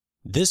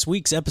This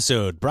week's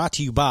episode brought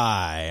to you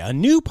by a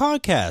new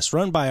podcast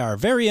run by our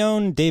very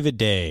own David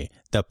Day,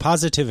 The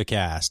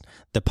Positivicast.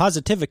 The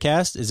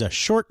Positivicast is a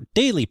short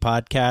daily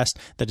podcast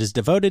that is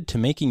devoted to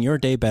making your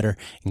day better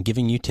and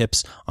giving you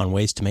tips on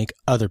ways to make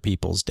other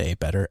people's day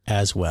better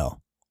as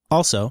well.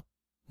 Also,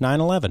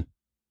 9/11.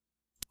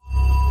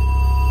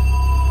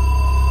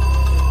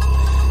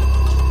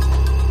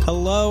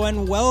 Hello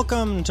and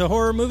welcome to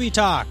Horror Movie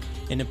Talk,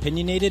 an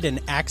opinionated and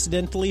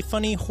accidentally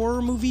funny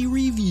horror movie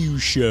review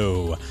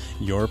show.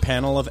 Your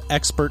panel of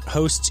expert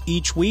hosts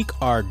each week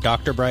are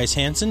Dr. Bryce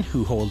Hansen,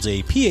 who holds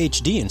a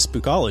PhD in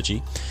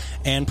spookology,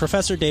 and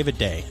Professor David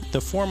Day,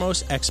 the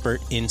foremost expert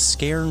in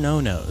scare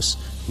no-nos.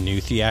 New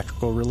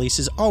theatrical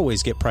releases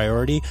always get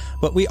priority,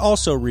 but we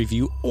also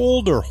review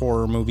older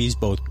horror movies,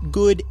 both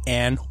good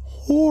and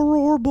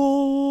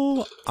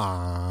horrible.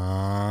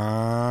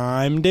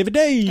 I'm David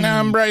Day.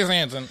 I'm Bryce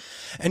Hansen.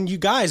 And you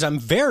guys, I'm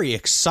very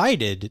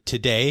excited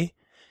today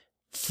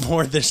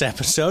for this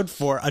episode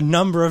for a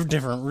number of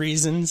different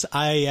reasons.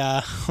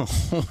 Baby,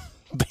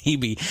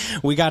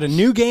 we got a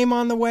new game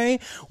on the way.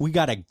 We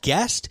got a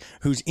guest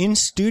who's in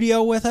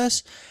studio with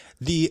us,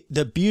 the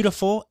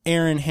beautiful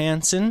Erin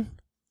Hansen.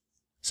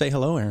 Say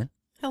hello, Erin.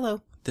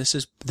 Hello. This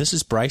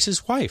is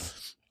Bryce's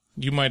wife.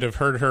 You might have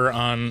heard her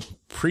on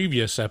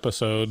previous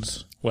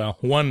episodes. Well,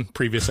 one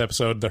previous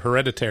episode, the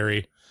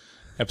Hereditary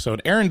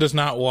episode. Erin does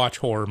not watch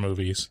horror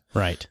movies.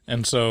 Right.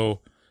 And so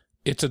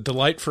it's a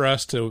delight for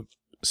us to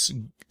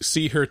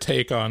see her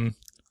take on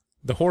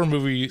the horror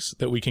movies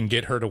that we can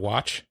get her to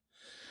watch,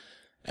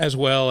 as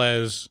well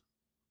as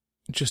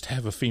just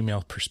have a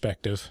female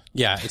perspective.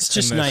 Yeah, it's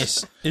just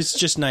nice. It's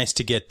just nice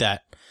to get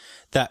that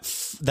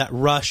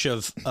rush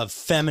of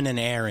feminine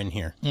air in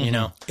here. Mm-hmm. You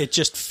know, it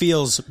just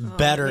feels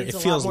better. It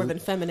feels more than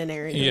feminine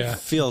air. Yeah,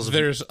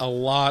 there's a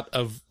lot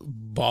of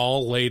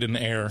ball-laden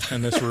air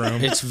in this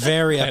room. It's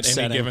very at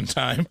upsetting. any given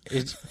time.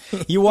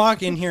 You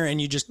walk in here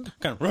and you just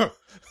kind of,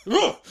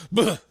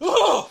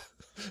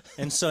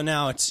 and so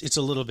now it's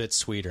a little bit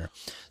sweeter.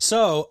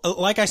 So,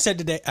 like I said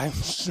today, I'm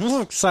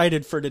so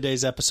excited for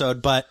today's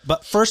episode. But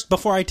first,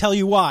 before I tell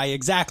you why,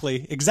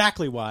 exactly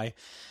why.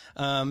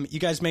 You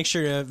guys make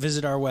sure to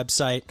visit our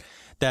website.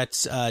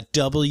 That's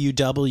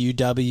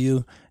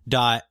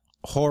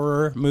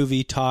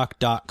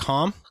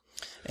www.horrormovietalk.com.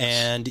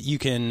 And you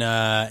can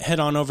head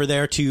on over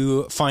there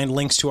to find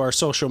links to our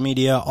social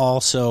media.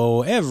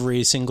 Also,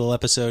 every single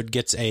episode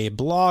gets a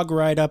blog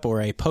write-up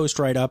or a post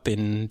write-up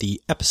in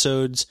the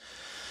episodes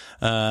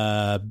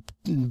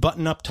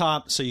button up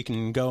top, so you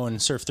can go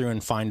and surf through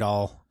and find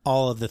all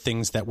of the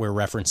things that we're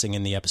referencing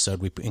in the episode.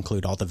 We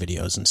include all the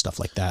videos and stuff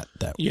like that.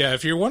 Yeah,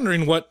 if you're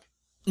wondering what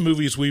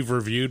movies we've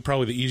reviewed,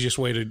 probably the easiest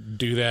way to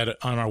do that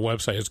on our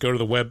website is go to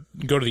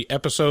the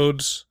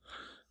episodes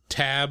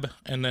tab,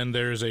 and then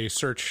there's a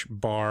search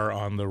bar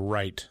on the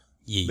right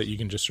that you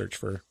can just search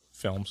for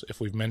films if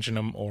we've mentioned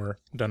them or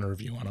done a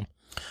review on them.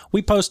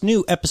 We post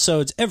new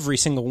episodes every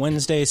single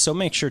Wednesday, so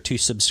make sure to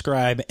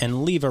subscribe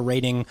and leave a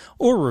rating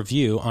or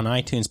review on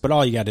iTunes. But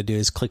all you got to do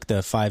is click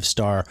the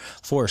 5-star,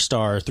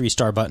 4-star,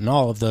 3-star button.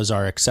 All of those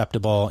are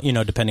acceptable,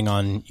 depending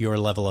on your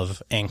level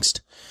of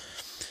angst.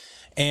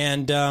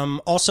 And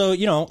also,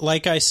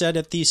 like I said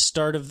at the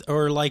start of,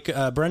 or like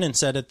Brennan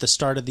said at the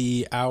start of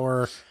the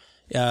hour,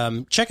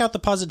 check out the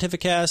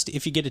Positivicast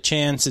if you get a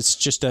chance. It's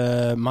just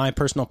my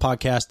personal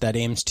podcast that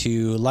aims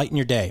to lighten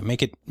your day,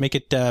 make it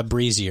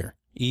breezier,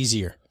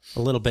 easier, a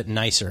little bit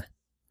nicer.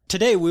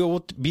 Today we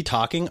will be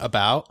talking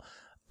about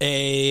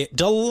a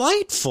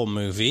delightful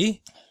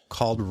movie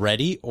called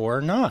Ready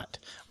or Not.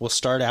 We'll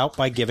start out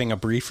by giving a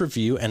brief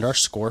review and our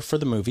score for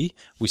the movie.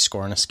 We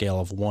score on a scale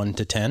of 1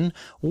 to 10,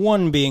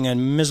 1 being a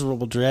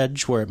miserable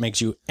dredge where it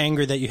makes you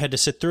angry that you had to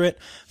sit through it,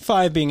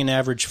 5 being an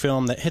average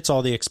film that hits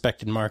all the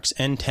expected marks,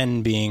 and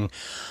 10 being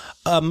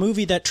a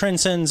movie that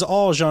transcends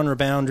all genre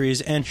boundaries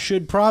and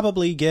should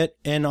probably get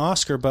an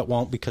Oscar but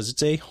won't because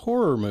it's a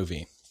horror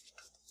movie.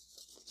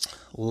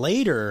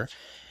 Later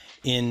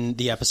in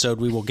the episode,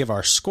 we will give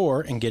our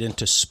score and get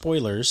into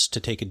spoilers to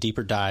take a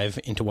deeper dive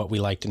into what we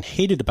liked and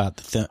hated about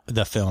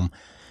the film.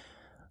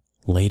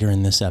 Later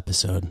in this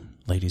episode,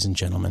 ladies and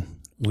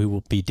gentlemen, we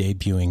will be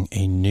debuting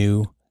a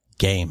new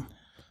game.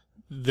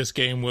 This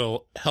game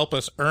will help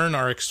us earn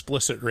our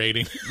explicit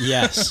rating.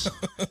 Yes.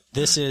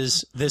 This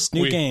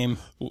new game.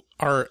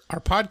 Our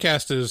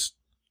podcast is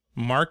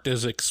marked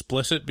as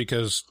explicit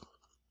because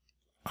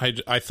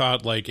I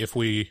thought, like, if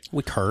we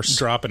curse,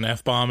 drop an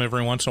F-bomb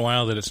every once in a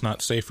while, that it's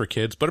not safe for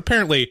kids. But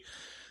apparently,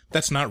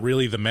 that's not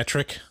really the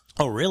metric.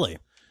 Oh, really?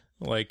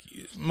 Like,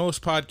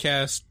 most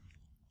podcasts,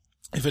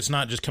 if it's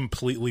not just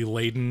completely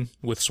laden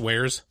with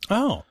swears,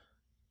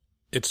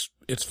 it's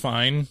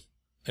fine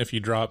if you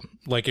drop,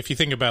 like, if you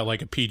think about,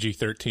 like, a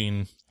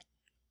PG-13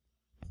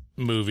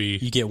 movie.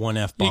 You get one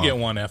F-bomb. You get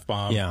one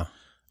F-bomb. Yeah.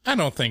 I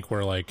don't think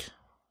we're, like,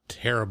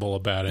 terrible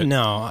about it.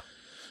 No.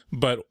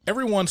 But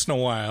every once in a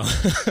while.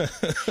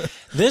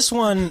 This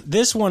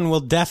one will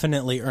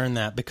definitely earn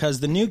that because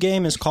the new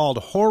game is called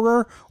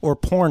Horror or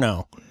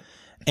Porno.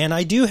 And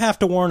I do have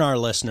to warn our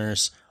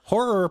listeners,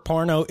 Horror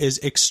porno is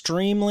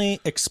extremely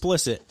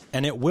explicit,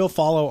 and it will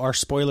follow our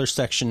spoiler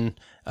section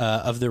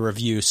of the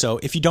review. So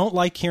if you don't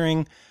like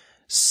hearing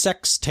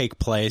sex take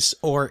place,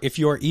 or if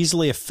you are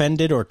easily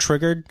offended or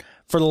triggered,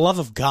 for the love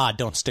of God,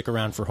 don't stick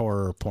around for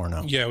horror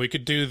porno. Yeah, we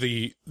could do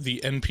the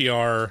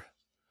NPR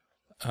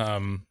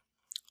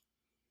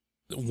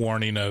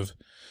warning of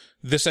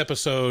this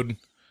episode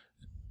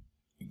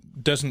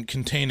doesn't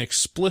contain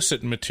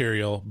explicit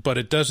material, but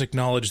it does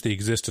acknowledge the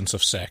existence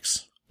of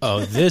sex.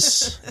 Oh,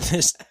 this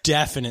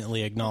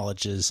definitely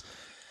acknowledges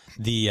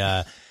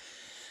the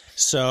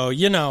so,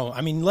 you know,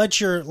 I mean, let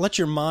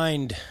your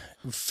mind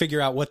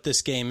figure out what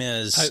this game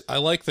is. I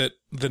like that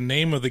the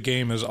name of the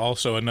game is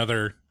also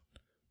another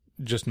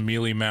just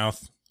mealy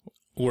mouth.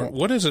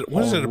 What is it?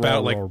 What is it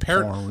about? Like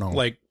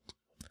like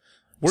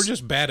we're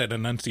just bad at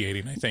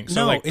enunciating, I think.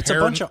 So no, like it's a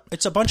bunch of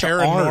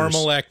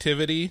paranormal R's.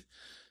 activity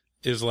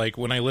is like,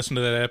 when I listen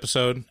to that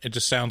episode, it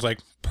just sounds like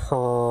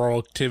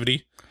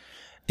activity.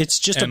 It's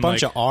just a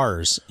bunch of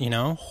R's, you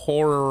know?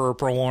 Horror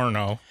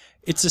porno.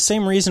 It's the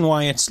same reason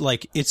why it's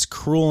like it's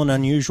cruel and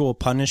unusual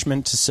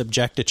punishment to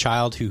subject a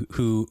child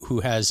who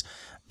has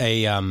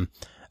a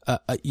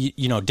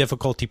you know,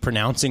 difficulty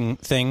pronouncing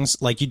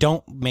things. Like, you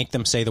don't make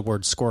them say the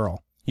word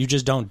squirrel. You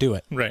just don't do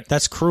it. Right.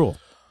 That's cruel.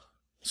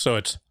 So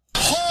it's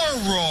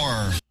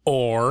horror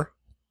or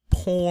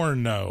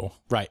porno.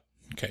 Right.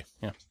 Okay.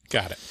 Yeah.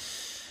 Got it.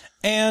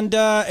 And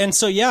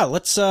so yeah,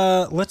 let's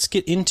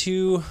get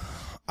into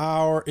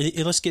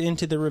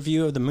the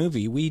review of the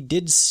movie. We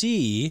did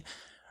see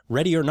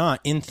Ready or Not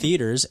in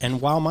theaters,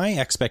 and while my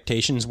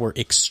expectations were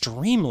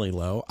extremely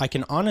low, I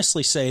can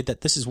honestly say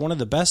that this is one of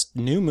the best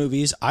new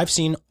movies I've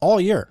seen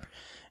all year.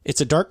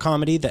 It's a dark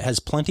comedy that has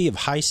plenty of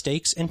high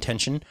stakes and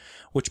tension,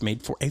 which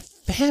made for a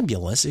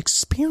fabulous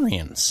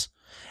experience.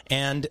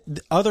 And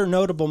the other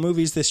notable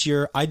movies this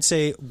year, I'd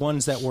say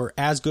ones that were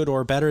as good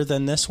or better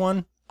than this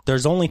one,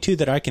 there's only two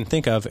that I can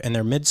think of, and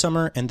they're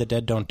Midsommar and The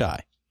Dead Don't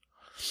Die.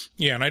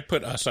 Yeah, and I'd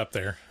put Us up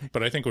there,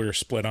 but I think we were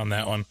split on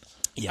that one.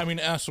 Yeah. I mean,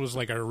 Us was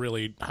like a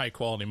really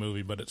high-quality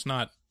movie, but it's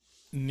not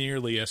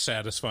nearly as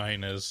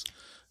satisfying as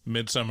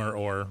Midsommar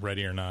or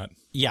Ready or Not.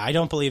 Yeah, I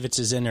don't believe it's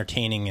as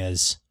entertaining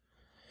as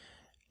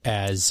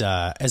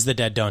The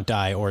Dead Don't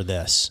Die or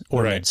this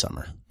or Right.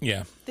 Midsommar.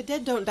 Yeah. The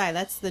Dead Don't Die.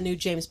 That's the new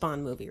James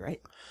Bond movie, right?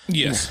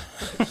 Yes.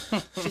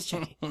 Just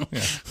checking.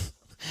 Yeah.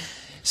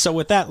 So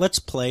with that, let's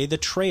play the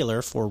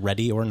trailer for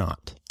Ready or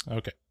Not.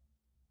 Okay.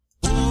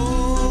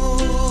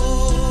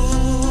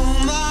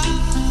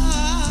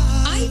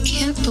 I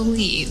can't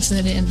believe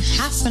that in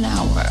half an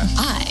hour,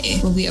 I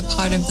will be a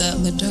part of the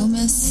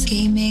Ladomus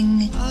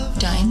Gaming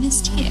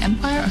Dynasty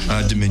Empire.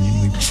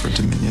 Dominion. We prefer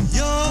Dominion.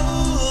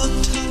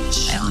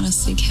 I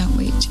honestly can't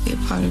wait to be a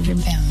part of your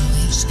family.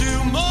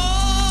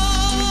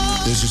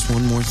 There's just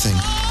one more thing,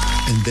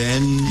 and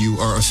then you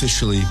are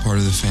officially part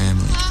of the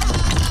family.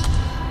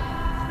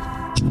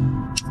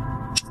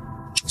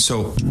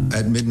 So,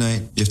 at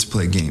midnight, you have to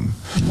play a game.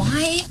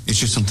 Why It's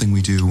just something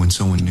we do when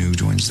someone new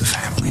joins the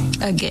family.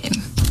 a game?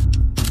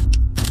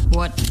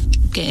 What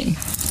game?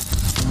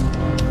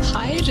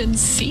 Hide and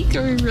seek?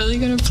 Are we really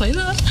going to play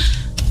that?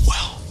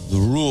 Well, the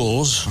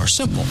rules are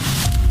simple.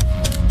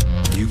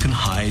 You can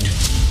hide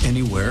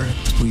anywhere.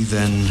 We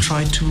then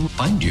try to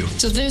find you.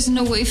 So there's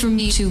no way for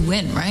me to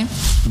win, right?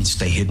 And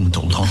stay hidden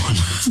until dawn.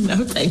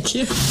 No, thank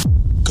you.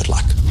 Good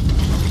luck.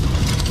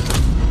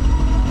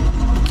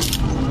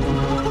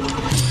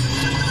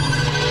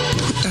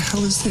 What the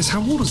hell is this?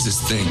 How old is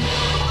this thing?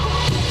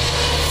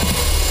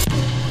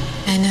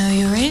 I know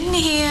you're in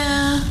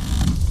here.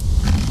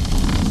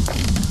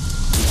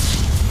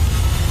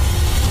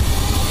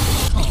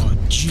 Oh,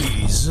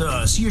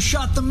 Jesus. You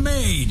shot the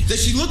maid.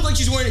 Does she look like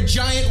she's wearing a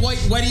giant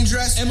white wedding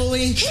dress,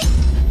 Emily?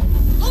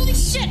 Holy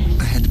shit!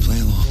 I had to play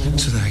along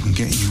so that I can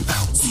get you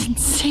out. It's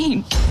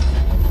insane.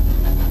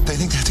 They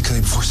think they have to kill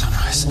you before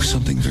sunrise, or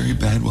something very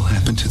bad will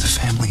happen to the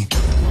family.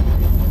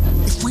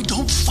 If we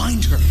don't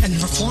find her and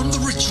perform the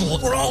ritual,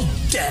 we're all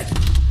dead.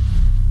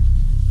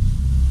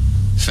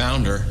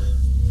 Found her.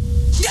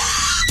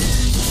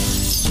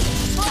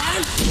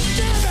 God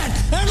damn it!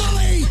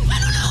 Emily! I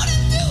don't know what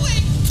I'm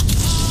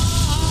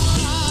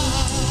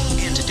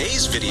doing! And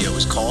today's video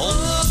is called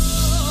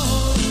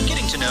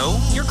Getting to Know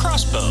Your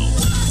Crossbow.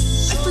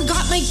 I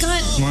forgot my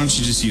gun. Why don't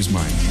you just use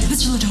mine?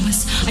 Mr.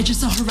 Ladomus, I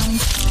just saw her running.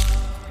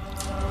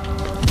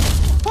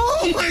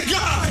 Oh my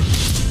God!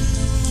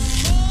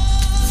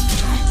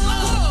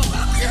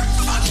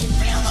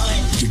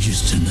 You're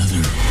just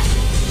another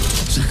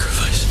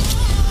sacrifice.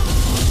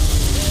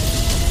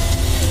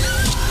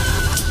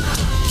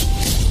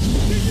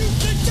 You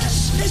think this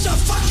is a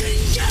fucking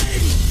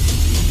game?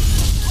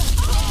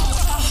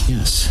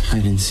 Yes,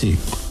 hide and seek.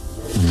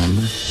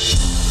 Remember?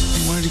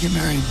 You wanted to get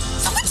married.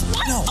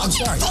 No, I'm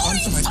sorry.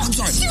 I'm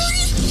sorry.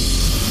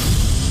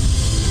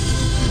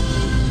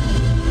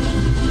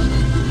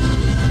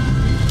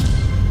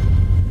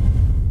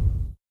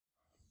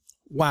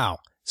 Wow.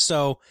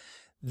 So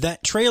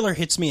that trailer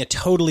hits me a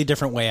totally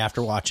different way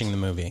after watching the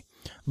movie.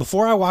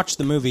 Before I watched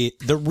the movie,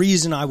 the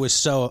reason I was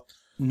so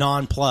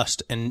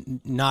nonplussed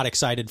and not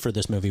excited for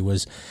this movie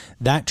was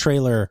that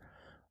trailer.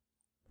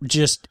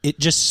 It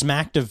just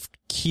smacked of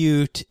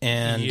cute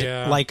and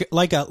like a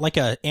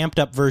amped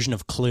up version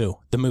of Clue,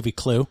 the movie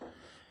Clue.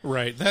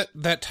 Right.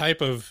 That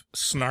type of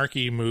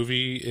snarky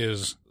movie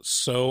is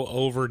so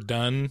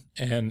overdone,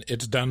 and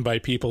it's done by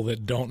people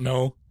that don't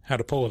know how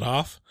to pull it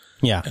off.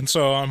 Yeah. And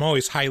so I'm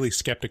always highly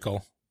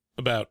skeptical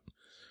about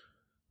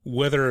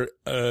whether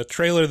a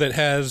trailer that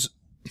has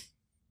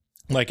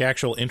like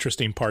actual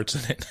interesting parts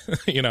in it,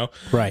 you know,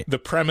 right. The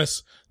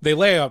premise, they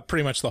lay out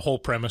pretty much the whole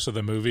premise of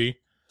the movie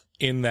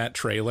in that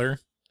trailer.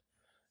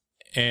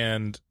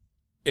 And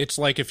it's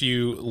like if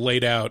you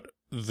laid out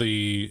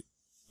the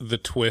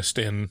twist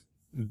in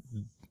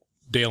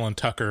Dale and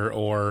Tucker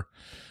or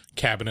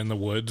Cabin in the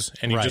Woods,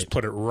 and you just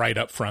put it right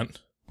up front.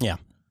 Yeah.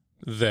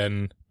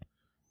 Then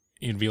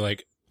you'd be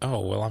like, oh,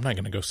 well, I'm not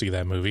going to go see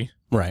that movie.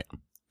 Right.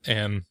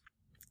 And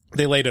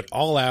they laid it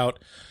all out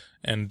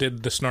and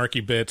did the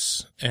snarky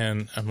bits,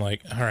 and I'm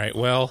like, all right,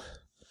 well,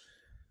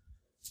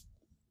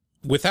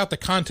 without the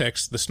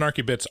context, the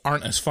snarky bits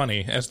aren't as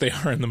funny as they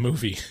are in the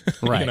movie,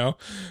 right? You know?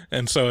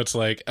 And so it's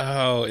like,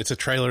 oh, it's a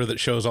trailer that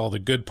shows all the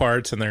good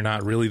parts, and they're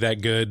not really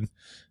that good.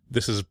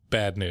 This is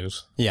bad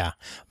news. Yeah.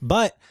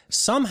 But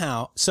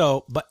somehow,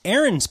 but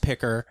Erin's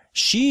picker,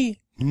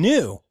 she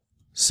knew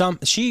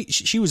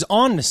she was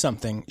on to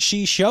something.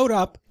 She showed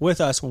up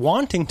with us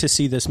wanting to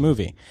see this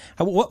movie.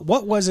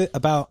 What was it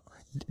about?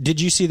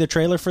 Did you see the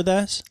trailer for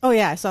this? Oh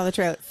yeah, I saw the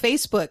trailer.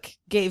 Facebook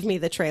gave me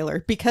the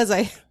trailer because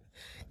I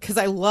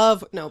follow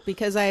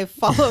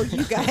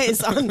you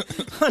guys on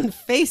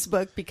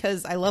Facebook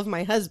because I love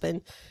my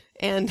husband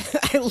and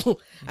I'm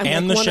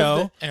and like the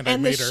show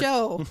and the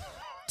show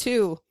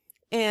too.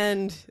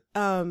 And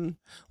I don't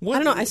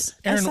know. I saw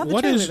the Aaron,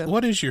 trailer,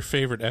 what is your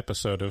favorite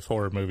episode of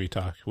Horror Movie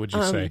Talk? Would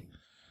you say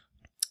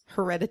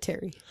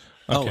Hereditary?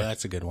 Okay. Oh,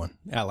 that's a good one.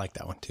 I like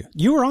that one too.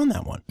 You were on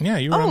that one. Yeah,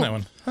 you were on that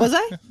one. Was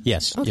I?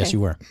 Yes. Okay. Yes, you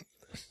were.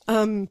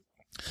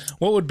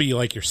 What would be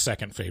like your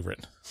second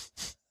favorite?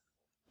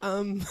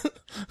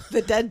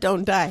 The Dead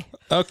Don't Die.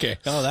 Okay.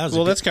 Oh, that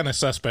was that's kind of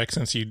suspect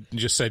since you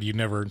just said you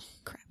never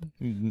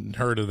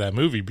heard of that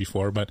movie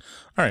before. But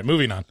all right,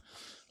 moving on.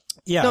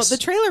 Yes. No, the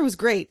trailer was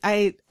great.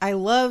 I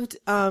loved.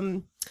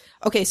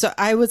 Okay, so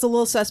I was a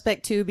little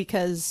suspect too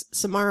because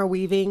Samara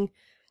Weaving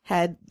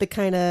had the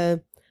kind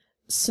of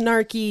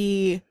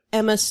snarky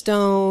Emma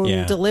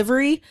Stone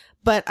delivery,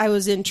 but I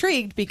was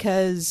intrigued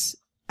because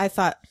I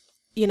thought,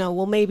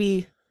 well,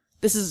 maybe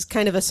this is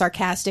kind of a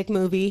sarcastic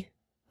movie.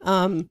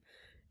 And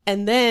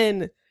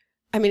then,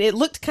 I mean, it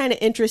looked kind of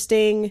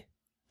interesting.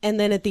 And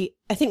then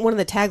I think one of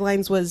the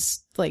taglines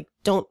was like,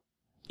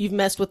 you've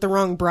messed with the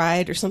wrong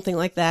bride or something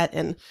like that.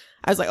 And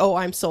I was like, oh,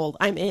 I'm sold.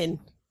 I'm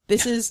in.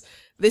 This is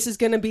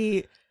going to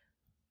be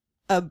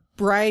a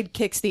bride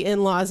kicks the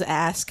in-laws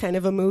ass kind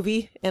of a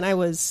movie. And I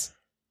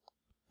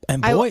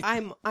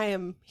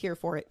am here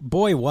for it.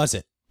 Boy, was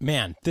it.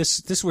 Man,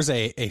 this was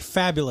a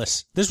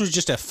fabulous, this was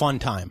just a fun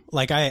time.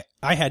 Like I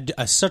had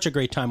such a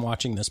great time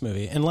watching this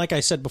movie. And like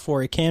I said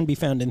before, it can be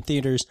found in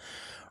theaters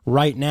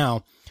right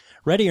now.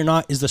 Ready or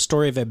Not is the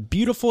story of a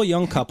beautiful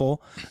young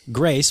couple,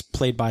 Grace,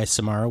 played by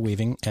Samara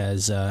Weaving,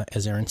 as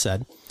Aaron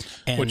said.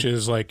 And which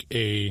is like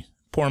a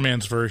poor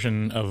man's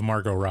version of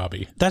Margot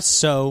Robbie. That's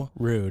so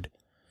rude.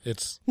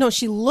 No,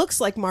 she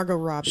looks like Margot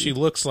Robbie. She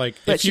looks like,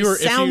 but she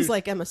sounds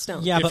like Emma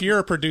Stone. Yeah, if you're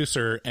a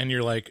producer and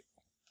you're like,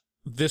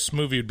 this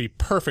movie would be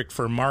perfect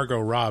for Margot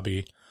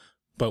Robbie,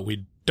 but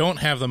we don't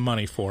have the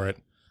money for it,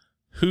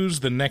 who's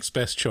the next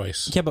best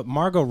choice? Yeah, but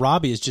Margot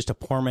Robbie is just a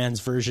poor man's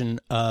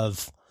version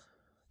of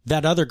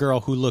that other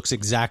girl who looks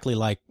exactly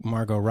like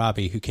Margot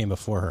Robbie who came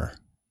before her.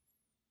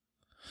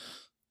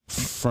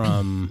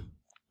 From,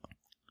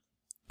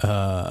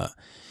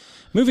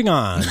 moving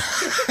on.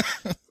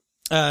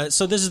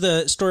 So this is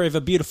the story of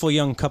a beautiful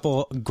young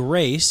couple,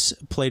 Grace,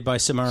 played by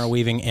Samara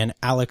Weaving, and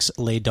Alex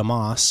Le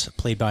Damas,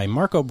 played by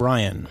Mark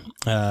O'Brien.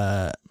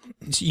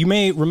 You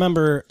may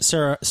remember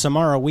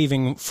Samara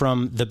Weaving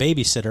from The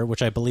Babysitter,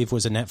 which I believe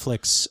was a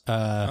Netflix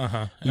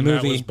and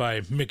movie. That was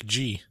by Mick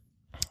G.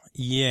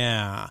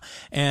 Yeah,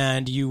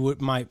 and you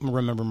might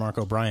remember Mark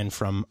O'Brien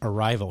from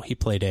Arrival. He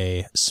played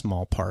a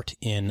small part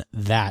in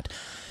that.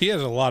 He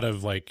has a lot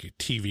of like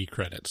TV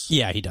credits.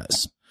 Yeah, he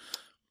does.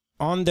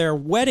 On their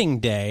wedding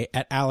day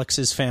at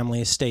Alex's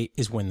family estate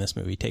is when this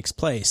movie takes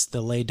place.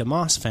 The Le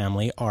Damas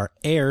family are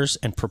heirs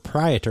and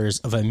proprietors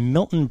of a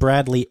Milton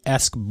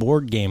Bradley-esque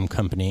board game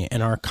company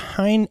and are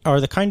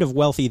the kind of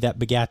wealthy that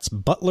begats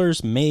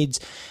butlers, maids,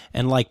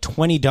 and like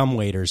 20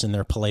 dumbwaiters in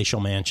their palatial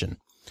mansion.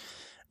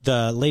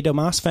 The Le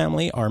Damas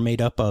family are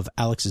made up of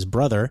Alex's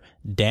brother,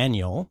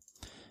 Daniel,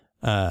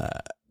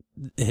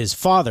 his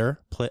father,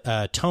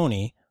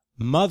 Tony,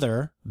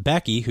 mother,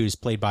 Becky, who's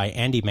played by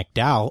Andie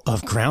MacDowell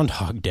of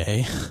Groundhog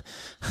Day.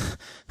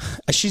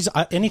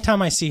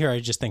 Anytime I see her, I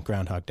just think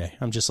Groundhog Day.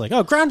 I'm just like,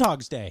 oh,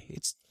 Groundhog's Day.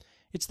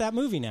 It's that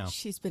movie now.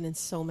 She's been in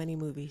so many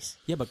movies.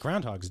 Yeah, but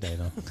Groundhog's Day,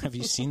 though. Have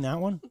you seen that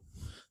one?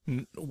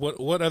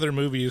 What other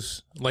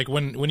movies, like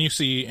when you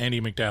see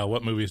Andie MacDowell,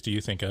 what movies do you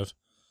think of?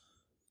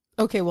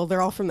 Okay, well,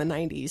 they're all from the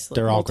 90s. Like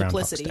They're all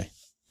Multiplicity. Groundhog's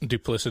Day.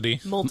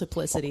 Duplicity.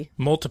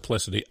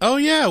 Multiplicity. Oh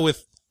yeah,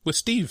 with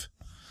Steve.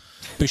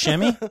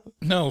 Buscemi?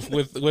 No,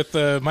 with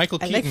Michael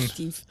I Keaton. like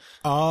Steve.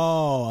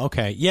 Oh,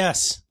 okay.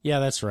 Yes. Yeah,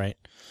 that's right.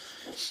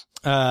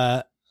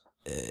 The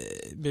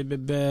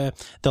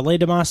Les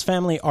Damas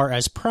family are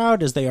as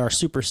proud as they are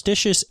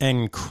superstitious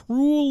and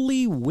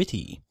cruelly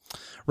witty.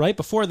 Right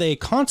before they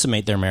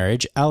consummate their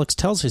marriage, Alex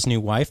tells his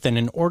new wife that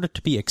in order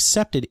to be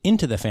accepted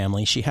into the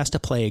family, she has to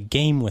play a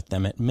game with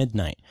them at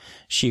midnight.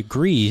 She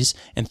agrees,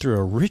 and through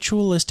a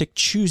ritualistic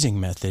choosing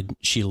method,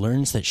 she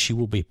learns that she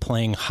will be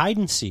playing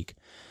hide-and-seek.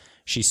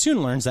 She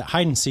soon learns that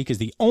hide-and-seek is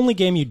the only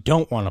game you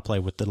don't want to play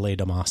with the Les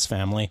Damas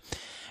family,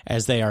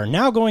 as they are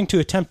now going to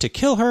attempt to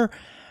kill her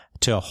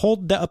to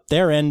hold up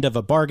their end of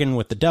a bargain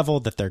with the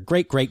devil that their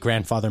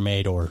great-great-grandfather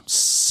made, or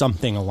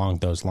something along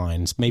those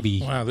lines.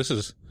 Maybe. Wow, this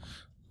is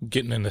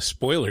getting into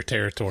spoiler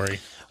territory.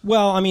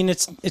 Well, I mean,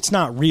 it's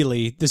not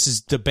really. This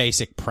is the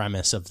basic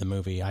premise of the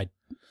movie,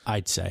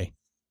 I'd say.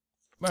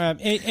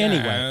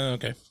 Anyway.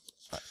 Okay.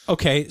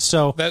 Okay,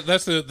 so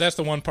That's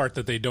the one part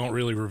that they don't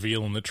really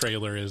reveal in the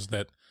trailer, is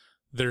that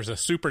there's a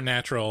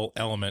supernatural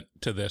element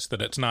to this,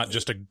 that it's not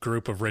just a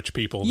group of rich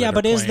people that are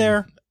is playing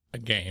there a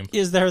game.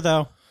 Is there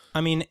though? I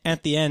mean,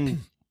 at the end,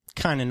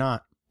 kind of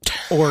not.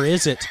 Or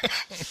is it?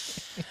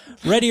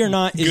 Ready or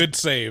Not is Good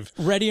save.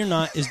 Ready or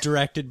Not is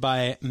directed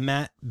by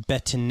Matt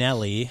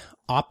Bettinelli,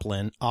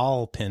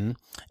 Alpin,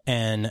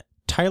 and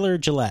Tyler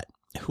Gillette,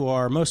 who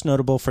are most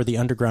notable for the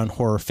underground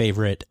horror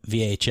favorite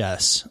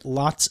VHS.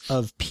 Lots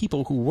of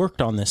people who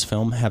worked on this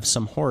film have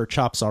some horror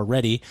chops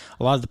already.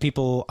 A lot of the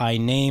people I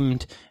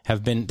named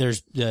have been,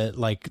 there's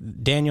like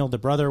Daniel, the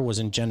brother, was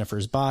in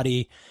Jennifer's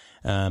Body,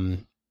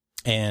 and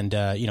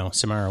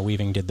Samara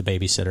Weaving did The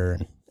Babysitter,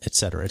 and et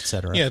cetera, et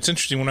cetera. Yeah, it's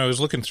interesting. When I was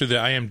looking through the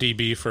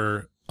IMDb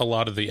for a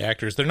lot of the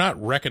actors, they're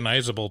not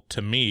recognizable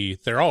to me.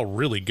 They're all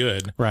really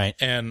good. Right.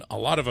 And a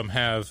lot of them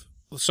have,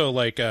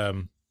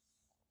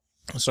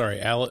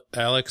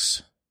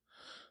 Alex,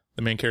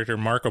 the main character,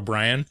 Mark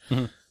O'Brien,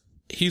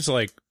 he's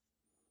like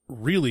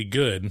really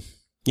good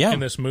in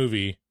this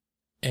movie,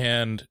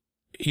 and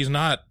he's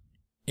not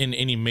in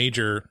any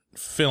major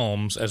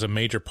films as a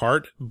major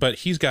part, but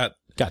he's got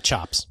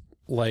chops.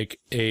 Like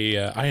a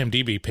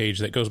IMDb page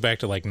that goes back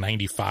to like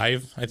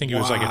 95. I think he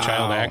was like a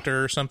child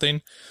actor or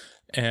something,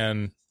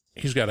 and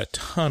he's got a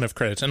ton of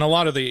credits, and a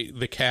lot of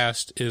the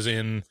cast is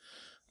in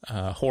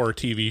horror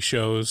TV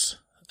shows.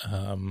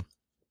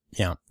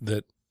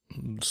 That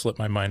slip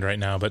my mind right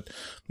now, but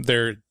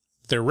they're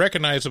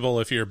recognizable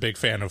if you're a big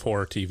fan of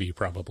horror TV,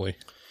 probably.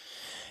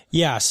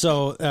 Yeah,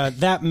 so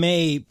that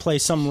may play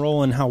some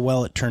role in how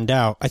well it turned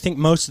out. I think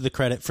most of the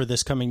credit for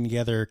this coming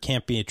together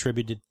can't be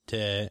attributed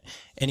to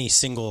any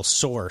single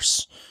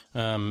source.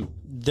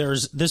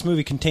 This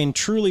movie contained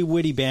truly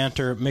witty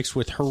banter mixed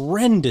with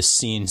horrendous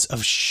scenes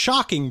of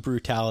shocking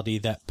brutality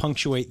that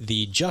punctuate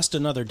the just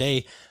another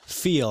day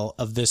feel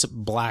of this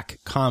black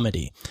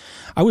comedy.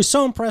 I was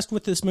so impressed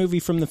with this movie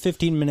from the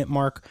 15-minute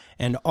mark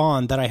and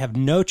on that I have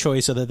no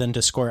choice other than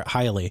to score it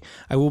highly.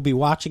 I will be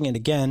watching it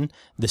again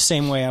the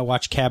same way I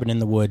watch Cabin in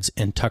the Woods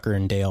and Tucker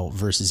and Dale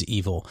vs.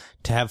 Evil,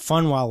 to have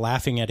fun while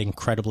laughing at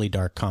incredibly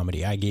dark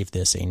comedy. I gave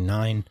this a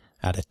 9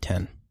 out of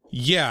 10.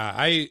 Yeah,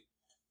 I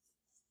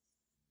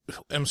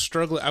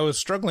was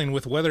struggling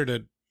with whether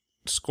to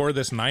score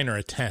this 9 or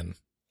a 10.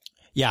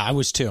 Yeah, I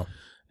was too.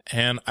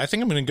 And I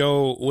think I'm going to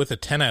go with a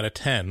 10 out of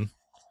 10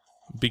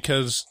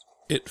 because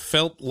it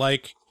felt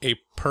like a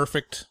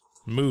perfect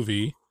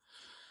movie.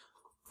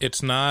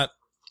 It's not,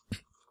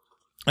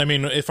 I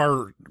mean, if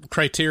our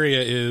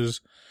criteria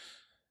is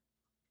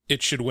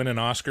it should win an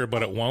Oscar,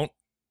 but it won't.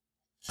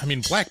 I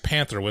mean, Black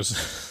Panther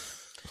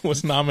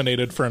was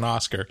nominated for an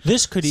Oscar.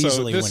 This could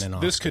easily win an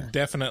Oscar. This could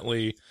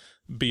definitely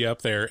be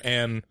up there.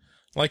 And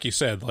like you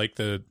said, like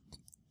the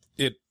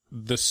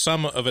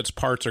sum of its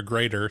parts are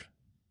greater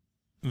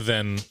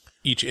than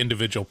each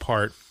individual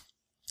part,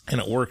 and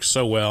it works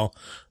so well.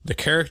 The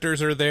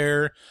characters are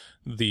there,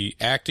 the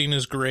acting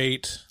is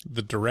great,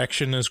 the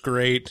direction is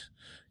great.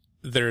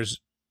 There's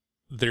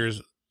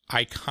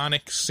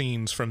iconic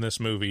scenes from this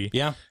movie.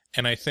 Yeah.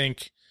 And I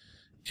think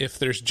if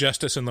there's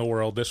justice in the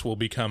world, this will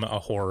become a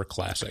horror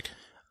classic.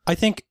 I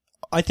think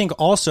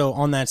also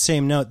on that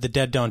same note, The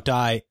Dead Don't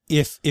Die,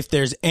 if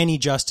there's any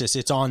justice,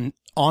 it's on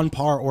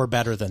par or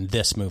better than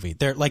this movie.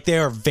 They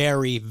are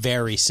very,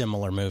 very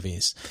similar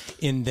movies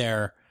in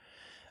their,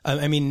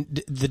 I mean,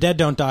 The Dead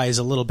Don't Die is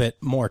a little bit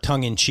more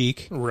tongue in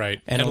cheek. Right.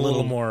 And a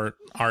little more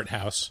art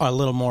house. A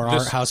little more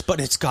art house,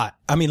 but it's got,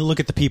 I mean, look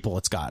at the people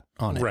it's got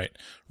on it. Right.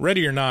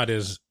 Ready or Not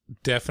is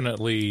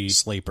definitely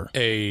sleeper.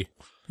 A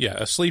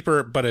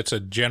sleeper, but it's a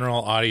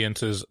general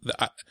audience's.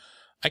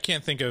 I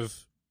can't think of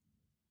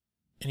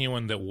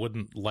anyone that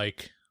wouldn't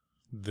like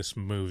this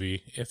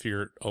movie if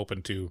you're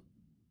open to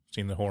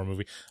seeing the horror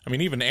movie. I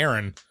mean, even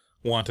Aaron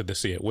wanted to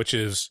see it, which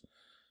is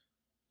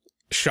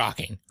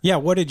shocking. Yeah,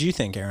 what did you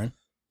think, Aaron?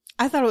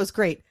 I thought it was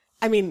great.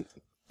 I mean,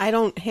 I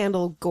don't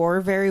handle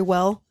gore very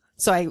well,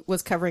 so I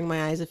was covering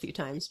my eyes a few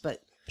times, but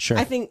sure.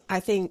 I think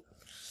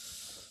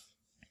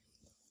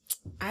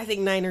I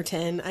think 9 or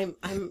 10.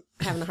 I'm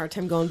having a hard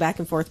time going back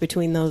and forth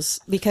between those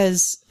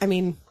because, I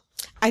mean,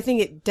 I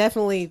think it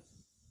definitely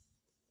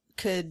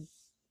could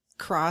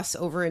cross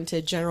over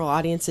into general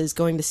audiences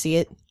going to see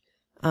it.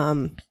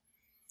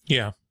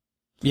 Yeah.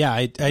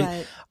 Yeah,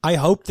 I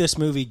hope this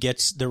movie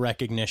gets the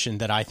recognition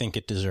that I think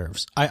it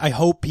deserves. I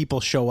hope people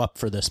show up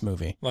for this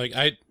movie. Like,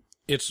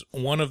 it's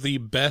one of the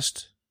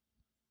best,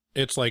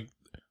 it's like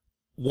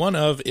one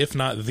of, if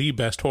not the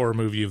best horror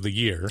movie of the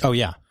year. Oh,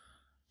 yeah.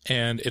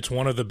 And it's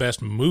one of the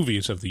best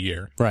movies of the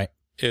year. Right.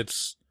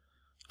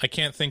 I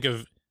can't think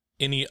of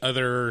any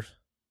other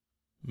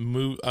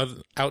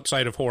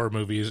outside of horror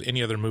movies,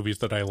 any other movies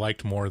that I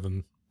liked more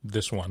than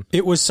this one.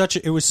 It was such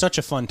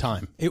a fun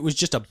time. It was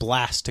just a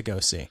blast to go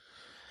see.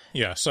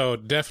 Yeah, so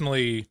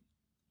definitely,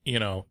 you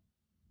know,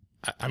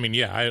 I mean,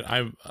 yeah,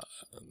 I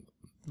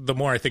the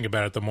more I think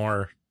about it, the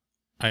more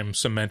I'm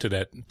cemented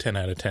at 10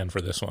 out of 10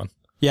 for this one.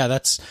 Yeah,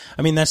 that's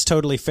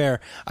totally fair.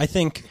 I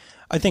think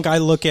I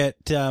look at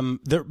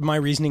my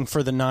reasoning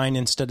for the 9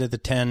 instead of the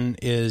 10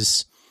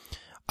 is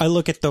I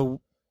look at the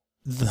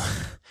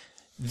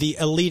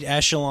elite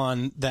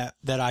echelon that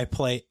I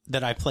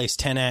place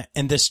 10 at,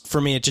 and this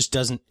for me it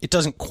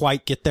doesn't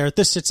quite get there.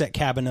 This sits at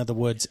Cabin of the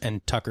Woods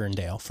and Tucker and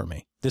Dale for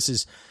me. This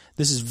is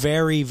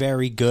very,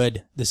 very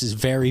good. This is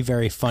very,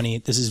 very funny.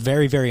 This is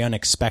very, very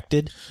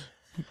unexpected.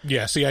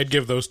 Yeah, see, I'd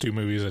give those two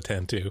movies a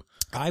 10 too.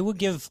 I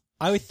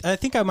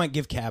think I might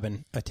give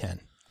Cabin a 10.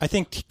 I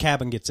think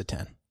Cabin gets a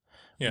 10.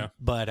 Yeah.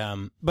 But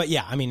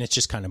yeah, I mean, it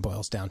just kind of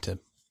boils down to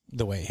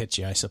the way it hits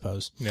you, I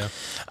suppose. Yeah.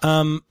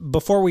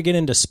 Before we get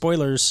into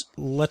spoilers,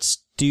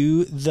 let's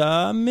do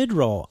the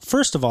mid-roll.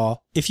 First of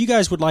all, if you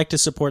guys would like to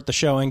support the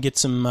show and get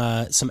some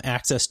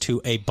access to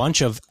a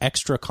bunch of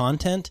extra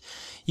content,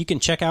 you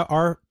can check out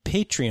our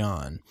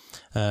Patreon.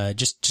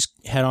 Just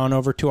head on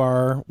over to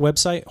our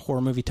website,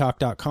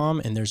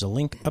 horrormovietalk.com, and there's a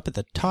link up at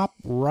the top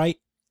right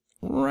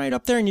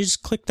up there, and you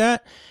just click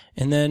that,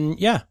 and then,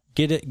 yeah,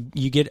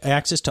 you get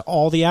access to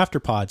all the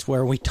afterpods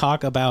where we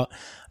talk about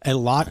a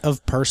lot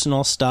of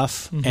personal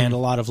stuff and a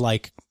lot of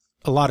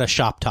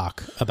shop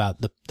talk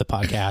about the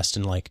podcast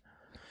and like.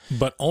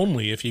 But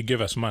only if you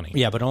give us money.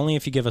 Yeah, but only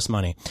if you give us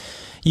money.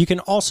 You can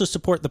also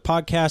support the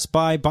podcast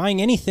by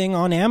buying anything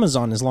on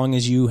Amazon as long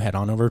as you head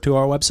on over to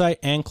our website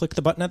and click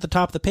the button at the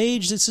top of the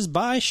page that says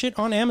buy shit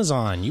on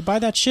Amazon. You buy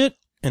that shit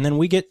and then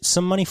we get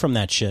some money from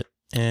that shit.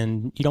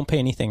 And you don't pay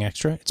anything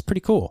extra. It's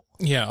pretty cool.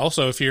 Yeah.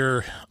 Also, if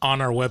you're on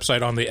our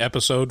website on the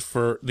episode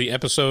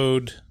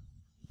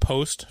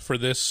post for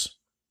this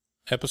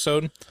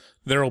episode,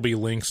 there will be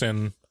links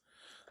in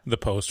the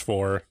post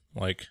for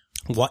like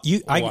what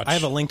I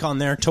have a link on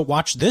there to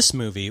watch this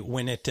movie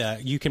when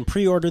you can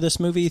pre-order this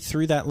movie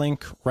through that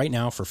link right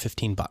now for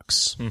 $15.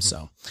 Mm-hmm.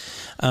 So,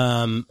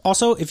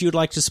 also, if you'd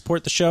like to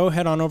support the show,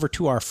 head on over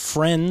to our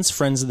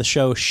friends of the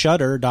show,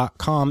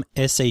 Shudder.com,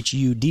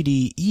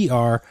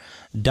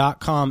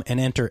 SHUDDER.com, and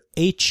enter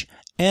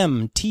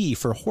HMT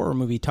for Horror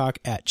Movie Talk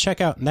at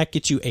checkout, and that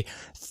gets you a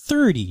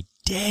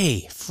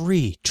 30-day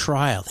free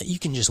trial that you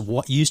can just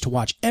use to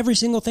watch every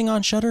single thing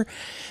on Shudder.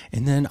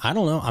 And then I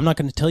don't know, I'm not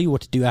going to tell you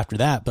what to do after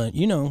that, but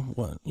you know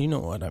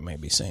what I may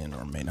be saying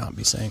or may not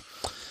be saying.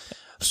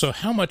 So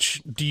how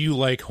much do you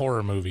like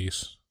horror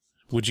movies?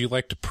 Would you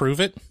like to prove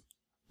it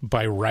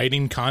by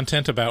writing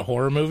content about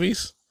horror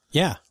movies?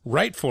 Yeah.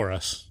 Write for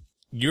us.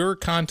 Your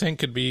content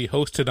could be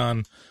hosted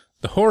on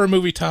the Horror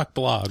Movie Talk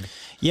blog.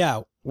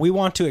 Yeah. We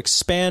want to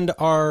expand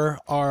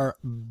our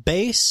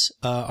base,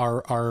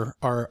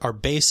 our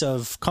base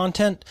of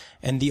content,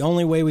 and the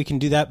only way we can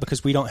do that,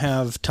 because we don't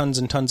have tons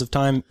and tons of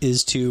time,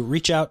 is to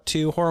reach out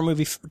to Horror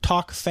Movie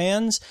Talk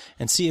fans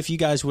and see if you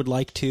guys would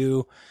like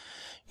to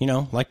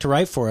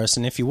write for us.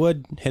 And if you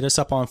would, hit us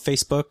up on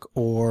Facebook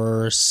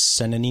or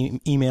send an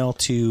email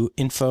to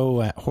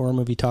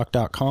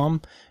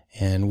info@horrormovietalk.com,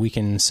 and we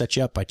can set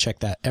you up. I check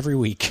that every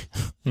week.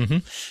 Mm-hmm.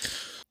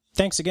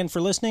 Thanks again for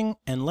listening,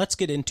 and let's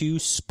get into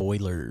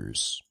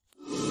spoilers.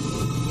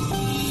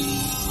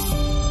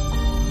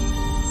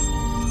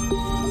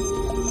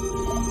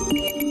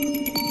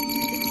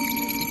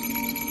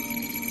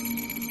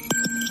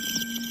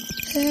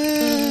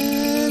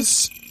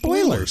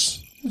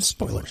 Spoilers.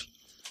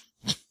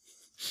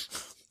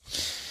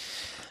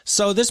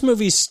 So this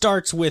movie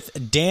starts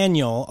with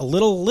Daniel, a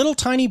little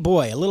tiny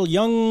boy, a little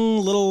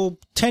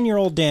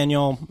 10-year-old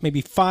Daniel,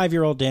 maybe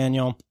 5-year-old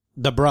Daniel,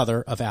 the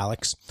brother of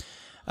Alex,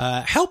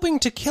 helping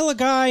to kill a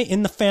guy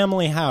in the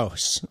family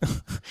house.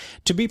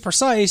 To be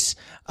precise,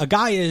 a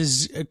guy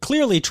is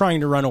clearly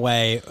trying to run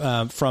away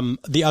from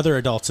the other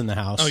adults in the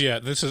house. Oh, yeah,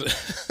 this is...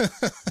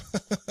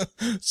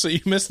 So you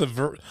missed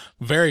the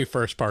very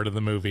first part of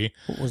the movie.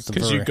 What was the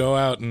because you go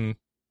out and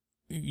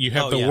you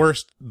have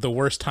the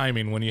worst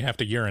timing when you have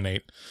to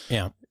urinate.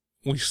 Yeah.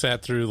 We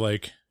sat through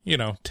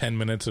 10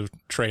 minutes of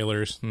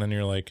trailers, and then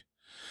you're like,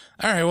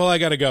 all right, well, I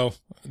got to go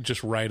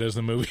just right as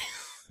the movie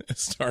is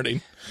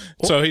starting.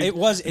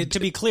 Well, so to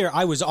be clear,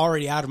 I was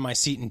already out of my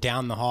seat and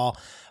down the hall,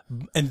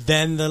 and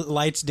then the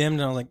lights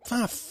dimmed, and I'm like,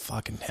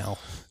 fucking hell.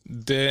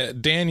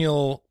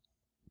 Daniel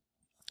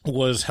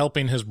was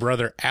helping his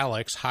brother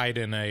Alex hide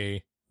in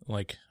a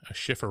like a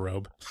shiffer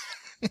robe.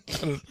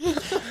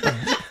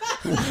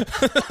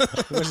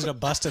 Was it a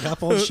busted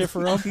up old shiffer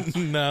robe?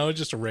 No,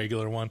 just a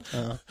regular one.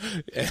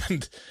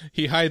 And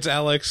he hides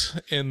Alex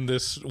in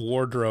this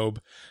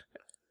wardrobe,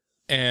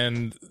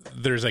 and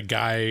there's a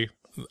guy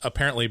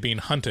apparently being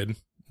hunted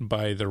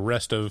by the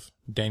rest of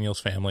Daniel's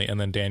family, and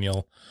then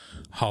Daniel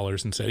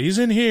hollers and said, "He's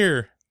in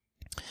here!"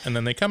 And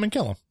then they come and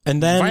kill him,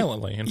 and then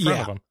violently in front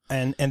of him.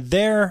 And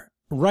they're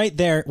right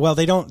there. Well,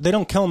 they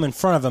don't kill him in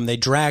front of him. They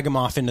drag him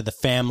off into the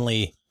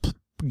family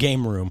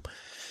game room.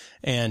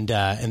 And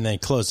they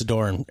close the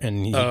door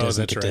and he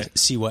doesn't get to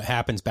see what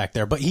happens back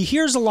there. But he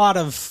hears a lot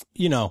of,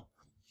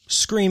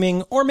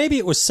 screaming, or maybe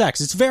it was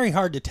sex. It's very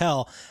hard to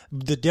tell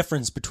the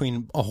difference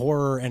between a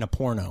horror and a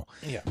porno.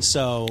 Yeah.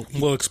 So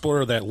we'll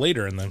explore that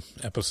later in the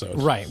episode.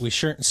 Right. We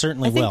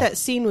certainly will. I think that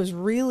scene was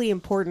really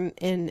important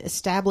in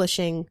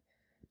establishing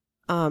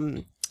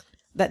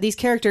that these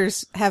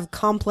characters have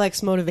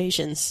complex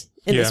motivations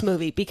in this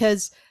movie,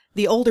 because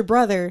the older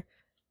brother,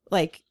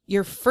 like,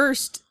 your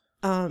first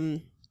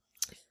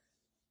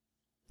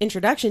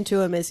introduction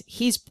to him is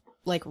he's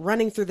like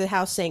running through the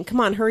house saying,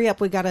 "Come on, hurry up.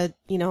 We gotta,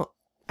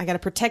 I gotta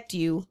protect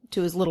you,"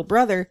 to his little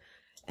brother.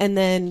 And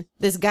then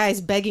this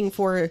guy's begging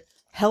for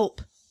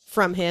help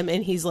from him.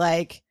 And he's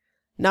like,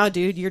 "No,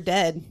 dude, you're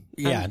dead."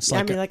 Yeah. It's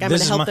I'm going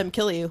to help them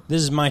kill you.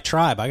 This is my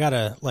tribe. I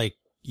gotta,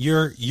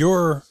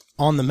 you're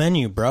on the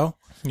menu, bro.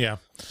 Yeah.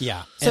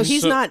 Yeah. So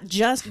he's not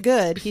just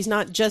good. He's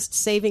not just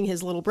saving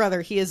his little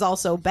brother. He is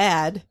also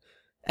bad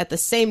at the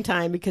same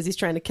time because he's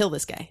trying to kill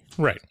this guy.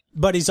 Right.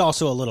 But he's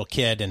also a little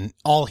kid, and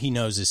all he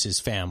knows is his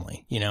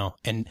family,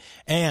 and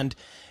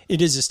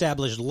it is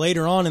established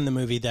later on in the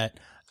movie that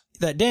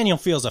Daniel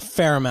feels a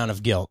fair amount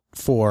of guilt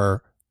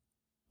for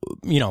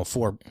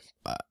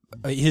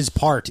his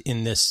part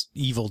in this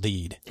evil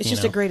deed. It's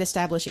just a great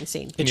establishing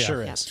scene. It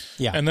sure is.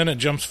 Yeah. And then it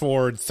jumps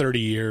forward 30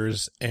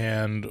 years,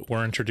 and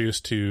we're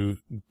introduced to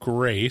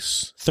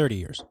Grace. 30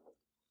 years,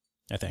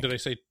 I think. Did I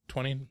say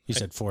 20? You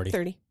said 40.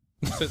 30.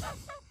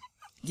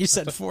 You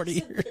said 40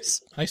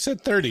 years. I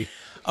said 30.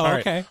 Oh, all right.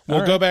 okay.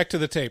 We'll go back to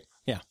the tape.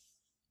 Yeah.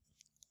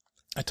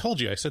 I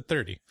told you I said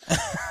 30.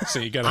 So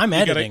you got I'm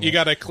editing you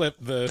got to clip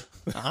the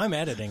I'm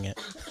editing it.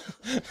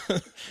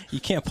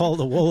 You can't pull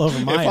the wool over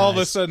my eyes. If all of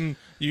a sudden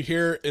you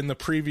hear in the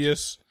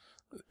previous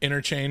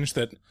interchange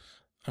that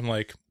I'm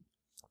like,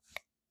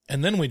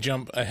 and then we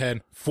jump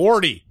ahead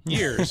 40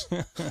 years.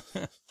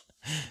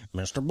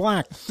 Mr.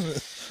 Black.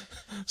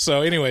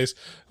 So anyways,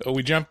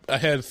 we jump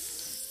ahead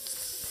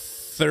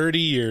 30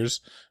 years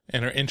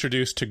and are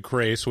introduced to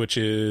Grace, which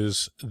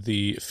is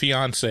the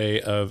fiance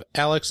of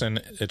Alex,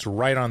 and it's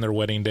right on their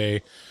wedding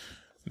day.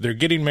 They're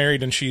getting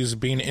married, and she's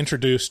being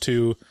introduced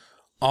to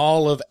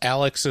all of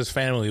Alex's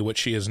family, which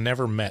she has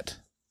never met.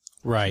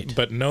 Right.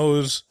 But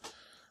knows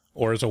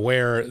or is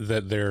aware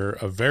that they're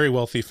a very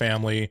wealthy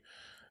family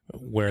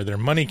where their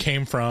money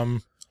came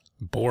from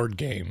board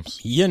games.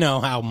 You know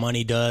how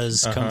money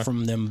does come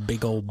from them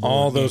big old board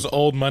all games. those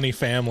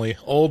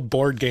old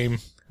board game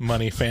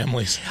money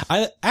families.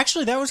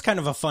 Actually, that was kind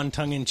of a fun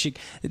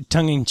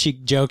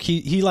tongue-in-cheek joke.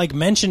 He like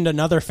mentioned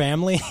another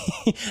family.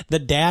 The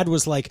dad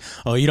was like,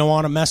 "Oh, you don't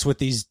want to mess with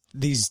these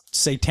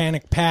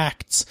satanic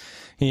pacts."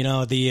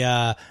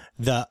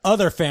 The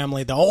other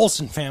family, the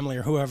Olsen family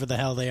or whoever the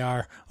hell they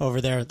are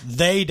over there,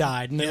 they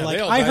died. And they're like,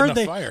 I heard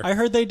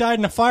they died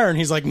in a fire. And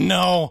he's like,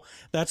 "No,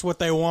 that's what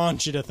they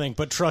want you to think.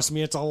 But trust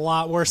me, it's a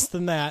lot worse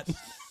than that."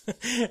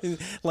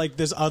 Like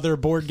this other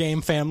board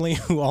game family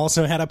who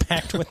also had a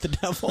pact with the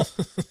devil.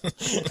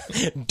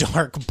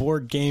 Dark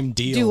board game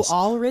deals. Do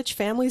all rich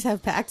families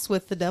have pacts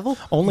with the devil?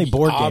 Only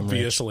board game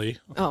Obviously. rich.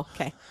 Oh,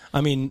 okay.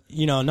 I mean,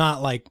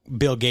 not like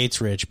Bill Gates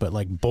rich, but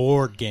like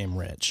board game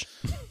rich.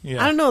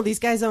 Yeah. I don't know. These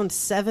guys own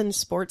 7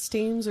 sports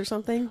teams or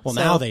something. Well,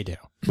 now they do.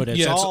 But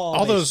it's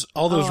all those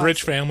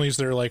rich families.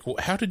 They're like, well,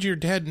 how did your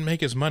dad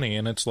make his money?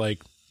 And it's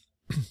like,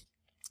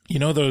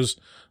 those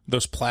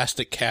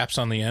plastic caps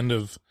on the end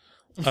of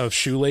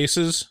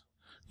shoelaces.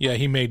 Yeah,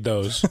 he made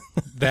those.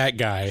 That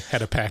guy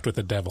had a pact with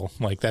the devil.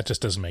 Like, that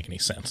just doesn't make any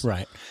sense.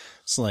 Right.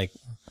 It's like,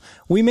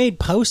 we made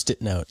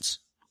Post-it notes.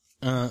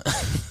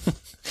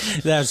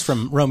 That's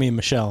from Romeo and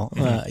Michelle.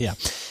 Yeah.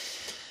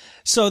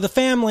 So the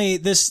family,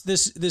 this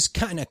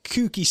kind of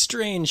kooky,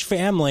 strange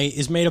family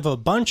is made of a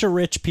bunch of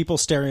rich people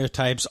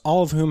stereotypes,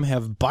 all of whom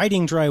have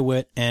biting dry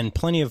wit and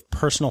plenty of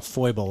personal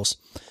foibles.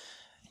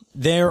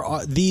 There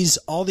are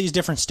all these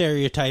different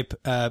stereotype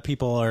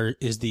people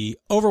is the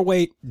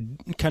overweight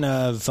kind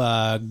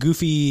of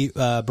goofy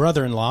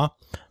brother-in-law,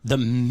 the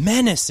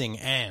menacing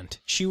aunt.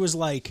 She was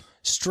like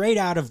straight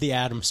out of the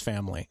Addams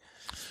Family.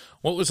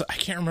 I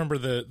can't remember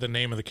the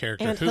name of the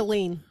character. Aunt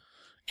Helene.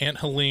 Aunt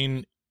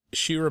Helene.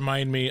 She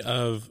reminded me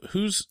of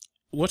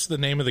what's the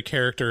name of the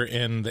character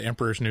in The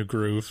Emperor's New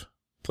Groove,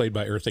 played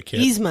by Eartha Kitt?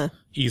 Yzma.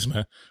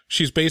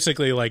 She's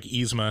basically like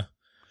Yzma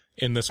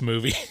in this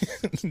movie.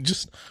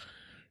 Just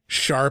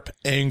sharp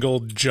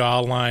angled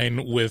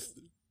jawline with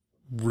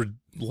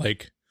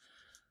like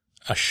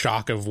a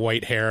shock of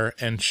white hair,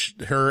 and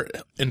her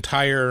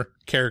entire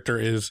character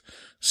is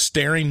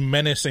staring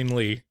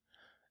menacingly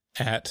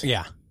at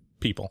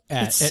people.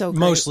 It's so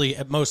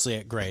great. Mostly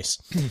at Grace.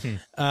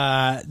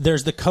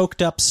 There's the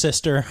coked up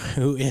sister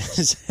who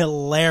is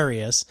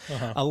hilarious.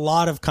 A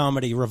lot of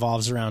comedy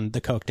revolves around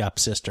the coked up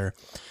sister.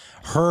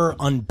 Her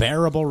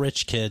unbearable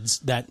rich kids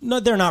that no,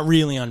 they're not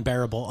really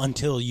unbearable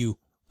until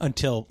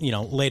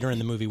later in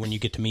the movie when you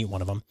get to meet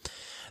one of them.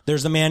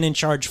 There's the man in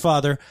charge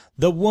father,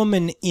 the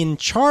woman in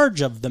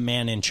charge of the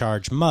man in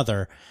charge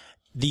mother,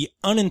 the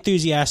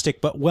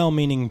unenthusiastic but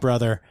well-meaning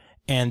brother,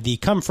 and the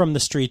come from the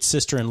streets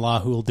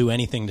sister-in-law who will do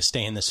anything to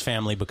stay in this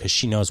family because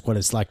she knows what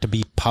it's like to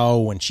be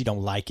Poe and she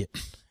don't like it.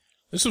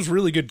 This was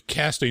really good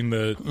casting.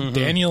 The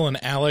Daniel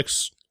and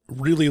Alex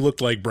really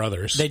looked like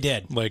brothers. They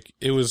did. Like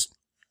it was.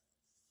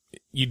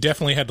 You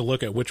definitely had to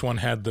look at which one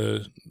had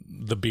the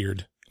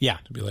beard. Yeah.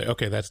 To be like,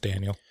 okay, that's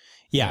Daniel.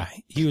 Yeah,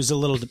 he was a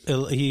little.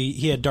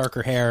 He had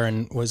darker hair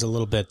and was a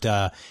little bit.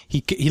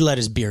 He let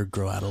his beard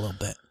grow out a little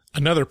bit.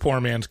 Another poor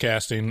man's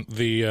casting.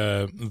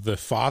 The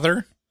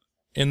father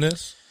in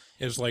this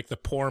is like the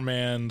poor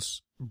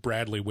man's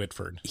Bradley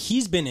Whitford.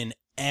 He's been in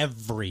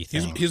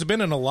everything. He's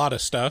been in a lot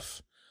of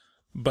stuff,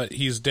 but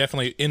he's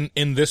definitely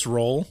in this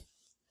role.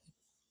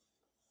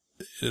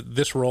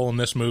 This role in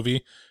this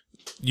movie,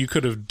 you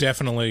could have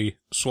definitely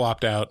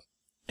swapped out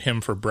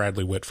him for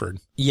Bradley Whitford.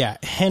 Yeah,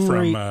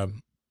 Henry.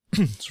 From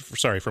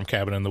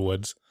Cabin in the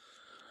Woods.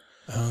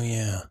 Oh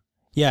yeah,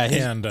 yeah.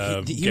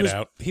 Get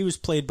Out. He was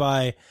played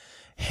by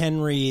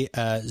Henry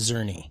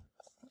Czerny.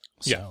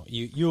 So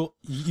you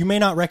may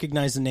not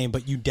recognize the name,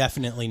 but you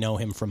definitely know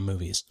him from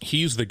movies.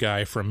 He's the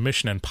guy from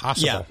Mission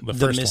Impossible. Yeah, the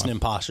first one.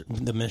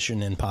 The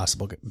Mission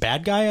Impossible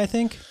bad guy, I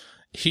think.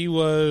 He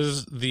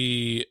was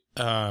the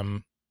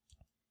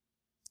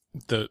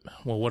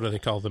what do they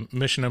call the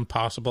Mission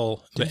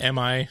Impossible? The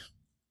MI.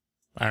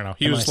 I don't know.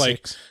 He was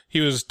MI6.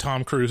 he was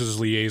Tom Cruise's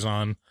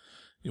liaison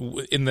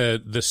in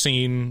the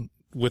scene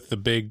with the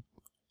big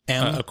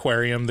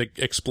aquarium that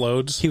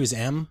explodes. He was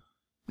M.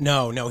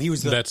 No, he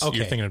was the. That's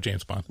you're thinking of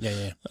James Bond.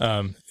 Yeah.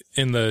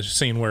 In the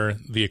scene where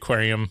the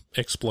aquarium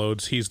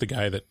explodes, he's the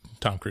guy that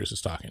Tom Cruise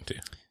is talking to.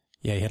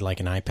 Yeah, he had like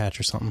an eye patch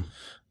or something.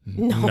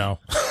 No.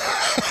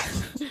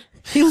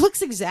 He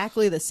looks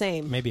exactly the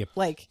same. Maybe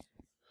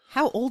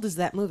how old is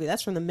that movie?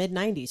 That's from the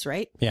mid-90s,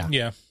 right? Yeah.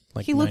 Yeah.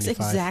 Like he looks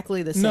 95.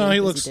 exactly the same. No, he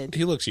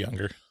he looks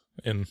younger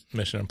in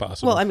Mission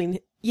Impossible. Well, I mean,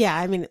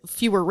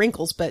 fewer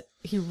wrinkles, but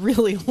he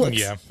really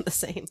looks the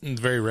same.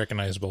 Very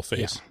recognizable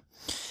face.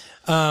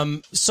 Yeah.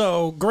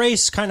 So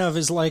Grace kind of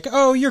is like,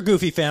 "Oh, you're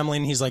goofy family,"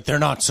 and he's like, "They're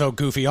not so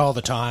goofy all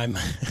the time,"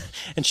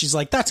 and she's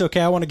like, "That's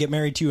okay. I want to get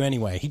married to you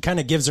anyway." He kind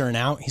of gives her an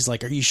out. He's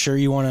like, "Are you sure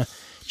you want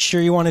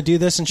to do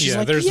this?" And she's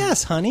like,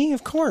 "Yes, honey,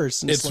 of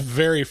course." And it's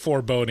very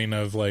foreboding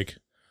of like,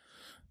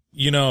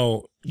 you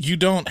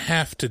don't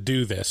have to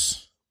do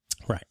this.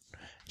 Right.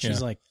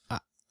 She's like,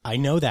 I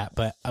know that,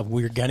 but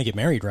we're going to get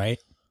married, right?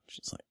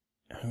 She's like,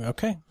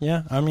 okay,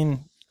 yeah, I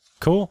mean,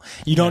 cool.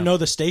 You don't know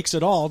the stakes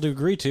at all to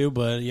agree to,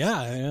 but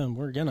yeah,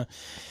 we're going to.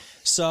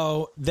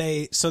 So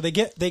they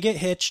get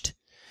hitched,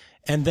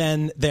 and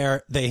then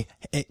they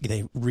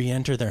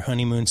re-enter their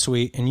honeymoon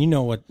suite, and you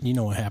know what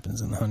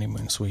happens in the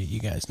honeymoon suite. You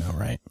guys know,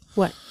 right?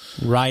 What?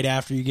 Right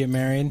after you get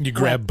married, you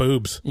grab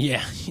boobs.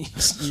 Yeah,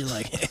 you're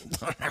like,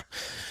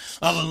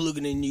 I'm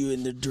looking at you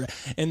in the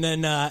and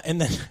then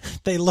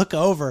they look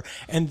over,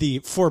 and the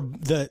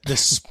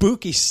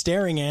spooky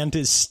staring aunt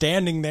is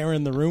standing there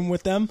in the room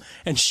with them,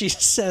 and she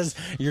says,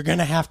 "You're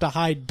gonna have to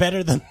hide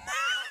better than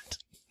that."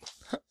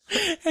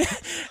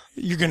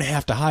 You're gonna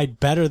have to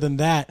hide better than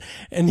that,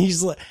 and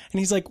he's like,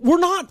 "We're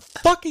not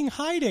fucking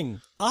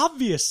hiding,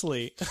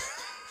 obviously."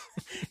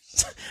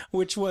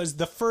 Which was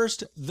the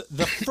first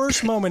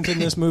moment in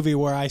this movie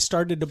where I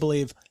started to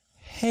believe,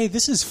 hey,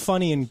 this is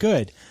funny and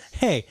good.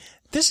 Hey,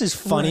 this is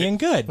funny and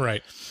good.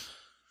 Right.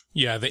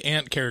 Yeah, the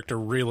aunt character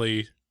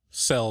really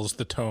sells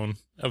the tone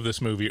of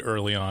this movie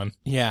early on.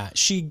 Yeah,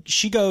 she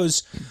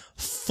goes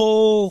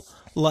full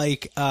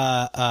like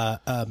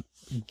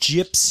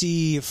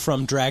gypsy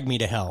from Drag Me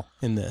to Hell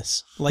in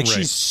this. Like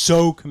she's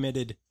so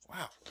committed.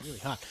 Wow, really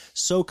hot.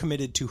 So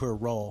committed to her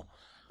role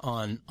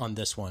on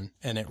this one,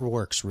 and it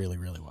works really,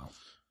 really well.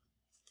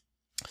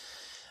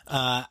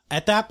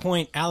 At that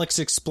point, Alex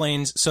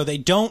explains, so they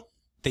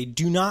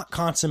do not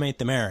consummate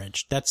the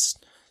marriage. That's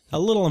a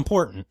little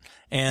important.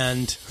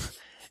 And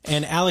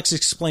Alex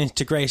explains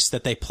to Grace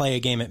that they play a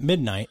game at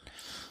midnight.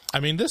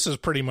 I mean, this is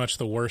pretty much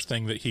the worst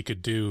thing that he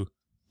could do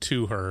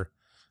to her,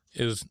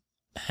 is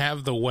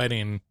have the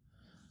wedding,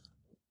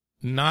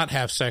 not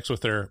have sex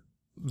with her,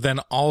 then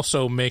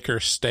also make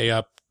her stay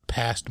up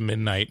past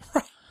midnight.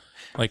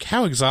 Like,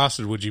 how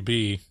exhausted would you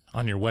be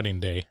on your wedding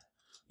day?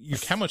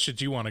 Like, how much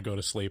did you want to go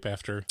to sleep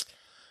after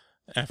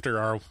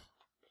our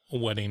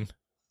wedding?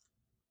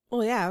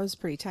 Well, yeah, I was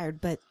pretty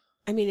tired, but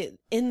I mean,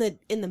 in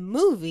the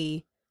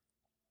movie,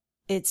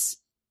 it's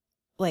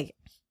like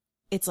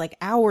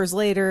hours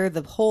later.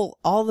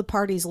 All the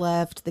parties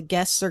left, the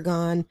guests are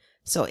gone,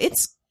 so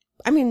it's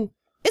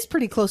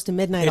pretty close to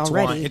midnight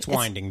already. It's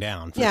winding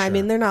down. Yeah, sure. I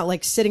mean, they're not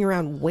like sitting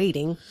around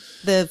waiting.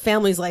 The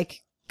family's like,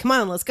 come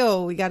on, let's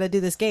go. We got to do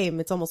this game.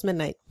 It's almost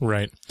midnight.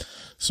 Right.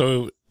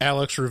 So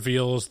Alex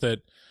reveals that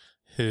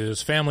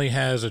his family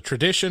has a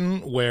tradition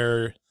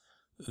where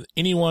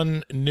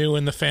anyone new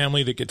in the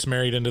family that gets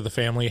married into the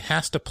family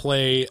has to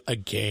play a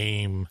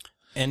game.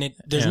 And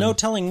there's no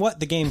telling what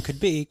the game could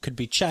be. Could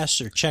be chess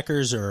or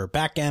checkers or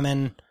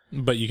backgammon.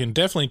 But you can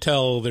definitely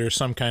tell there's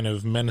some kind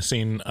of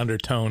menacing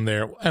undertone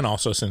there. And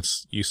also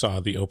since you saw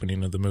the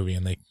opening of the movie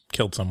and they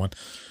killed someone.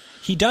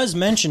 He does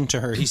mention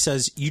to her, he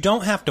says, you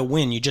don't have to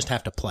win, you just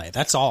have to play.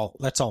 That's all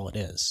it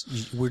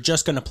is. We're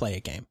just going to play a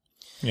game.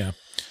 Yeah.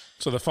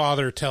 So the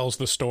father tells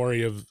the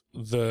story of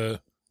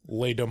the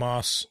Les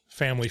Domas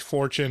family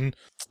fortune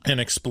and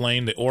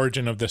explain the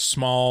origin of this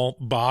small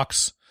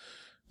box,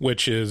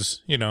 which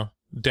is,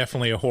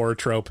 definitely a horror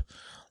trope.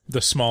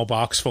 The small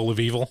box full of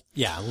evil.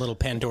 Yeah, little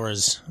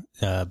Pandora's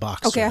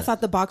box. Okay, I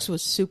thought the box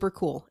was super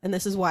cool, and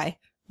this is why.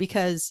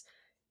 Because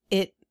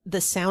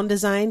the sound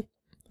design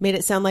made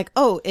it sound like,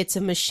 oh, it's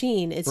a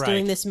machine. It's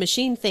doing this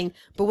machine thing.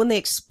 But when they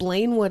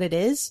explain what it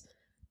is,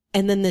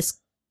 and then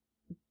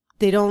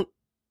they don't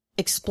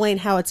explain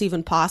how it's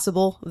even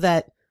possible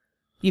that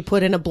you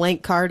put in a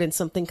blank card and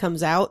something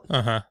comes out.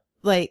 Uh-huh.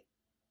 Like,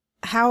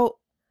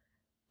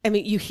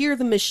 you hear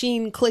the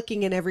machine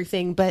clicking and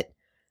everything, but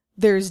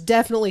there's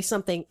definitely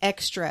something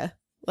extra.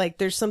 Like,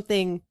 there's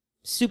something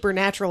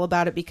supernatural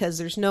about it because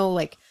there's no,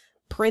 like,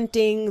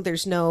 printing.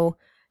 There's no,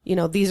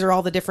 these are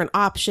all the different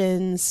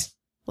options.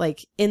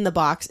 Like, in the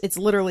box, it's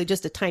literally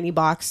just a tiny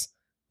box.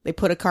 They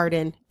put a card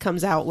in,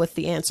 comes out with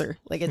the answer.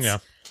 Like,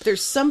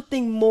 there's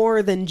something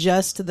more than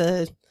just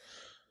the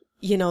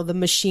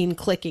machine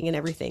clicking and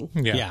everything.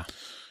 Yeah.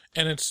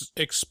 And it's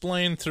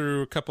explained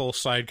through a couple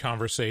side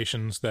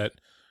conversations that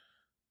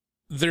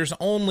there's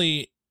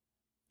only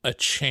a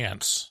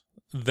chance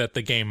that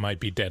the game might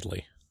be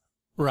deadly.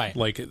 Right.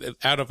 Like,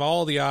 out of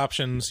all the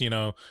options, you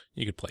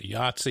could play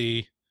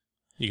Yahtzee,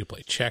 you could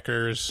play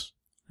checkers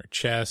or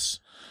chess.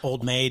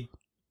 Old Maid.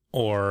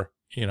 Or,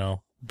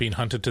 being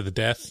hunted to the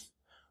death.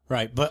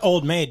 Right, but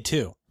Old Maid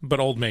too.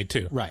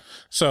 Right.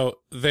 So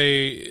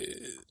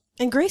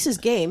And Grace's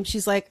game,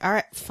 she's like, all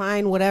right,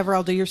 fine, whatever,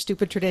 I'll do your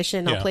stupid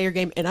tradition, I'll play your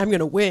game, and I'm going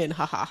to win,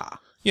 ha ha ha.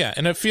 Yeah,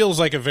 and it feels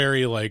like a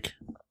very,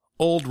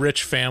 old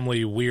rich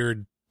family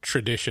weird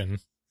tradition.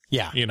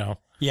 Yeah.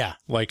 Yeah.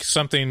 Like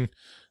something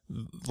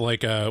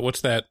like, what's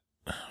that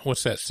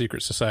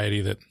secret society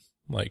that,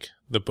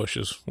 the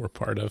Bushes were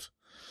part of?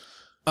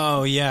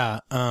 Oh, yeah.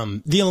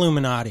 The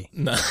Illuminati.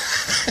 No.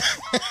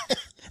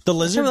 The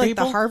lizard like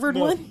people? The Harvard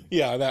one?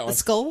 Yeah, that one. The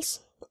skulls?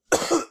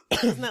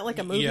 Isn't that like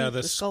a movie? Yeah,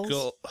 the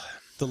skulls?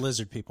 The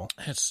lizard people.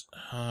 It's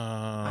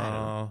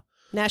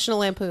National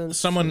Lampoon.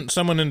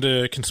 Someone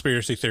into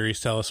conspiracy theories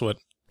tell us what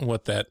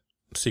that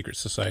secret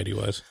society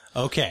was.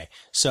 Okay,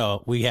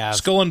 so we have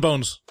Skull and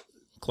Bones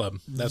Club.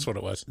 That's what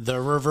it was.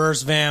 The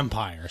reverse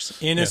vampires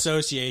in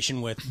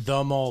association with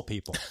the mole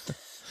people.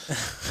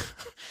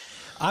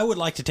 I would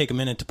like to take a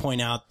minute to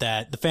point out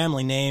that the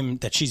family name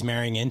that she's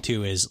marrying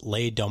into is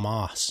Les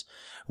Domas,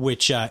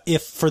 which,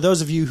 if for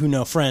those of you who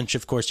know French,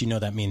 of course,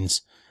 that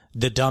means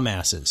the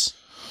dumbasses.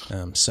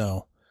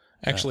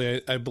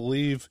 Actually, I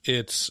believe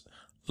it's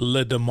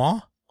Le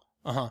Domas.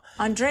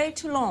 André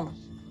Toulon.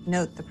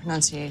 Note the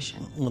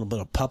pronunciation. A little bit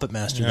of puppet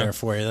master there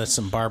for you. That's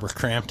some Barbara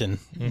Crampton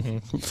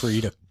for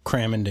you to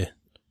cram into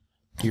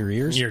your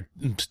ears. Your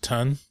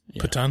ton.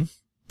 Yeah.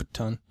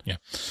 Patun. Yeah.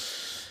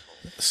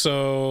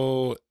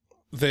 So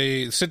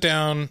they sit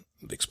down,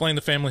 explain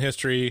the family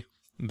history.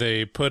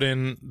 They put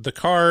in the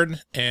card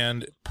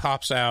and it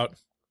pops out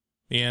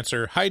the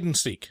answer, hide and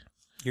seek.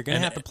 You're going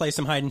to have to play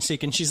some hide and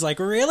seek. And she's like,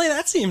 really?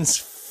 That seems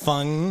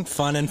fun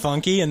and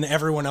funky. And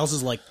everyone else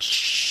is like,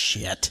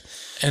 shit.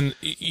 And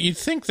you'd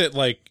think that,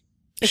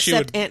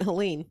 except Aunt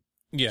Helene.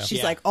 Yeah.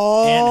 She's like,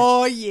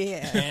 oh,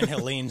 yeah. Aunt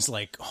Helene's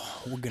like,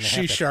 oh, we're going to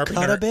have to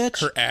cut her, a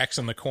bitch. Her axe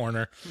in the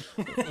corner.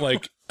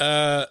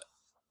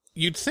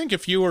 You'd think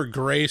if you were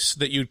Grace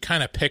that you'd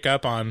kind of pick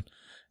up on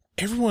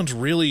everyone's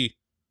really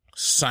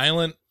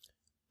silent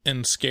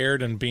and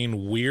scared and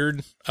being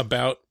weird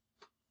about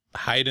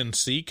hide and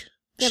seek.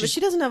 Yeah, but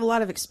she doesn't have a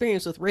lot of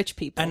experience with rich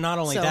people. And not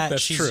only that,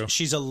 that's true.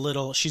 She's a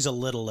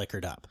little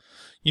liquored up.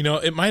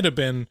 It might have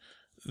been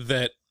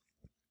that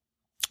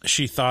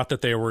she thought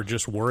that they were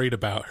just worried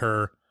about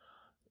her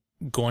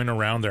going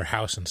around their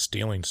house and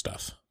stealing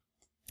stuff.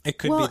 It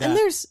could be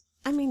that.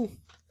 And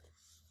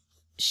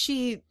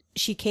she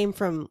came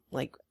from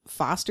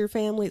foster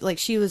family. Like,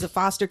 she was a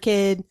foster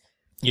kid.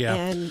 Yeah.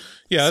 And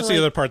that's the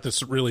other part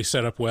that's really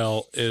set up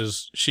well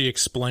is she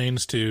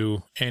explains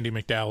to Andie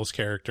MacDowell's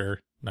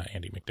character, not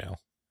Andie MacDowell.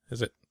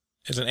 Is it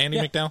Andie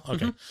MacDowell?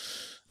 Okay.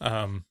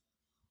 Mm-hmm.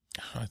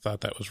 I thought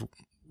that was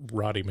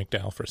Roddy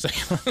McDowell for a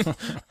second.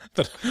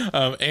 But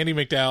Andie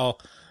MacDowell,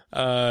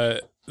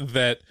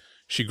 that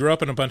she grew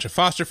up in a bunch of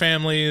foster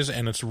families,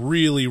 and it's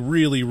really,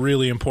 really,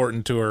 really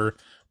important to her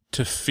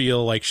to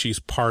feel like she's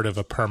part of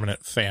a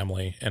permanent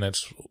family. And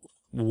it's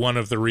one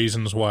of the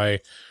reasons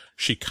why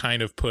she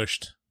kind of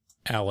pushed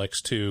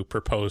Alex to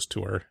propose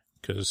to her,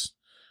 because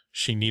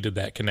she needed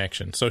that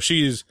connection. So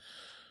she's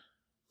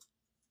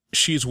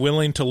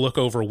willing to look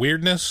over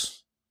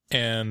weirdness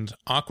and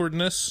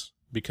awkwardness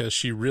because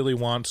she really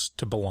wants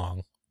to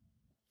belong.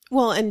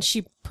 Well, and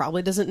she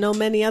probably doesn't know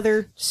many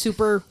other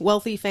super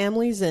wealthy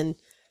families, and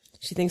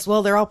she thinks,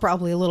 well, they're all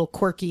probably a little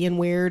quirky and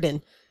weird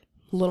and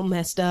a little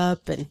messed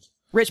up and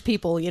rich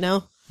people, you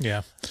know?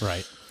 Yeah.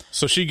 Right.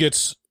 So she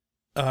gets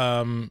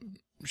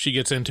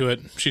into it.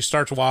 She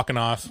starts walking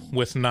off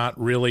with not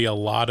really a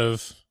lot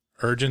of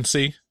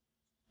urgency.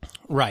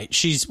 Right.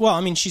 She's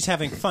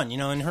having fun. You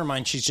know, in her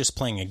mind, she's just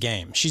playing a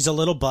game. She's a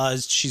little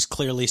buzzed. She's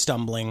clearly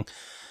stumbling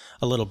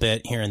a little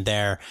bit here and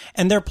there.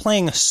 And they're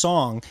playing a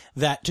song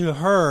that to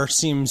her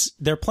seems,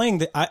 they're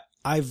playing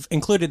I've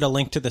included a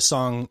link to the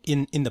song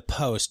in the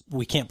post.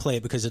 We can't play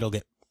it because it'll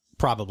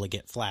probably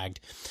get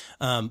flagged.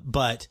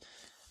 But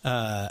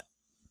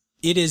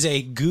it is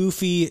a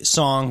goofy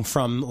song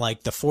from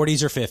like the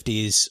 40s or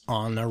 50s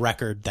on a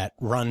record that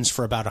runs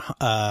for about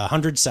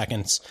 100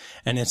 seconds.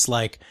 And it's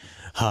like,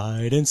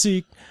 hide and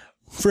seek,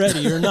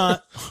 Freddy or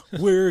not,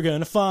 we're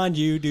gonna find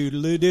you,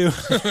 doodle-doo.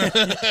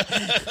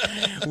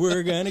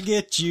 We're gonna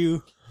get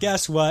you.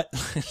 Guess what?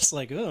 It's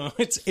like, oh,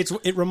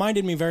 it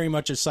reminded me very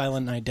much of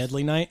Silent Night,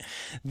 Deadly Night,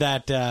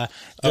 that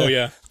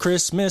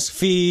Christmas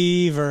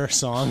Fever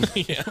song.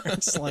 Yeah.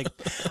 It's like,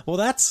 well,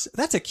 that's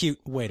a cute.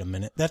 Wait a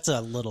minute, that's a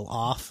little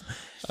off.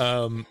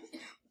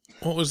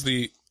 What was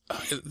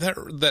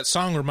that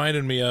song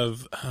reminded me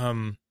of?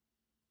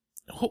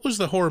 What was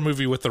the horror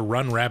movie with the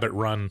Run Rabbit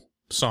Run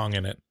song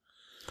in it?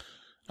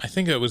 I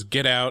think it was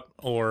Get Out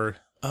or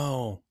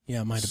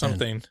it might have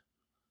something. been.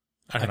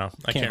 I don't know.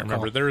 I can't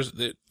remember.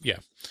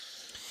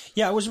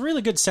 Yeah, it was a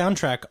really good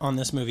soundtrack on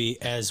this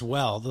movie as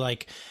well.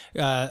 Like,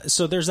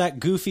 so there's that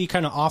goofy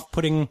kind of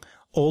off-putting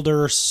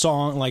older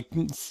song, like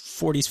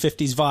 40s,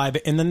 50s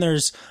vibe. And then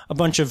there's a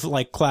bunch of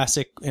like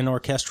classic and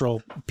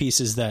orchestral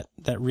pieces that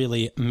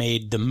really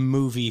made the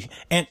movie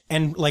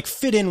and like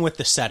fit in with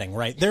the setting,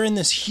 right? They're in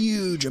this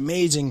huge,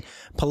 amazing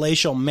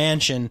palatial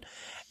mansion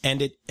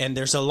and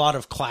there's a lot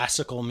of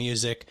classical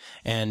music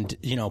and,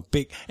 you know,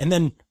 big, and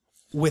then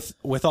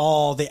with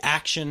all the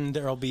action,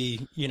 there'll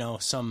be, you know,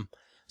 some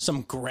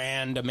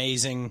grand,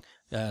 amazing,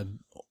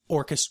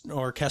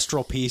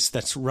 orchestral piece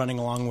that's running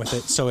along with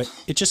it. So it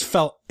just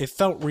felt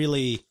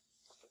really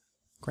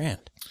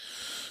grand.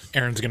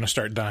 Erin's going to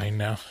start dying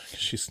now.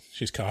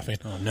 She's coughing.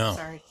 Oh no.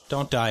 Sorry.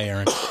 Don't die,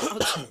 Erin.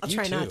 I'll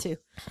try not to.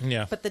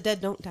 Yeah. But the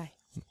dead don't die.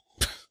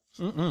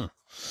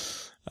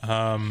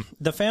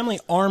 The family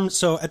arms.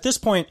 So at this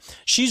point,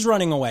 she's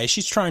running away.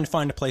 She's trying to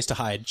find a place to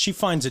hide. She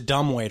finds a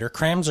dumbwaiter,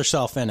 crams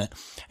herself in it,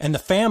 and the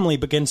family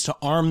begins to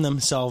arm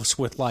themselves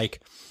with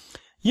like,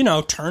 you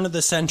know, turn of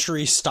the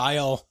century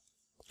style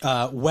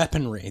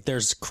weaponry.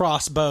 There's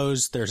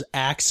crossbows, there's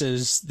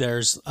axes,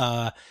 there's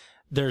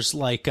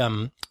like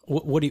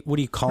what do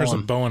you call them?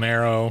 There's a bow and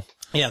arrow.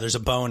 Yeah, there's a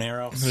bow and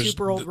arrow.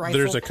 Super old rifle.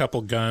 There's a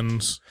couple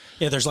guns.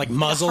 Yeah, there's like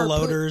muzzle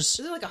loaders.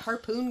 Is it like a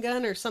harpoon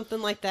gun or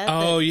something like that?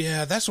 Oh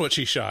yeah, that's what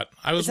she shot.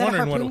 I was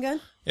wondering a harpoon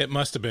gun? It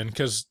must have been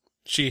because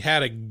she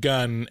had a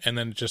gun and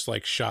then just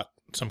like shot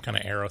some kind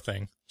of arrow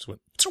thing. So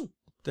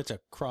that's a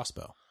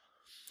crossbow.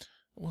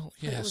 Well,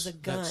 yes, it was a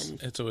gun.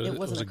 It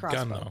was a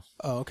gun though.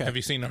 Oh, okay. Have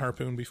you seen a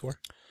harpoon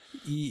before?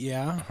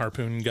 Yeah, a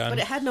harpoon gun. But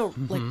it had no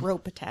like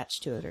rope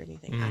attached to it or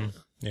anything. I don't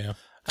know. Yeah.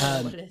 I don't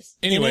know what it is.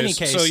 Anyways, in any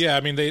case, so yeah, I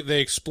mean,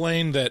 they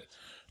explained that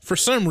for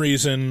some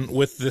reason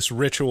with this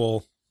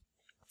ritual,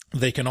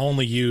 they can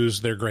only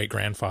use their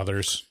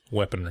great-grandfather's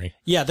weaponry.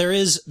 Yeah, there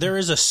is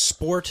a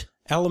sport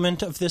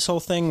element of this whole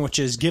thing, which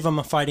is give them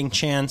a fighting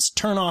chance,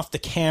 turn off the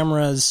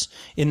cameras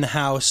in the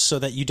house so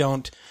that you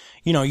don't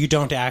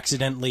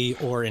accidentally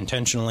or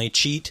intentionally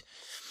cheat.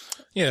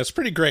 Yeah, it's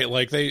pretty great.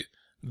 Like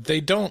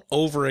they don't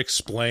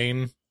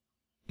over-explain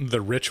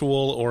the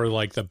ritual or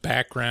like the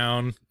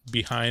background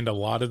behind a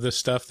lot of this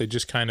stuff. They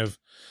just kind of,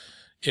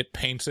 it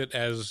paints it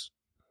as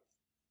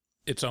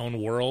its own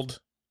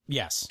world.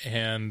 Yes.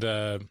 And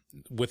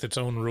with its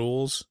own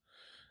rules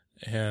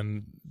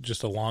and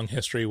just a long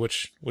history,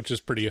 which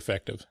is pretty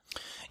effective.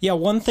 Yeah,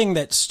 one thing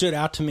that stood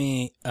out to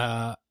me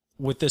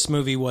with this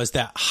movie was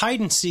that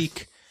hide and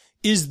seek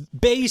is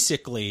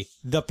basically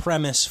the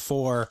premise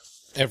for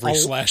every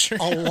slasher.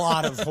 A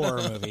lot of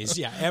horror movies.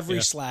 Yeah,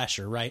 every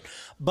slasher, right?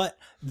 But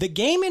the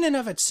game in and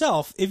of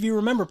itself, if you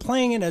remember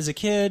playing it as a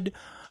kid,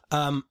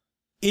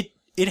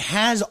 it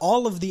has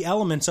all of the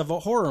elements of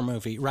a horror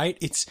movie, right?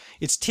 It's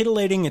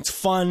titillating, it's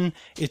fun,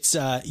 it's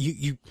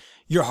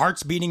your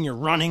heart's beating, you're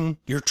running,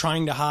 you're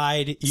trying to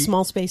hide.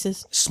 Small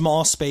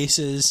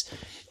spaces.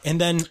 And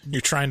then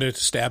you're trying to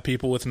stab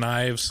people with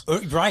knives.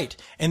 Right.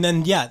 And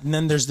then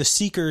there's the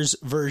Seekers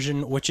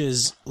version, which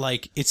is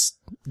like,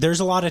 there's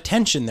a lot of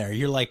tension there.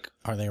 You're like,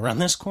 are they around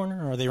this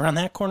corner? Are they around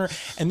that corner?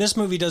 And this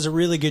movie does a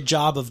really good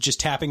job of just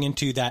tapping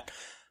into that,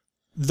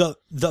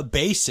 the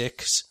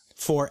basics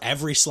for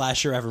every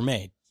slasher ever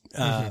made,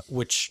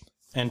 which,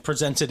 and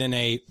presents it in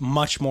a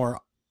much more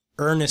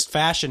earnest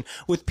fashion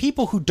with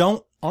people who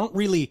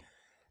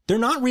they're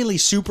not really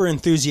super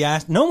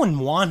enthusiastic. No one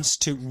wants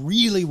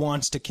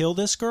to kill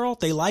this girl.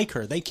 They like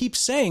her. They keep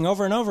saying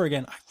over and over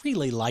again, I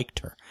really liked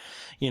her.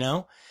 You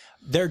know,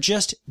 they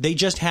just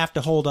have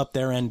to hold up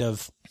their end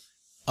of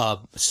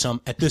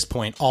at this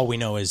point, all we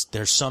know is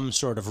there's some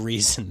sort of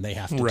reason they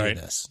have to do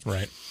this.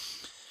 Right.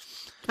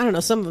 I don't know.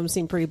 Some of them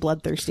seem pretty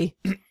bloodthirsty.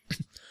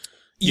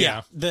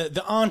 Yeah.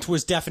 The aunt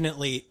was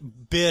definitely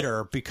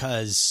bitter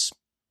because,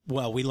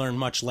 well, we learned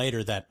much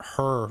later that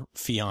her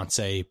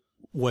fiance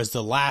was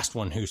the last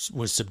one who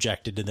was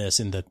subjected to this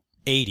in the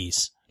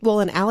 80s. Well,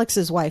 and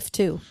Alex's wife,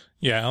 too.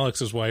 Yeah,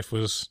 Alex's wife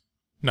was...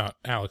 Not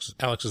Alex.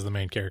 Alex is the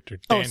main character.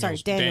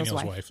 Daniel's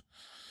wife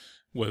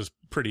was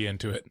pretty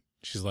into it.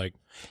 She's like,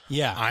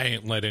 yeah, I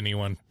ain't let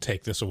anyone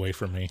take this away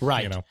from me.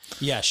 Right. You know?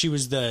 Yeah, she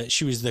was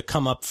the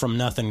come up from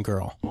nothing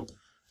girl.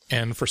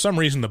 And for some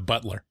reason, the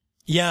butler.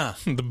 Yeah.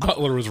 The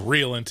butler was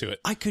real into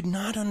it. I could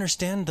not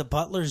understand the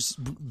butler's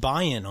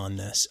buy-in on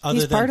this.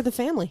 He's part of the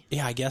family.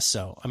 Yeah, I guess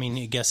so. I mean,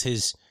 I guess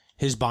his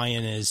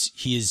buy-in is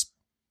he is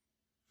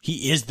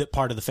the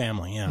part of the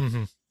family. Yeah.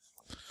 Mm-hmm.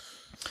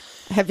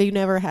 Have you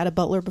never had a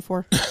butler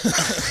before?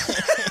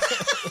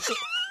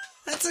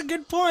 That's a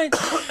good point.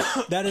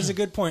 That is a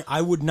good point.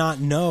 I would not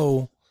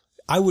know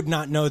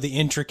the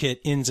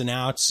intricate ins and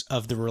outs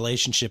of the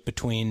relationship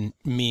between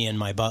me and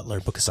my butler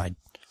because I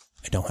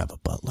don't have a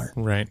butler.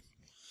 Right.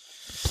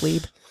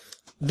 Plebe.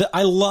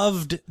 I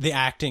loved the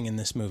acting in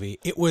this movie.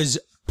 It was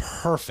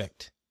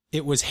perfect.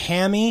 It was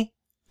hammy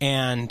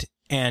and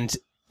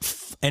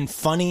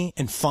funny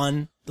and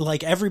fun.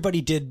 Like everybody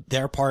did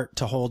their part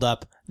to hold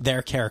up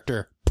their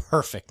character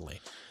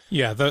perfectly.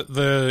 Yeah,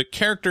 the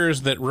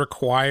characters that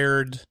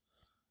required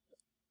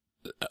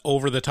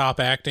over the top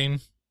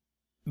acting,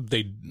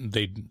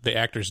 the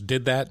actors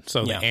did that.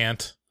 So the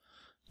aunt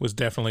was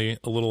definitely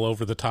a little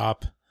over the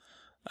top.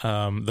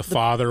 The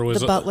father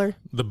was the butler.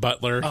 The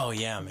butler. Oh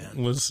yeah,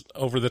 man, was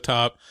over the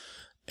top,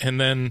 and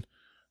then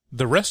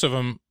the rest of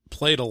them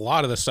played a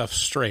lot of the stuff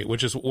straight,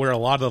 which is where a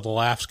lot of the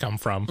laughs come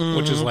from. Mm-hmm.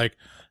 Which is like,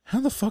 how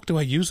the fuck do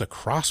I use a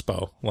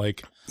crossbow?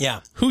 Like,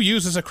 yeah, who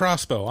uses a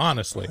crossbow?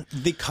 Honestly,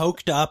 the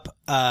coked up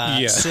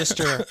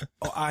sister.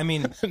 I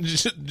mean,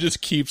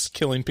 just keeps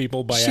killing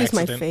people by She's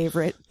accident. My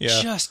favorite.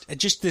 Yeah,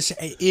 just this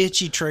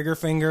itchy trigger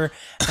finger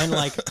and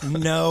like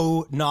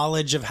no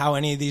knowledge of how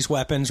any of these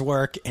weapons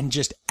work, and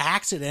just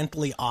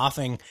accidentally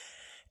offing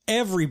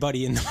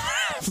everybody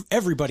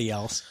everybody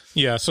else.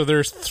 Yeah, so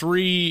there's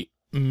 3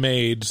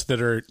 maids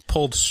that are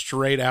pulled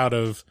straight out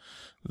of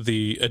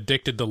the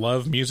Addicted to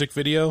Love music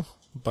video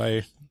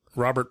by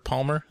Robert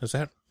Palmer. Is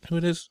that who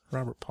it is?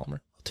 Robert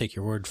Palmer. I'll take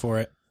your word for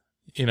it.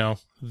 You know,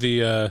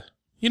 the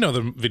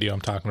video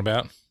I'm talking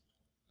about.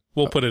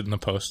 We'll put it in the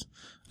post.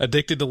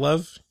 Addicted to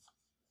Love?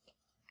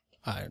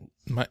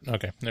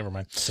 Okay, never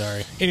mind.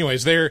 Sorry.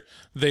 Anyways,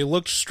 they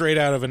looked straight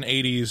out of an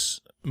 80s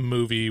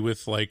movie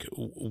with like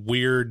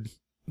weird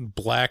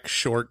black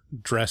short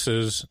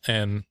dresses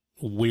and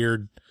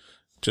weird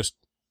just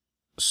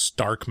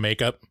stark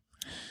makeup.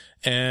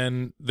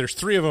 And there's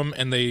 3 of them,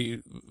 and they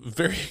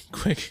very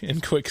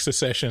quick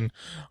succession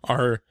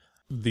are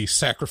the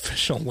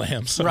sacrificial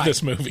lambs of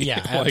this movie.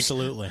 Yeah,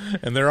 absolutely.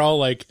 And they're all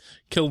like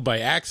killed by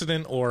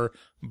accident or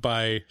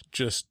by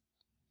just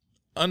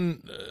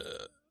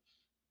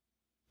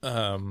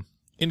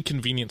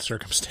inconvenient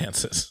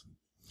circumstances.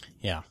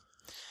 Yeah.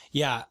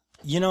 Yeah.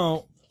 You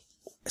know,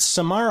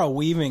 Samara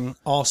Weaving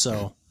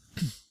also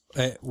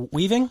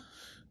Weaving?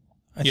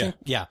 I think.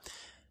 Yeah.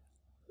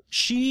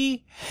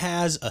 She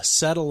has a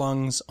set of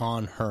lungs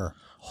on her.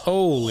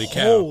 Holy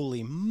cow.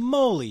 Holy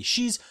moly.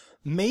 She's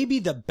maybe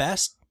the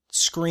best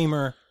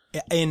screamer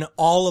in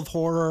all of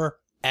horror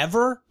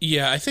ever.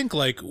 Yeah, I think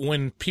like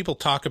when people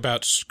talk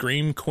about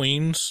scream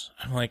queens,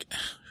 I'm like,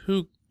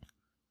 who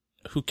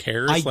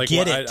cares? I like,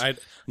 get it.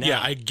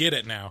 I get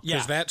it now.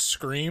 Because Yeah. that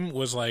scream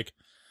was like,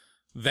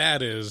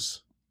 that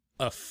is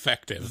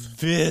effective.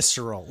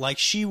 Visceral. Like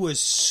she was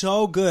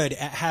so good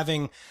at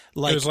having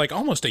like it was like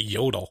almost a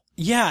yodel.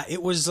 Yeah,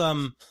 it was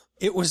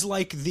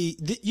like the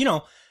you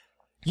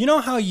know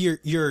how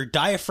your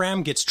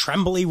diaphragm gets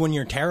trembly when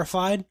you're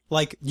terrified?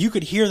 Like you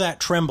could hear that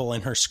tremble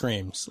in her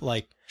screams.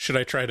 Like, should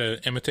I try to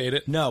imitate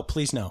it? No,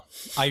 please no.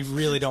 I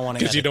really don't want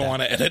to edit. Because you don't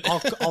want to edit. I'll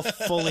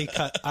fully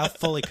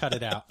cut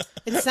it out.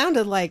 It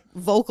sounded like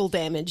vocal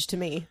damage to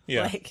me.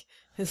 Yeah. Like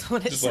is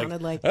what it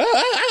sounded like.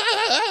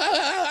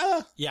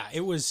 Yeah,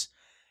 it was.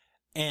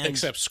 And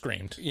except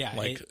screamed. Yeah.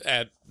 Like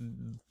at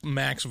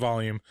max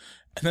volume.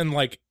 And then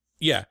like,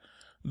 yeah,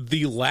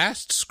 the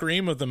last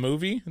scream of the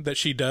movie that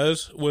she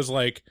does was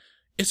like,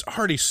 it's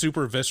already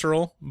super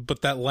visceral,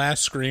 but that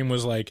last scream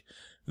was like,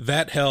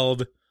 that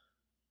held,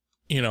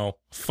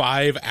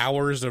 5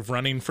 hours of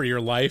running for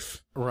your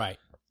life. Right.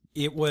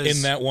 It was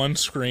in that one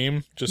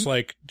scream, just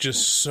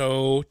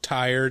so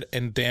tired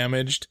and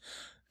damaged.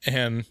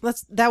 And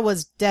that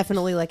was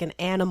definitely like an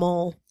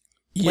animal,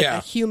 like yeah,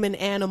 a human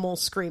animal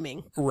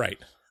screaming. Right.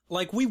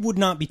 Like we would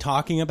not be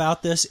talking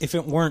about this if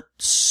it weren't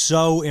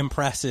so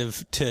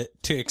impressive to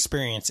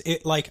experience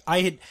it. Like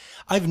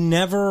I've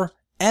never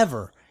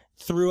ever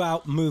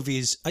throughout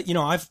movies,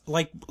 I've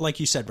like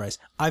you said, Bryce,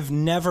 I've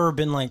never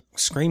been like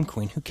scream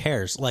queen. Who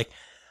cares? Like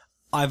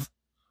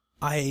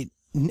it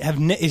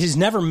has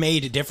never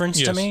made a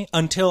difference to me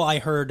until I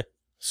heard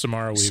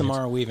Samara Weaving.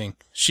 Samara Weaving.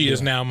 She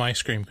is now my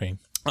scream queen.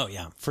 Oh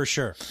yeah, for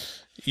sure.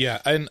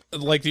 Yeah, and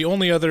like the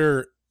only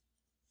other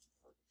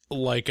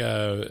like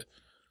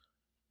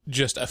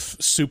just a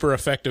super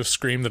effective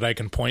scream that I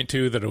can point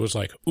to that it was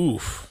like,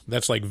 oof,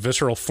 that's like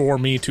visceral for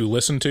me to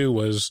listen to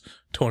was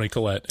Toni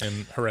Collette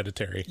in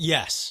Hereditary.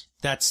 Yes,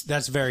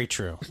 that's very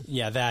true.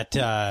 Yeah,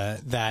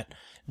 that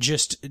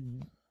just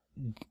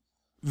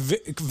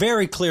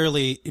very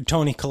clearly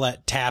Toni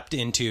Collette tapped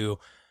into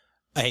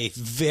a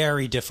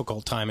very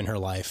difficult time in her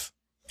life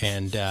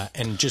and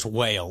just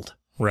wailed.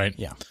 Right.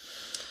 Yeah.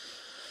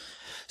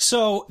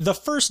 So the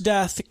first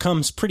death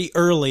comes pretty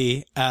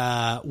early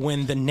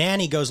when the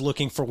nanny goes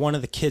looking for one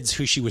of the kids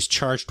who she was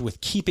charged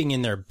with keeping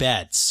in their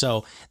beds.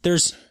 So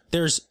there's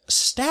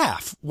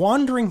staff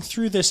wandering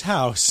through this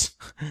house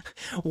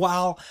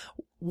while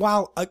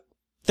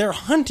they're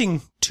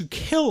hunting to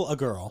kill a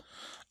girl.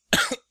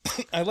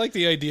 I like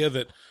the idea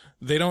that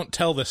they don't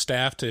tell the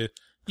staff to,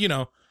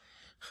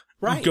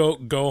 right,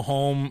 go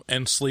home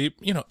and sleep.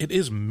 It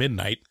is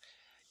midnight.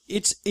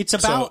 It's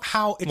about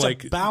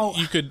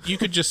you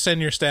could just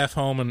send your staff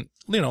home and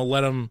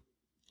let them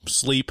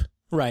sleep,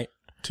 right,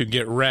 to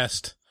get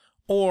rest,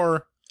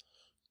 or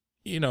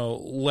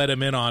let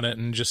them in on it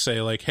and just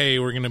say like, hey,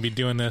 we're going to be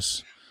doing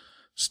this,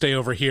 stay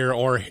over here,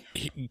 or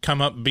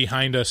come up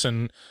behind us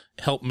and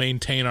help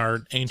maintain our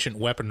ancient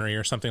weaponry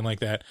or something like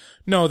that.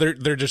 No,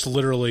 they're just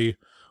literally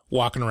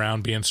walking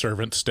around being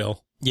servants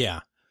still.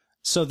 Yeah.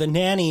 So the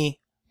nanny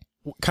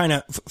kind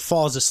of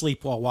falls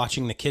asleep while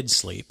watching the kids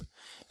sleep,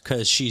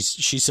 because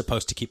she's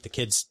supposed to keep the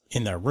kids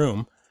in their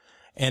room,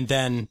 and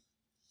then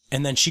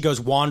she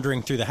goes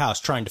wandering through the house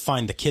trying to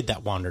find the kid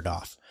that wandered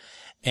off,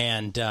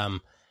 and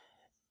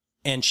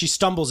she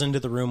stumbles into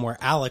the room where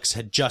Alex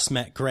had just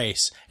met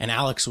Grace, and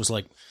Alex was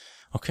like,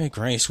 "Okay,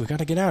 Grace, we got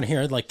to get out of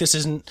here. Like this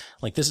is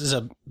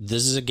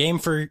a game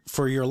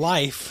for your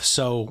life,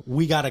 so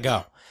we got to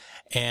go."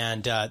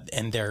 And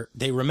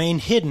they remain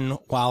hidden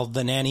while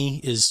the nanny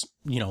is,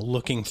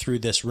 looking through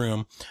this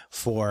room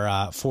for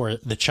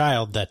the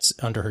child that's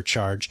under her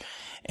charge.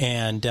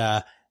 And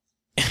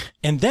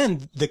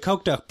then the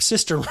coked up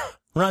sister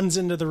runs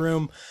into the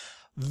room,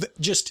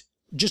 just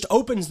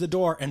opens the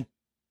door and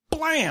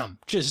blam,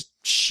 just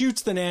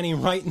shoots the nanny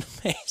right in the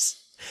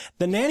face.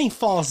 The nanny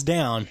falls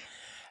down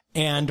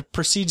and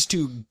proceeds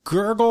to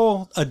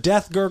gurgle a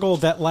death gurgle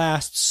that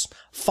lasts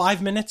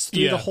 5 minutes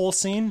through the whole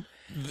scene.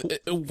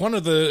 One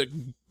of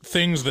the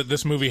things that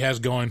this movie has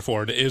going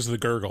for it is the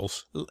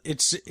gurgles.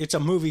 It's a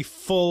movie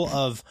full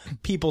of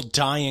people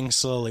dying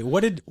slowly.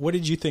 What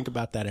did you think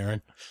about that,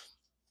 Aaron?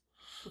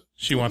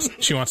 She wants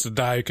to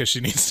die because she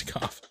needs to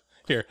cough.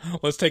 Here,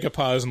 let's take a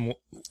pause and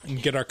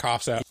get our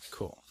coughs out.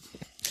 Cool.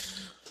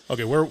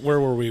 Okay, where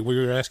were we? We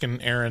were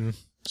asking Aaron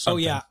something. Oh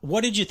yeah,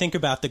 what did you think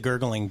about the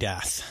gurgling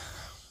death?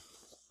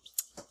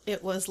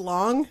 It was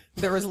long.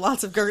 There was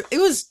lots of gurgling. It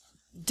was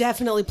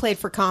definitely played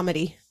for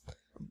comedy.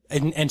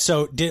 And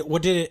so did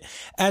it,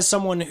 as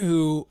someone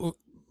who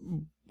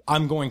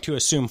I'm going to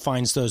assume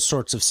finds those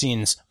sorts of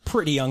scenes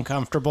pretty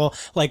uncomfortable,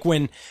 like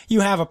when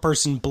you have a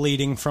person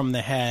bleeding from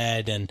the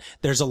head and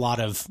there's a lot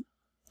of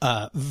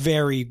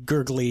very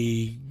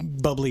gurgly,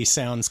 bubbly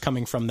sounds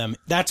coming from them,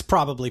 that's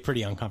probably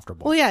pretty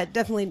uncomfortable. Well, yeah, it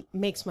definitely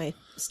makes my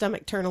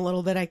stomach turn a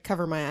little bit. I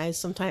cover my eyes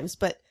sometimes,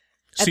 but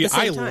at the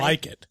same time,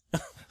 like it.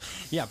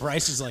 Yeah,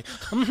 Bryce is like,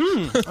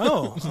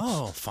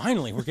 oh,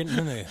 finally, we're getting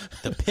into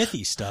the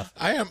pithy stuff.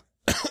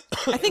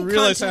 I think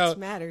context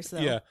matters, though.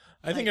 Yeah,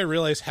 I think I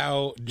realize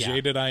how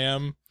jaded I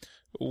am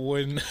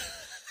when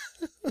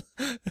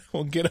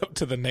we'll get up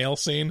to the nail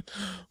scene,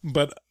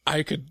 but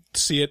I could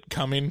see it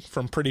coming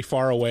from pretty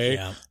far away,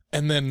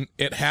 and then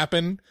it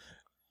happened,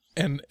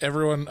 and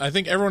everyone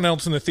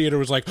else in the theater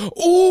was like,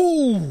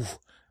 "Ooh!"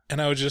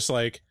 and I was just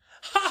like,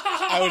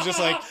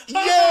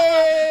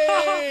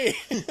 "Yay!"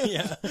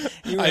 Yeah,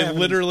 I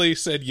literally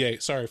said, "Yay!"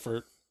 Sorry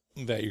for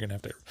that. You're gonna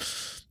have to.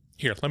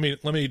 Here, let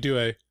me do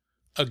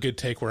a good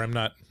take where I'm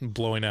not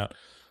blowing out.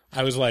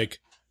 I was like,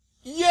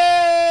 yay!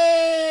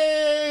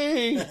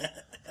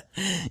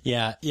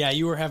 Yeah,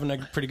 you were having a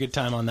pretty good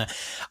time on that.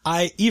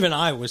 I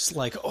was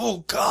like,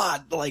 oh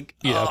God, like,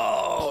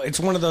 oh, it's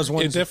one of those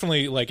ones. It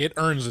definitely, it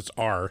earns its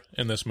R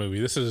in this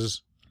movie. This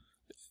is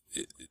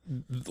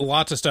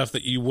lots of stuff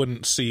that you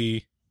wouldn't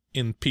see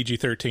in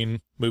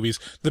PG-13 movies.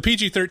 The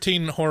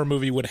PG-13 horror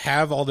movie would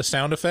have all the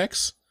sound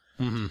effects,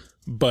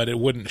 but it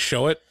wouldn't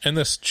show it, and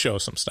this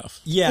shows some stuff.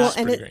 Yeah, well,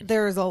 and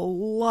there's a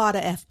lot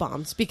of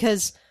F-bombs,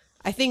 because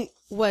I think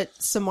what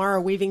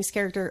Samara Weaving's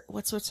character,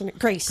 what's her name?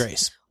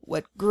 Grace.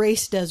 What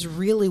Grace does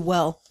really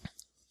well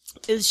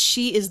is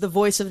she is the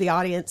voice of the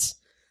audience.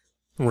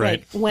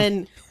 Right.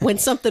 Like when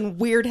something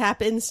weird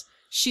happens,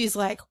 she's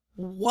like,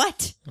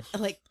 what?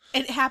 Like,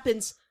 and it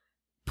happens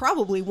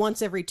probably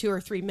once every 2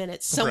 or 3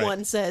 minutes.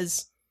 Someone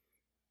says,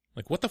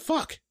 like, what the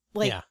fuck?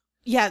 Like,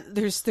 yeah,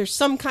 there's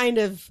some kind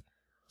of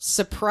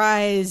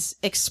surprise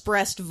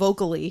expressed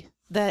vocally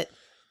that,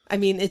 I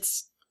mean,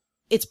 it's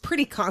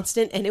pretty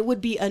constant, and it would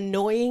be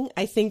annoying,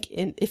 I think,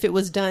 if it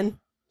was done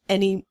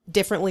any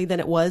differently than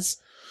it was.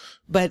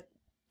 But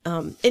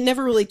it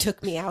never really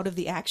took me out of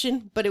the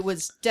action, but it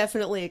was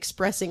definitely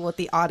expressing what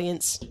the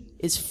audience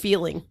is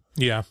feeling.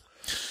 Yeah.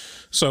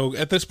 So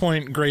at this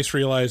point, Grace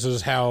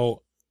realizes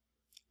how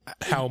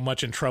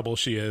much in trouble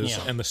she is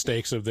and the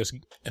stakes of this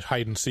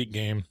hide and seek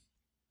game.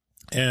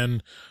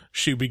 And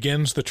she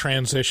begins the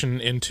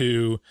transition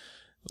into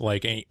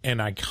like an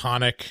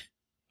iconic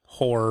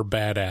horror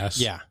badass.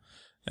 Yeah.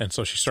 And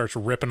so she starts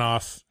ripping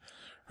off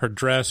her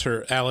dress.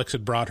 Alex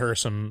had brought her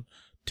some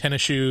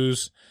tennis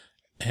shoes,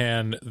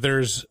 and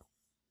there's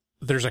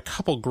a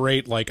couple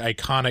great like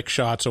iconic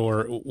shots,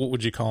 or what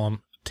would you call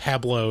them?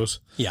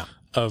 Tableaus. Yeah.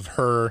 Of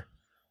her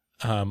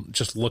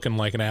just looking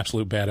like an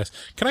absolute badass.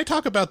 Can I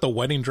talk about the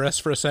wedding dress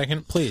for a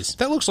second? Please.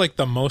 That looks like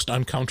the most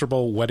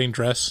uncomfortable wedding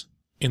dress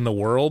in the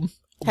world.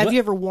 Have you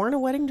ever worn a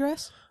wedding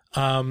dress?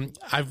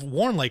 I've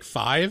worn like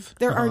 5.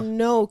 There are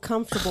no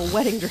comfortable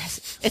wedding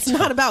dresses. It's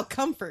not about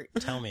comfort.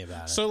 Tell me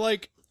about it. So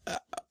like,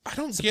 I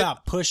don't get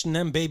about pushing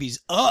them babies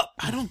up.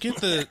 I don't get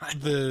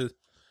the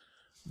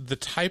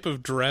type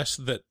of dress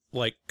that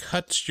like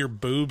cuts your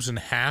boobs in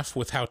half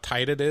with how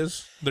tight it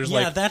is. There's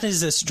like that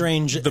is a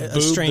strange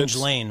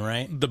lane,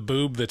 right? The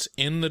boob that's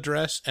in the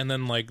dress, and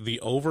then like the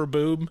over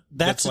boob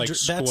that's like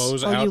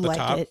squoze out you the like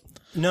top. It.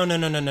 No.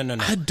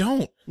 I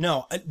don't.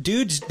 No,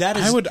 dudes, that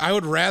is. I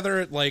would rather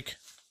it like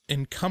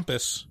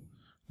encompass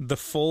the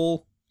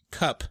full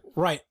cup.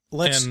 Right.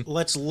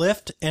 Let's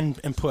lift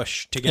and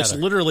push together. It's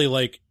literally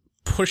like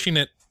pushing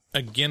it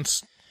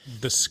against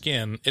the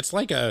skin. It's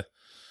like a.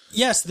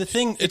 Yes, the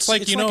thing. It's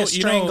like a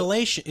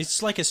strangulation.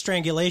 It's like a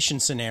strangulation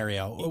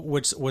scenario.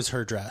 Which was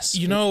her dress.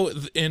 You know,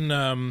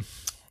 in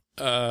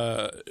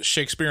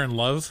Shakespeare in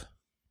Love,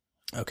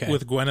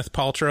 with Gwyneth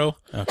Paltrow,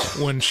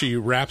 when she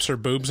wraps her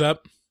boobs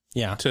up,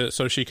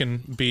 so she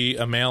can be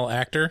a male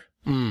actor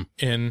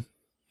in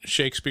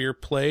Shakespeare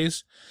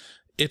plays.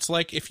 It's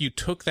like if you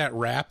took that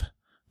wrap,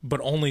 but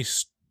only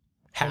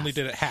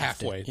did it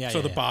halfway,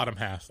 the bottom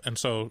half, and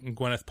so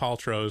Gwyneth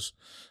Paltrow's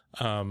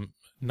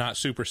not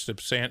super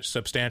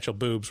substantial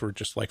boobs were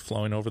just like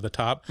flowing over the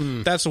top.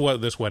 That's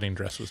what this wedding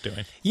dress was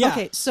doing. Yeah.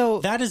 Okay,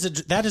 so that is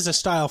a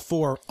style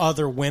for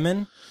other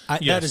women.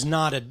 That is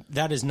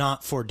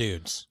not for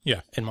dudes.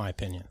 Yeah, in my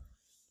opinion.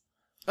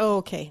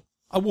 Okay.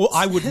 Well,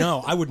 I would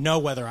know. I would know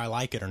whether I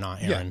like it or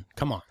not, Aaron. Yeah.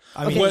 Come on.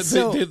 I mean,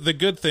 the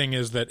good thing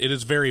is that it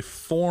is very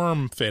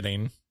form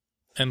fitting,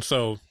 and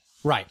so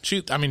right.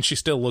 She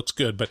still looks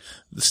good, but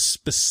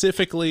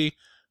specifically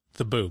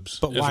the boobs.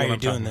 But why are you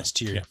doing this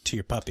to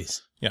your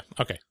puppies? Yeah.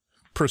 Okay.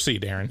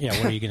 Proceed, Aaron. Yeah.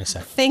 What are you going to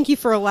say? Thank you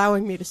for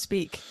allowing me to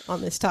speak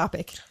on this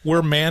topic.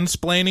 We're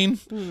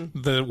mansplaining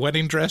the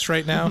wedding dress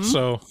right now,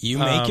 so you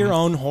make your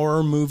own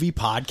horror movie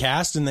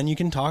podcast, and then you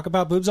can talk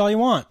about boobs all you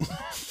want.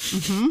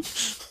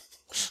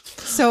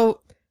 So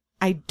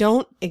I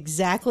don't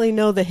exactly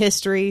know the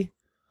history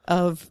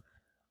of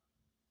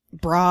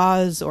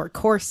bras or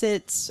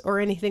corsets or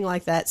anything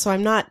like that, so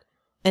I'm not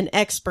an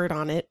expert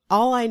on it.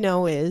 All I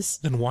know is...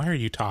 Then why are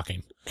you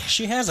talking?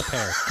 She has a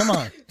pair. Come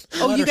on.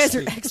 Oh, you guys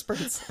are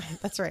experts.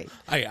 That's right.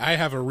 I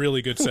have a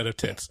really good set of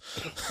tits.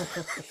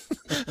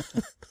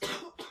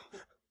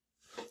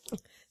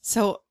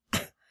 So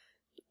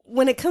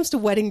when it comes to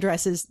wedding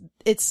dresses,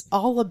 it's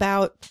all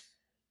about,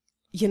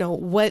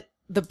 what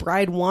the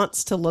bride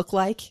wants to look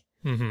like.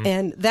 Mm-hmm.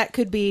 And that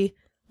could be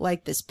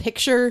like this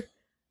picture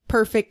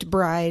perfect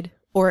bride,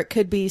 or it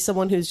could be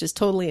someone who's just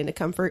totally into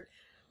comfort.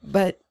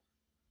 But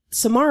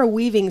Samara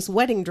Weaving's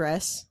wedding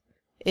dress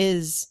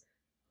is,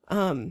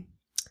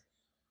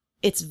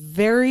 it's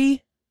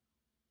very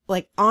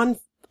like on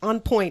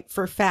point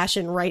for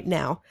fashion right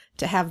now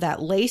to have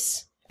that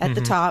lace at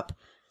the top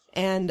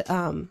and,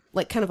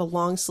 like kind of a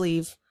long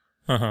sleeve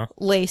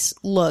lace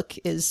look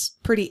is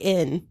pretty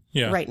in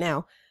right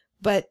now.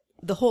 But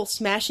the whole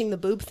smashing the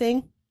boob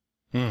thing,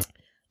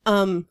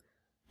 I'm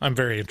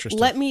very interested.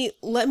 Let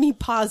me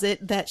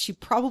posit that she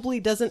probably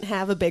doesn't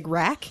have a big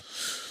rack,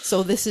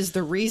 so this is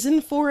the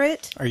reason for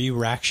it. Are you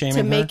rack shaming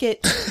to her? make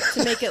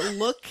it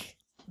look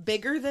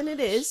bigger than it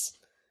is?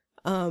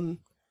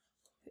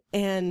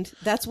 And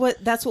that's what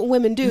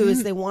women do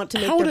is they want to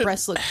make their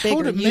breasts look bigger.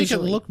 How to make it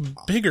look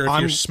bigger if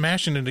you're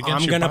smashing it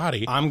against your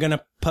body? I'm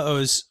gonna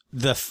pose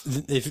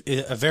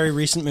a very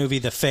recent movie,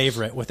 The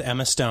Favorite, with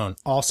Emma Stone.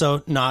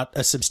 Also not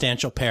a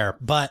substantial pair,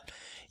 but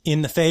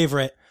in The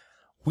Favorite,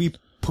 we're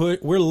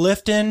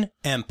lifting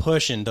and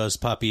pushing those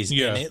puppies,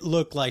 and it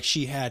looked like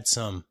she had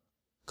some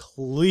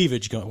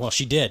cleavage going. Well,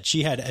 she did.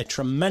 She had a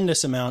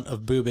tremendous amount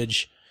of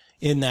boobage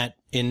in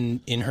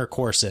her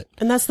corset,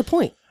 and that's the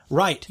point.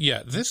 Right.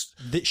 Yeah.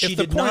 She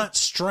did not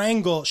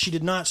strangle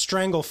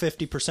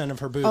 50% of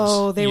her boobs.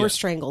 Oh, they were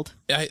strangled.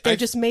 They're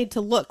just made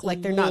to look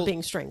like they're not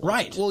being strangled.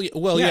 Right.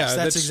 Well, yes,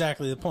 that's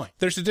exactly the point.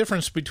 There's a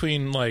difference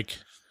between like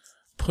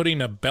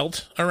putting a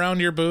belt around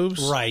your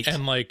boobs, right,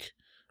 and like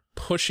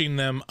pushing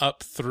them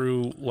up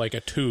through like a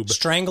tube.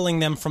 Strangling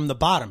them from the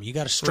bottom. You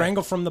got to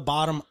strangle from the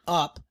bottom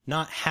up,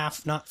 not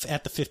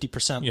at the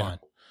 50% line.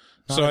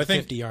 Not so at I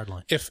think 50-yard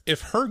line.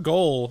 If her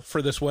goal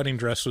for this wedding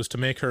dress was to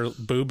make her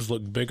boobs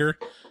look bigger,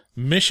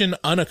 mission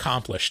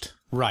unaccomplished.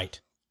 Right.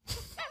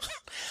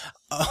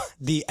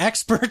 The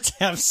experts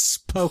have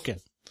spoken.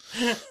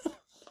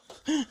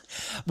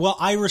 Well,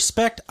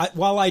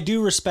 while I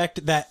do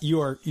respect that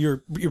you're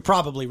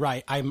probably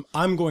right.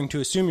 I'm going to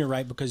assume you're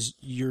right because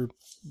you're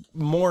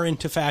more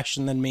into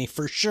fashion than me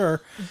for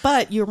sure.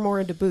 But you're more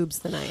into boobs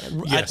than I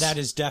am. Yes. That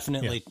is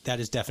definitely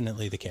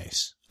the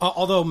case.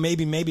 Although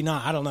maybe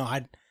not. I don't know.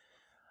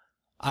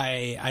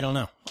 I don't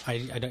know.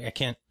 I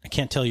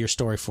can't tell your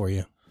story for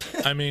you.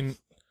 I mean,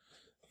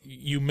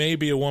 you may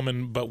be a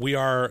woman, but we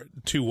are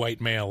two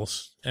white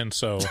males, and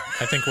so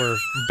I think we're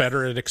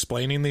better at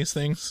explaining these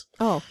things.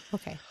 Oh,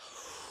 okay.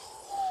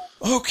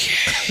 Okay.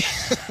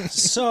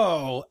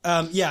 So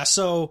at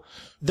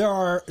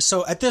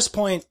this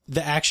point,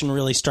 the action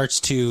really starts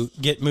to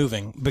get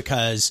moving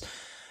because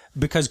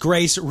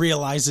Grace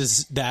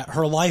realizes that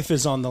her life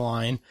is on the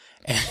line,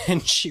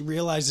 and she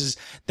realizes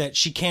that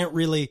she can't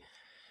really,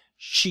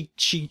 she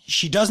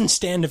doesn't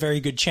stand a very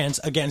good chance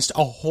against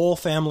a whole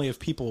family of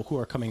people who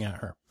are coming at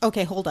her.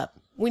 Okay, hold up.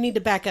 We need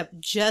to back up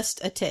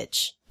just a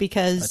titch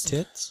because... A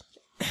tits?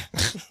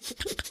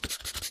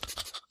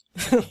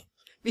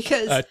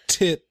 Because a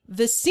tit.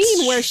 The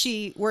scene where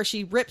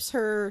she rips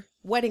her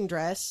wedding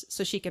dress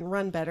so she can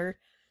run better,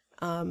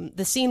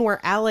 the scene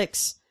where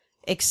Alex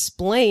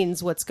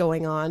explains what's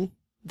going on,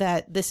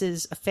 that this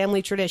is a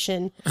family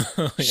tradition.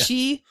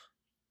 Yeah.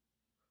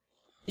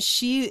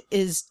 She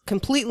is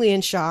completely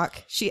in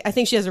shock. I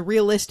think she has a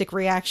realistic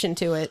reaction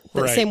to it,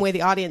 the same way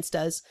the audience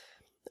does.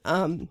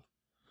 And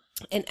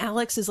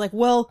Alex is like,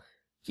 well,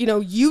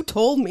 you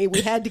told me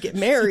we had to get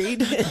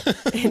married.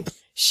 And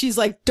she's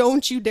like,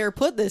 don't you dare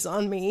put this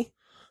on me.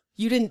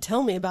 You didn't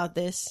tell me about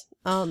this.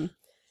 And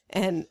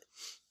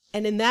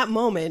in that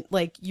moment,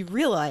 like, you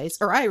realize,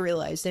 or I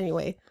realized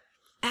anyway,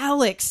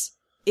 Alex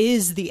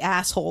is the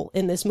asshole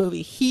in this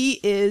movie. He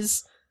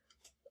is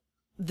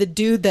the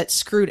dude that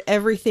screwed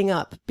everything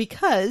up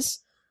because,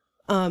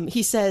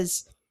 he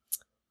says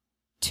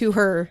to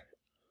her,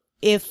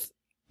 if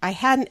I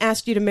hadn't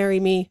asked you to marry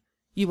me,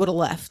 you would have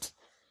left.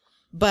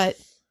 But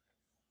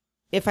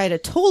if I'd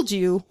have told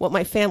you what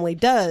my family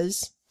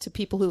does to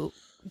people who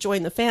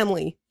join the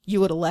family, you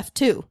would have left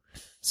too.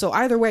 So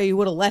either way, you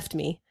would have left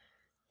me.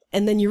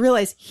 And then you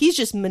realize he's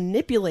just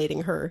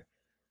manipulating her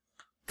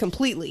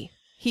completely.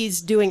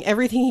 He's doing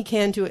everything he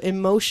can to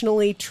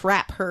emotionally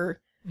trap her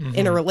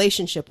in a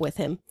relationship with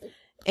him.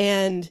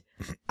 And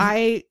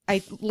I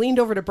leaned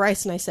over to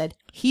Bryce and I said,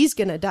 he's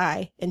going to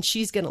die and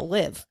she's going to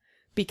live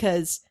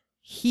because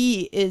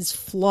he is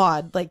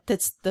flawed. Like,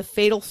 that's the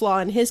fatal flaw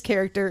in his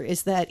character,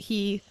 is that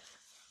he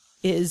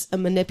is a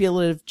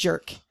manipulative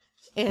jerk.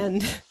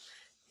 And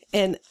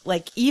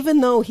like,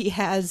 even though he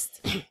has,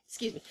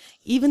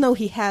 even though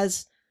he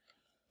has,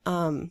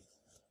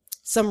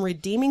 some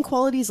redeeming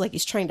qualities, like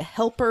he's trying to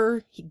help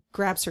her, he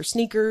grabs her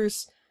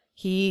sneakers,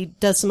 he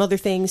does some other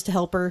things to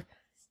help her,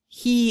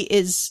 he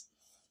is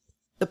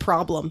the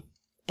problem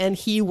and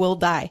he will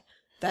die.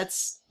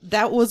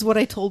 That was what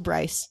I told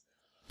Bryce,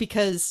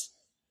 because,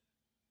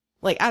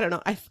 like, I don't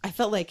know, I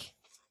felt like,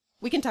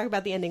 we can talk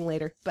about the ending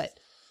later, but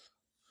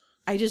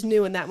I just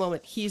knew in that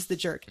moment he's the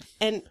jerk.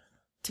 And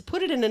to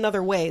put it in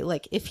another way,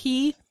 like, if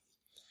he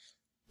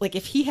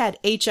had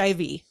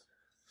HIV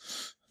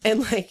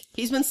and, like,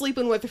 he's been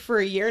sleeping with her for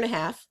a year and a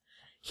half,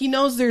 he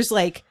knows there's,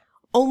 like,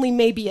 only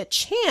maybe a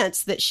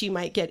chance that she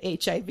might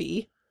get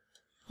HIV.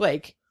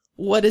 Like,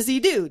 what does he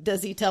do?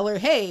 Does he tell her,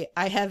 hey,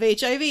 I have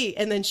HIV,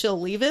 and then she'll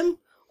leave him?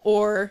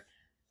 Or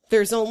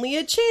there's only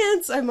a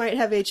chance I might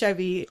have HIV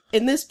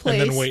in this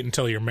place. And then wait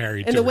until you're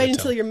married. And then wait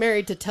until you're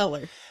married to tell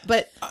her.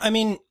 But I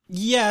mean,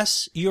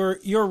 yes,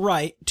 you're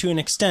right to an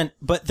extent,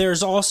 but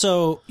there's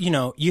also,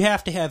 you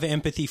have to have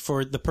empathy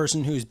for the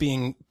person who's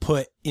being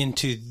put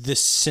into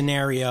this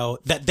scenario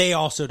that they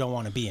also don't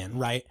want to be in,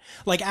 right?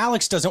 Like,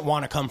 Alex doesn't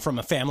want to come from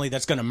a family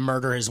that's going to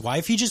murder his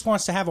wife. He just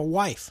wants to have a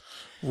wife.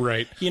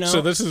 Right.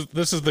 So this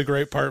is the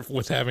great part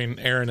with having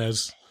Erin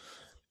as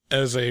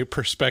a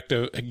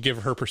perspective,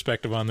 give her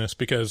perspective on this,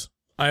 because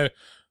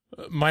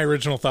my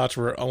original thoughts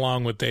were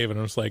along with David, and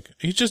I was like,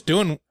 he's just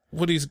doing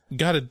what he's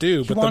got to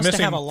do. He wants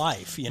to have a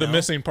life, The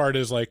missing part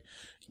is like,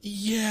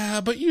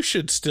 yeah, but you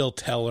should still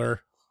tell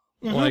her.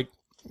 Mm-hmm. Like,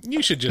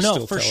 you should just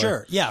still tell her. No, for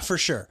sure. Yeah, for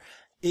sure.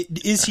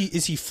 Is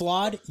he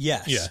flawed?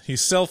 Yes. Yeah,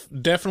 he's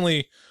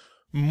definitely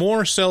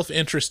more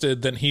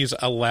self-interested than he's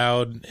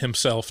allowed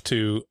himself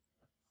to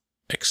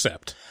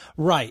accept.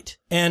 Right.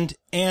 And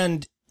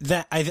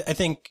that I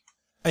think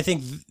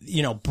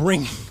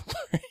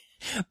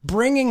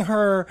bringing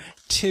her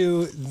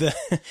to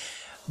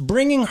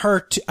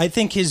I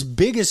think his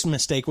biggest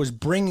mistake was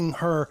bringing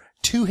her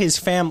to his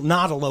family,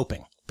 not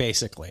eloping,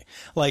 basically.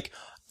 Like,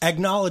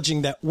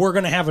 acknowledging that we're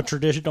going to have a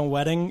traditional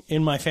wedding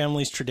in my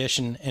family's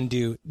tradition and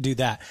do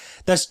that.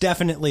 That's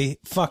definitely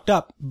fucked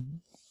up.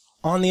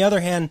 On the other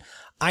hand,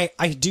 I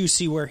do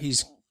see where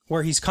he's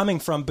coming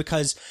from,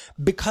 because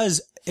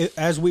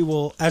as we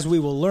will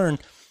learn,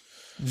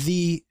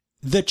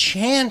 the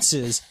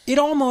chances, it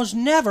almost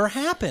never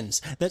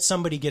happens that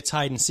somebody gets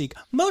hide and seek.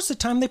 Most of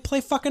the time they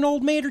play fucking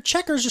Old Maid or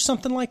checkers or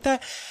something like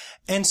that.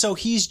 And so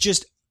he's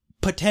just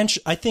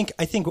potential. I think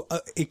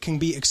it can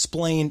be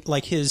explained,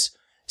 like, his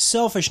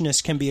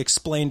selfishness can be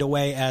explained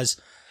away as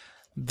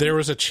there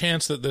was a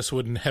chance that this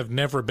would have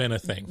never been a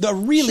thing. A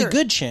really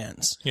good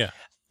chance. Yeah.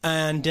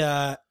 And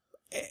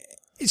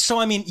so,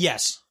 I mean,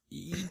 yes,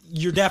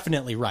 you're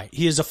definitely right.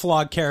 He is a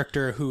flawed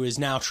character who is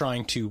now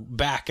trying to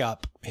back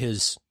up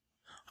his.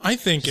 I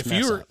think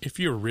if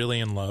you're really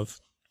in love,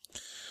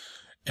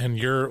 and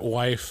your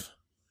wife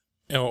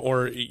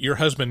or your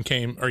husband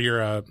came, or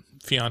your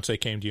fiance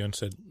came to you and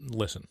said,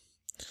 "Listen,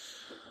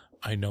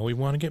 I know we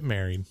want to get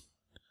married.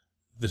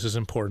 This is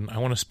important. I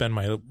want to spend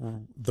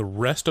the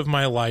rest of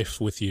my life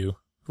with you,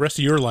 the rest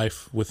of your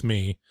life with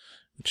me."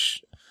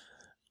 Which,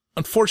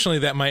 unfortunately,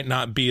 that might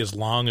not be as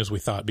long as we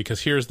thought,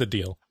 because here's the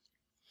deal.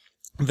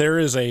 There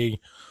is a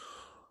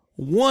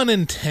 1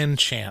 in 10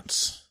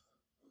 chance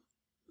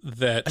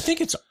that... I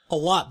think it's a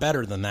lot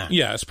better than that.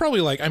 Yeah, it's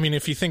probably like, I mean,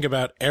 if you think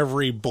about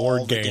every board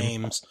All the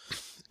game, games.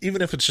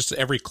 even if it's just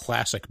every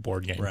classic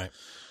board game, Right.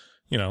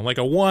 You know, like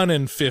a 1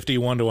 in 50,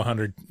 1 to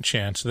 100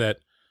 chance that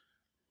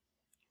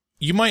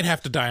you might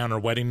have to die on our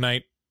wedding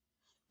night.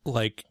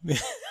 Like,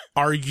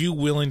 are you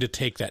willing to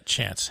take that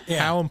chance? Yeah.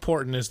 How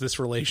important is this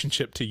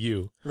relationship to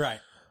you? Right.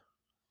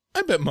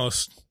 I bet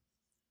most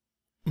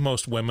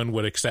women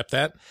would accept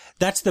that.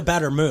 That's the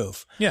better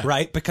move. Yeah.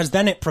 Right? Because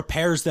then it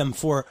prepares them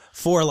for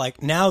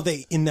like, now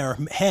they, in their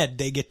head,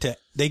 they get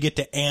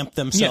to amp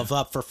themselves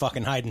up for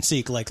fucking hide and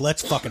seek. Like,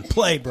 let's fucking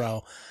play,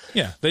 bro.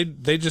 Yeah.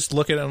 They just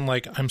look at him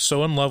like, I'm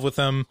so in love with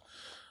them.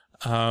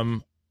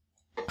 I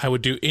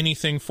would do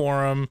anything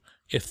for him.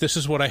 If this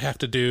is what I have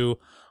to do,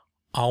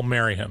 I'll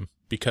marry him,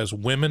 because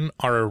women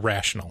are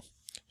irrational.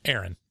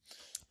 Aaron.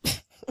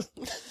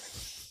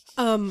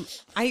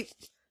 I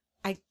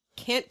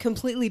can't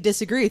completely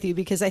disagree with you,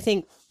 because I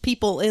think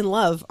people in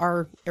love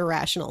are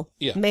irrational,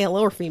 male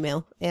or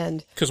female,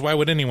 and because why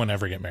would anyone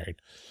ever get married?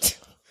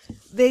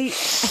 I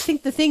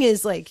think the thing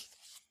is, like,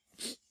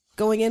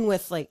 going in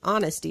with like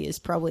honesty is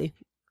probably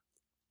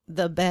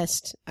the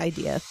best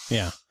idea.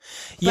 Yeah.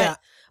 Yeah.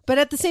 But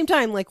at the same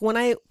time, like when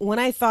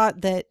I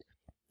thought that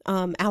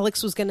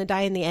Alex was going to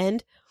die in the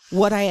end,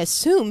 what I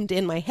assumed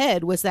in my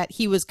head was that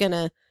he was going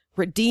to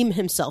redeem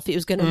himself. He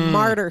was going to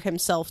martyr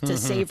himself to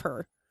save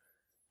her.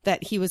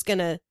 That he was going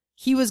to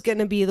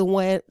be the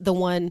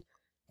one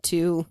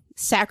to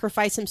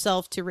sacrifice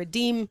himself to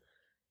redeem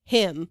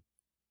him,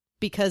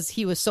 because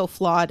he was so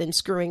flawed and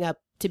screwing up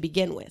to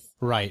begin with.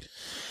 Right.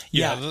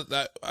 Yeah.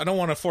 I don't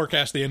want to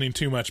forecast the ending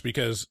too much,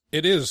 because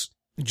it is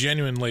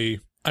genuinely,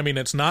 I mean,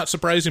 it's not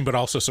surprising, but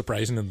also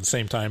surprising at the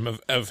same time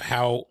of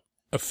how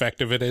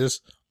effective it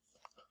is,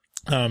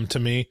 to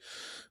me.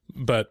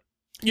 But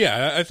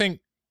yeah, I think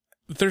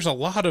there's a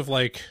lot of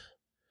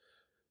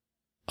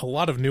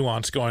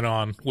nuance going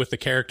on with the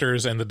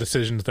characters and the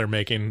decisions they're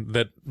making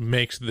that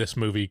makes this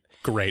movie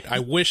great. I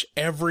wish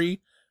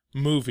every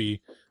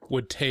movie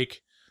would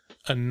take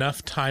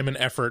enough time and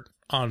effort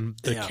on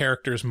the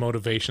characters'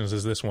 motivations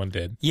as this one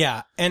did.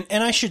 Yeah, and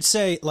I should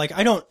say, like,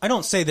 I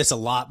don't say this a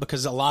lot,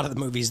 because a lot of the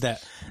movies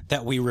that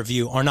we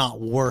review are not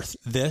worth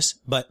this,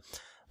 but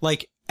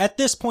like at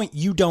this point,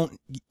 you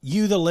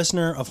the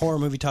listener of Horror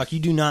Movie Talk, you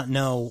do not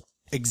know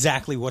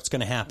exactly what's going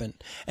to happen.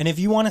 And if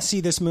you want to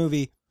see this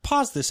movie,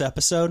 pause this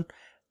episode,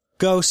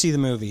 go see the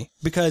movie,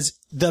 because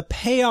the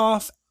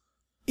payoff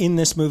in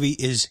this movie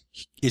is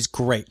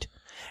great.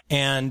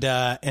 And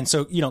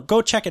so, you know,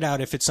 go check it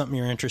out if it's something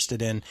you're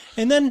interested in,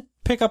 and then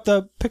pick up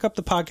the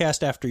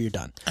podcast after you're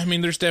done. I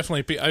mean, there's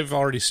definitely, I've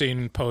already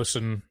seen posts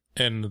in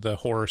the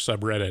horror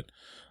subreddit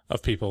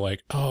of people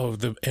like, oh,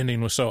 the ending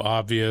was so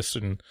obvious,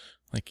 and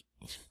like,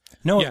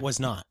 no, it was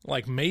not.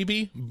 Like,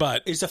 maybe,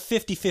 but it's a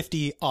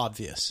 50-50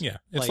 obvious. Yeah.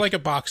 It's like a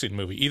boxing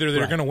movie. Either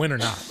they're going to win or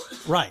not.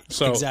 Right.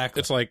 So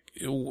exactly. It's like,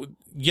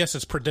 yes,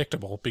 it's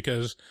predictable,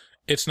 because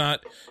it's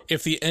not,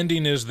 if the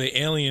ending is the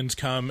aliens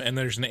come and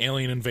there's an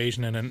alien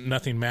invasion and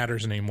nothing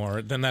matters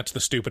anymore, then that's the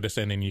stupidest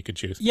ending you could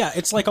choose. Yeah,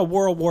 it's like a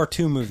World War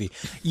II movie.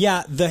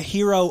 Yeah, the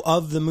hero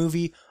of the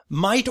movie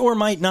might or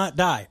might not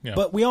die. Yeah.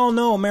 But we all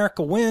know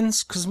America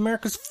wins, because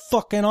America's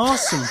fucking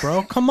awesome,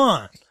 bro. Come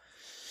on.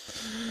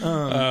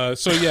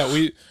 So yeah,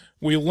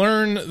 we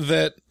learn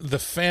that the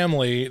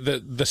family,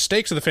 the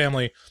stakes of the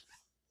family,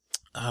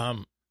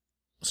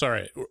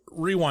 sorry,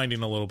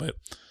 rewinding a little bit,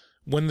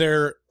 when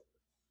they're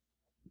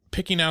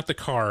picking out the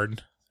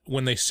card,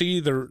 when they see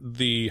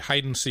the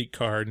hide and seek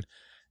card,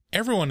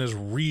 everyone is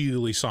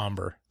really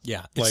somber.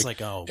 Yeah. It's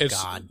like oh,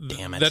 God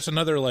damn it. That's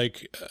another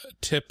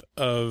tip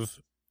of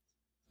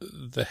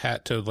the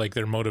hat to like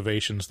their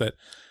motivations, that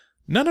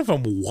none of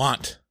them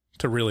want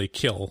to really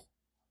kill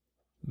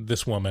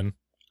this woman.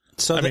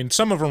 So I mean,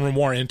 some of them are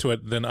more into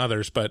it than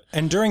others, but...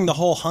 And during the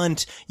whole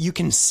hunt, you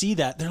can see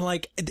that. They're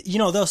like, you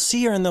know, they'll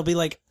see her and they'll be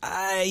like,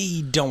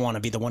 I don't want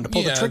to be the one to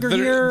pull the trigger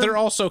here. They're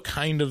also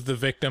kind of the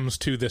victims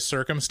to this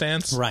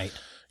circumstance. Right.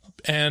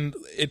 And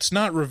it's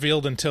not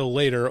revealed until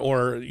later,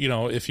 or, you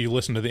know, if you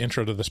listen to the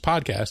intro to this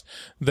podcast,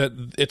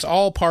 that it's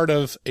all part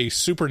of a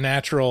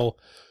supernatural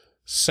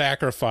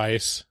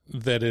sacrifice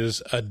that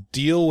is a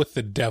deal with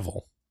the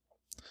devil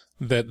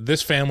that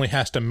this family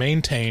has to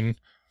maintain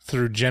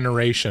through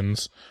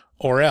generations,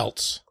 or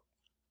else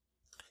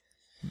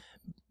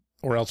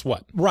Or else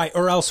what? Right,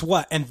 or else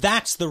what? And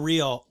that's the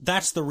real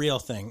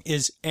thing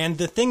and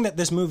the thing that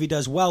this movie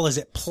does well is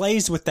it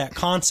plays with that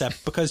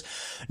concept because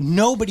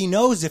nobody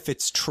knows if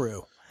it's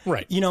true.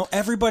 Right. You know,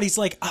 everybody's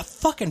like, a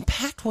fucking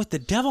pact with the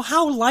devil?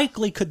 How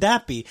likely could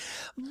that be?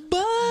 But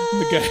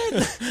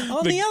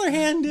on the other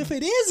hand, if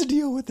it is a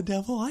deal with the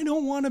devil, I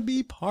don't want to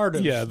be part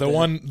of the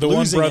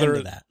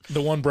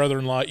one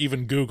brother-in-law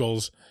even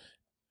Googles,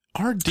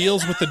 are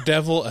deals with the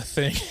devil a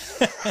thing?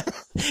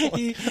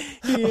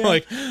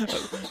 Like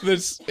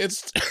this,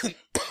 it's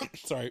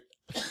sorry.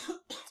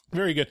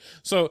 Very good.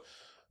 So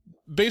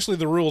basically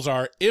the rules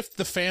are if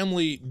the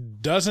family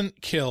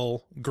doesn't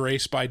kill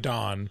Grace by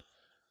dawn,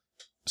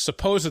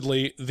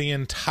 supposedly the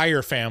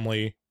entire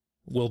family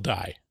will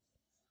die.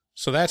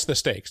 So that's the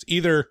stakes.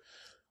 Either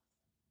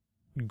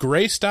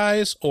Grace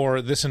dies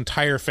or this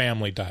entire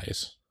family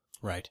dies.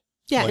 Right.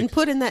 Yeah, and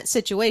put in that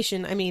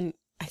situation, I mean,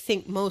 I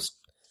think most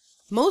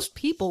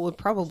people would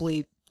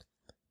probably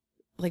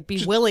like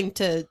be willing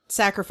to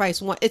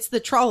sacrifice one. It's the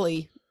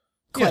trolley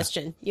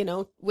question, you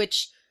know,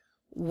 which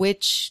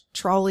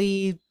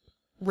trolley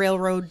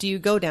railroad do you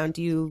go down?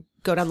 Do you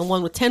go down the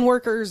one with 10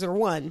 workers or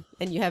one?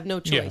 And you have no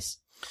choice.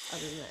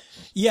 Other than that.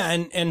 Yeah.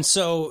 And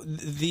so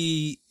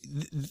the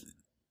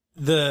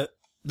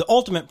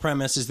ultimate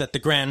premise is that the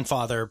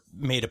grandfather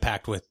made a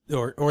pact with,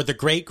 or the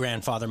great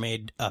grandfather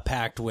made a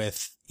pact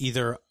with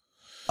either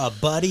a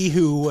buddy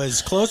who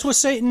was close with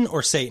Satan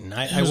or Satan.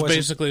 It was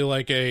basically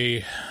like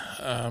a,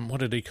 what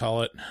did he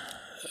call it?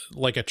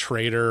 Like a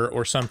traitor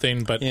or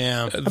something, but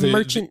yeah, a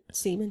merchant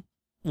seaman.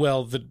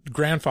 Well, the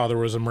grandfather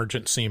was a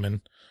merchant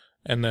seaman,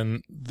 and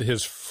then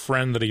his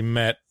friend that he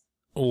met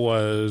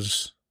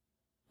was,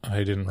 I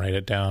didn't write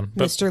it down,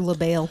 but Mr.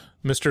 LaBelle.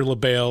 Mr.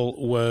 LaBelle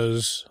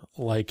was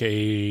like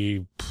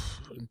an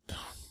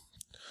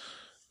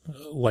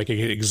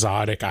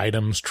exotic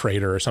items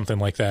trader or something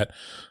like that.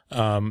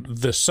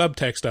 The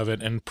subtext of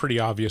it, and pretty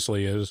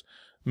obviously, is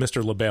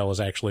Mr. LaBelle is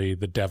actually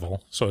the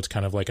devil. So it's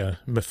kind of like a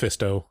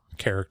Mephisto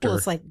character. Well,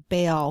 it's like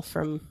Baal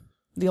from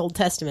the Old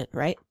Testament,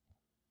 right?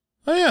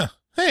 Oh yeah.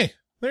 Hey,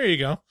 there you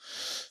go.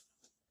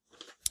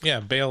 Yeah,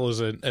 Baal is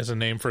a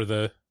name for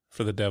the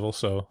devil.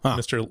 So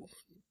Mr.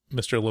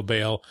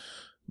 LaBelle.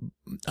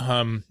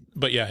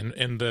 But yeah,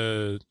 in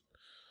the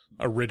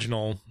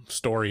original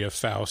story of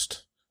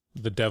Faust,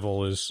 the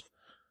devil is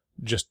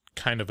just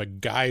kind of a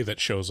guy that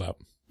shows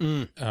up.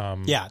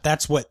 Yeah,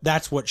 that's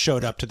what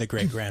showed up to the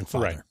great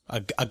grandfather.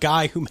 Right. A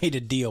guy who made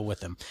a deal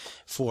with him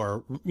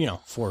for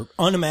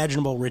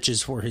unimaginable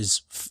riches for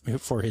his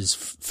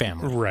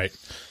family. Right.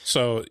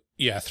 So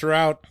yeah,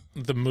 throughout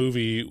the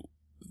movie,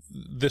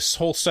 this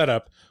whole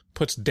setup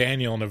puts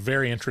Daniel in a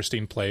very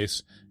interesting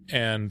place,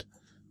 and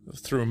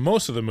through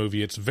most of the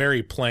movie, it's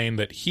very plain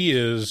that he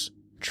is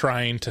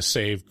trying to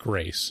save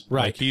Grace.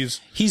 Right. Like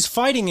he's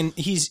fighting, and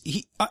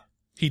he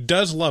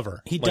does love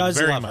her. He does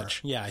very love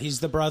much. her. Yeah,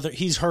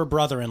 he's her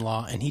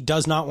brother-in-law, and he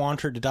does not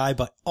want her to die,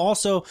 but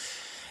also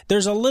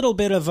there's a little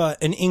bit of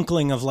an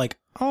inkling of like,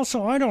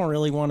 also, I don't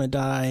really want to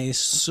die,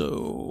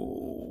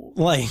 so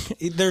like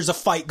there's a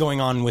fight going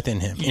on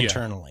within him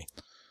internally.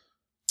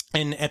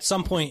 And at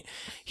some point,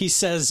 he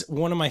says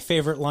one of my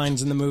favorite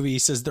lines in the movie. He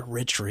says, "The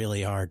rich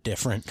really are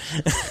different,"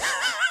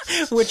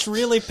 which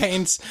really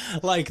paints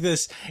like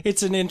this.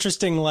 It's an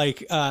interesting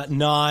like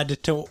nod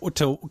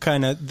to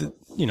kind of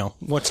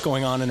what's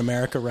going on in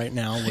America right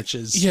now, which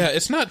is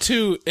it's not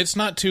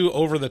too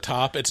over the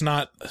top. It's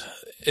not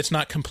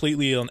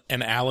completely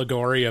an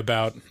allegory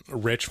about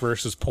rich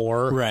versus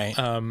poor. Right.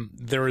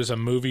 There was a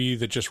movie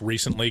that just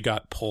recently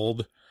got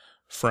pulled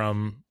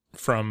from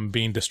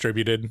being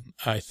distributed.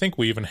 I think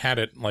we even had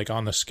it like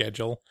on the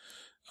schedule,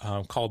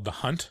 called The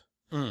Hunt,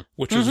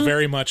 which is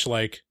very much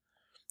like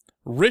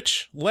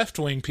rich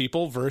left-wing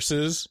people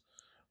versus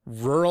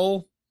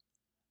rural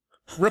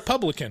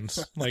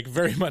Republicans, like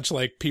very much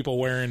like people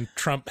wearing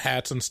Trump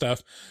hats and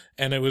stuff.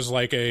 And it was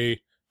like a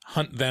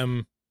hunt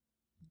down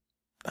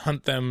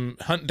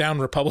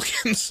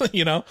Republicans,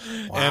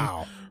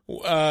 Wow.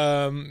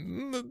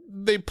 And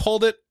they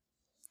pulled it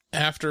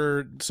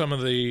after some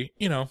of the,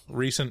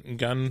 recent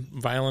gun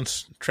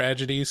violence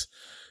tragedies.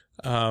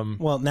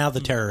 Well, now the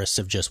terrorists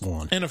have just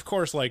won. And of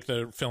course, like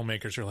the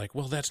filmmakers are like,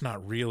 well, that's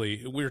not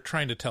really, we're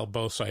trying to tell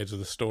both sides of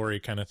the story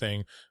kind of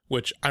thing,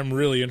 which I'm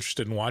really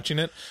interested in watching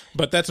it.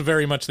 But that's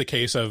very much the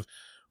case of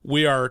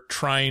we are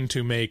trying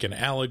to make an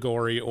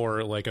allegory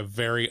or like a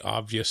very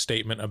obvious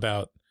statement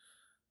about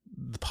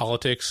the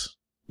politics.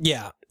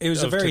 Yeah, it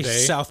was a very today.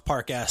 South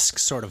Park-esque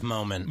sort of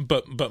moment.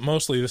 But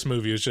mostly this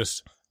movie is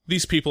just,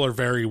 these people are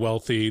very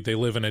wealthy. They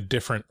live in a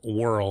different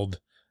world,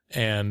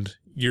 and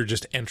you're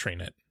just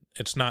entering it.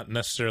 It's not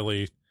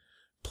necessarily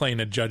playing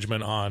a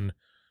judgment on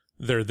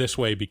they're this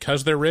way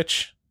because they're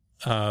rich,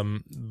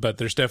 but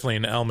there's definitely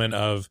an element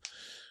of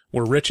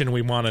we're rich and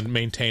we want to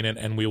maintain it,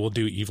 and we will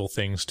do evil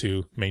things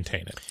to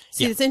maintain it.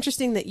 See, it's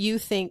interesting that you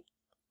think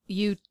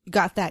you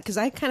got that, because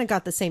I kind of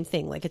got the same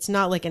thing. Like, it's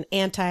not like an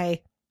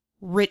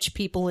anti-rich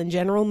people in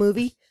general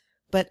movie,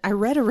 but I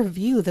read a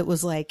review that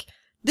was like,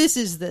 this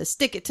is the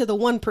stick it to the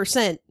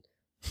 1%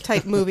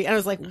 type movie. And I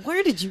was like,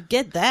 where did you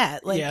get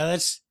that? Like, yeah,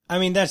 that's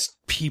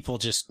people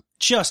just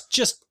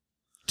clickbait.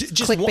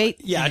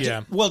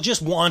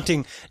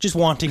 Just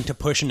wanting to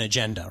push an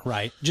agenda,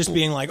 right? Just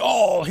being like,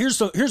 oh, here's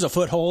a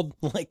foothold.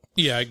 Like,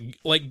 yeah,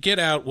 like Get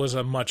Out was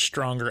a much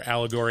stronger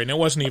allegory, and it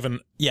wasn't even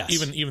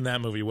even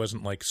that movie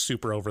wasn't like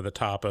super over the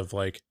top of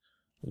like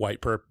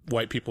white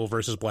people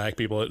versus black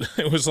people.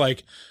 It was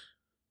like,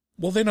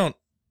 well,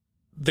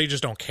 they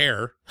just don't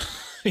care.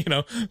 You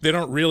know, they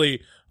don't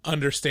really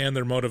understand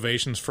their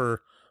motivations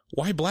for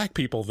why black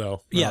people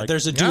though. Yeah, like,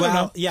 there's a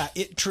dual. Yeah,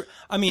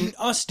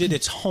 Us did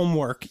its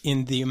homework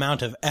in the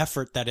amount of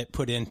effort that it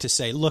put in to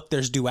say, look,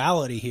 there's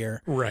duality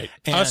here. Right.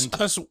 And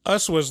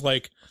Us was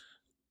like,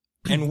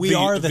 and we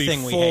are the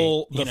thing we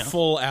hate. The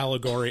full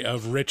allegory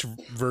of rich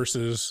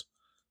versus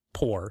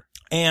poor.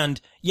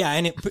 And yeah,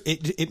 and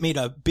it made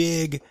a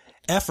big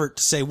effort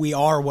to say we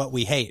are what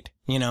we hate.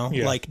 You know,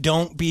 like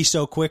don't be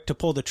so quick to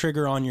pull the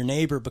trigger on your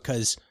neighbor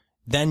because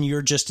then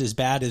you're just as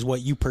bad as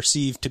what you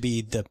perceive to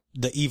be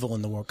the evil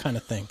in the world, kind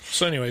of thing.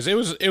 So anyways, it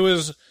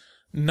was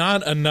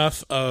not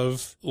enough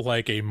of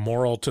like a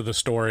moral to the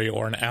story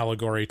or an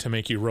allegory to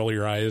make you roll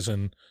your eyes.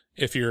 And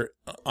if you're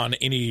on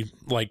any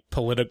like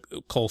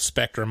political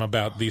spectrum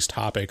about these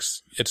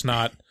topics, it's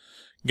not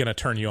going to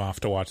turn you off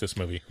to watch this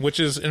movie, which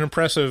is an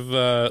impressive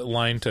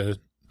line to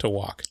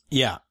walk.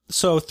 Yeah.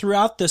 So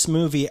throughout this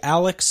movie,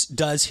 Alex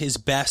does his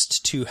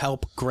best to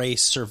help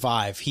Grace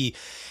survive.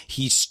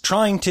 He's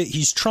trying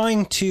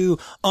to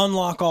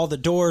unlock all the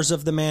doors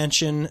of the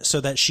mansion so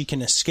that she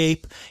can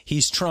escape.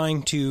 He's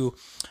trying to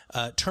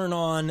turn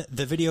on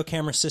the video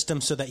camera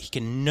system so that he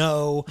can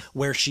know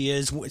where she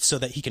is, so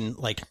that he can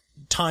like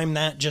time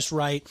that just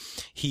right.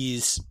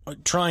 He's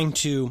trying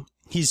to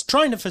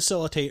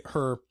facilitate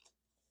her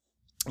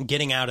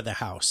getting out of the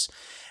house.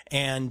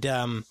 And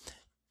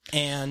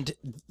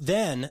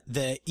then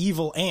the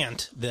evil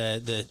aunt,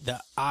 the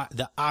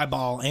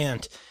eyeball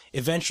aunt,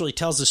 eventually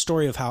tells the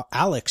story of how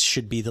Alex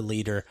should be the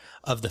leader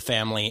of the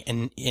family,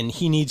 and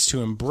he needs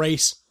to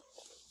embrace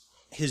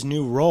his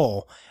new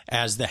role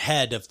as the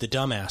head of the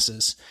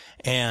dumbasses.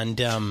 And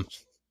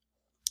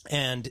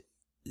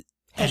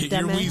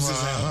Head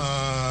wheezes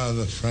out.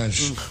 The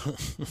French.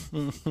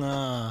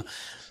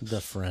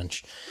 The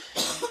French.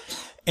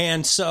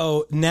 And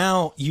so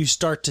now you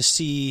start to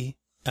see.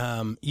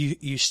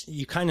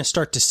 You kind of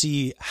start to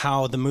see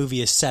how the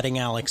movie is setting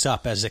Alex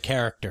up as a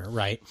character,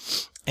 right?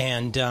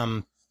 And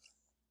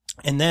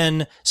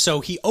then,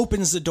 so he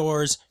opens the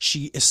doors,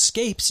 she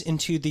escapes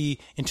into the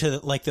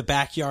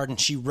backyard, and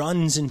she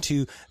runs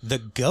into the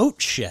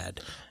goat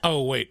shed.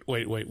 Oh, wait.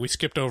 We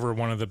skipped over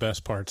one of the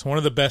best parts. One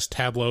of the best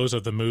tableaus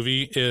of the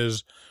movie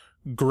is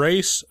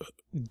Grace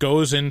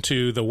goes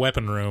into the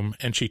weapon room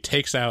and she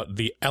takes out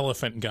the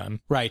elephant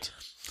gun. Right.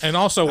 And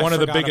also one of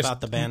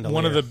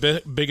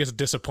the biggest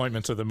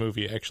disappointments of the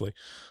movie, actually.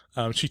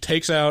 She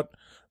takes out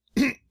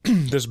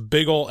this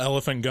big old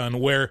elephant gun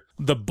where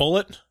the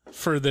bullet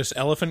for this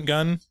elephant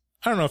gun,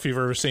 I don't know if you've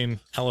ever seen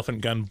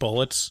elephant gun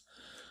bullets,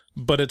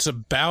 but it's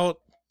about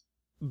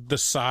the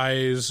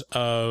size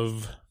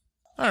of,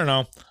 I don't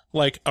know,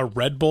 like a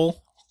Red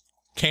Bull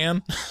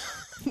can.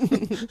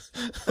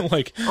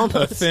 Like almost.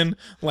 A thin,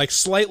 like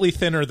slightly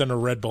thinner than a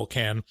Red Bull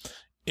can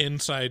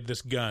inside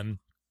this gun.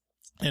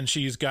 And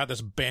she's got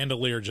this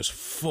bandolier just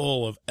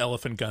full of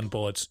elephant gun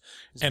bullets.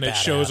 And it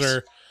shows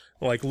her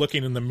like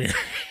looking in the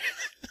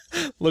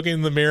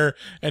mirror,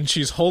 and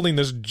she's holding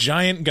this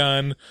giant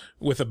gun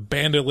with a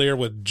bandolier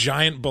with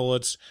giant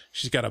bullets.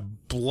 She's got a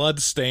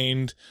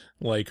blood-stained,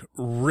 like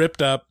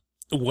ripped up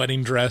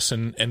wedding dress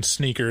and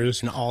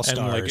sneakers and all-stars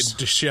and like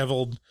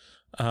disheveled,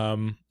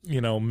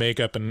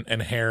 makeup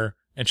and hair.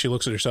 And she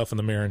looks at herself in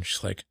the mirror and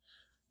she's like,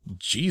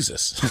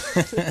 Jesus.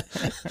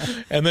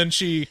 And then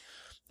she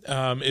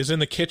is in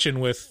the kitchen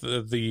with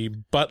the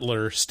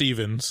butler,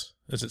 Stevens.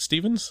 Is it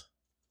Stevens?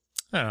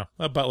 I don't know.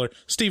 A butler.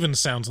 Stevens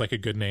sounds like a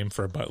good name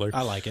for a butler.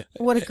 I like it.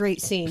 What a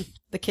great scene.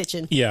 The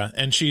kitchen. Yeah,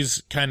 and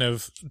she's kind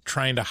of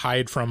trying to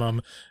hide from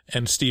him,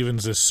 and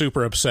Stevens is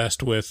super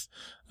obsessed with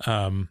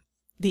the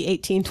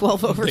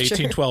 1812 Overture. The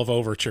 1812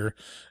 Overture,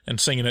 and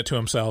singing it to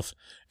himself.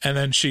 And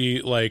then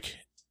she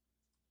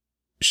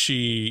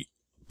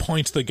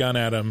points the gun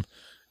at him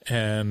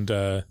and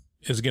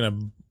is going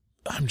to...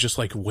 I'm just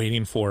like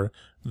waiting for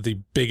the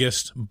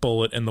biggest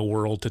bullet in the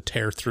world to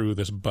tear through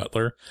this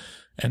butler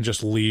and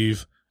just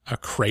leave a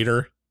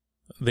crater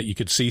that you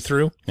could see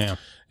through. Yeah.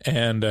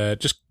 And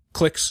just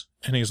clicks,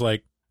 and he's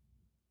like,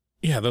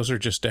 yeah, those are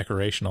just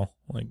decorational.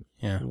 Like,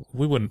 yeah,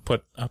 we wouldn't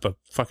put up a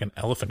fucking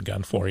elephant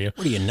gun for you.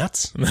 What are you,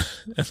 nuts?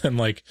 And then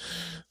like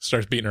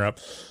starts beating her up.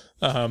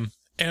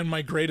 And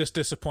my greatest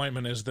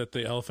disappointment is that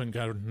the elephant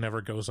gun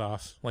never goes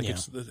off. Like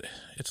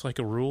it's like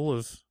a rule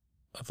of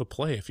a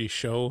play. If you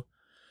show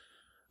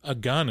a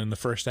gun in the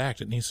first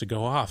act, it needs to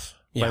go off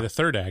by the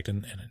third act,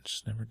 and it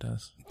just never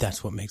does.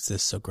 That's what makes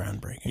this so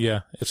groundbreaking.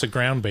 Yeah, it's a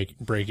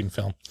groundbreaking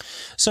film.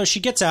 So she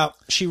gets out,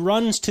 she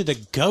runs to the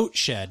goat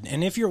shed,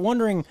 and if you're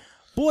wondering,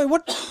 boy,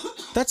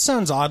 that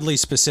sounds oddly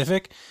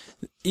specific,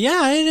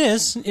 Yeah, it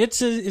is.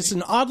 It's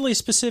an oddly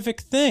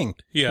specific thing.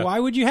 Yeah. Why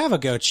would you have a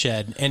goat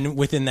shed? And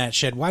within that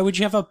shed, why would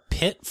you have a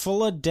pit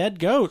full of dead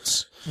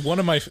goats?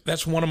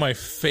 That's one of my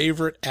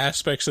favorite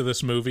aspects of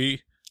this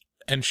movie,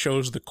 and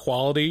shows the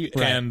quality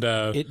and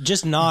it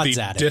just nods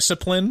the at it.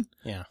 discipline.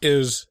 Yeah.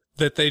 Is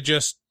that they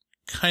just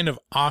kind of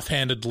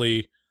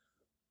offhandedly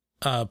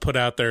put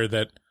out there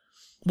that,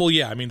 well,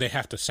 yeah, I mean, they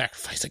have to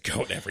sacrifice a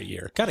goat every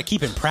year. Got to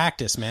keep in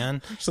practice,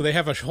 man. So they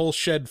have a whole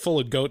shed full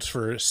of goats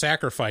for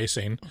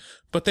sacrificing,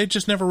 but they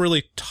just never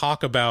really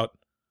talk about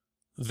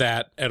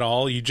that at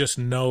all. You just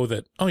know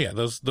that, oh yeah,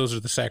 those are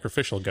the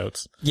sacrificial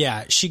goats.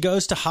 Yeah, she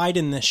goes to hide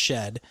in this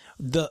shed.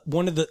 The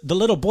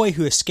little boy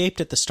who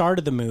escaped at the start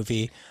of the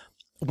movie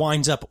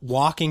winds up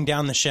walking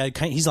down the shed.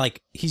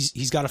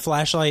 He's got a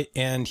flashlight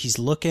and he's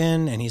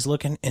looking, and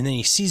then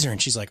he sees her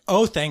and she's like,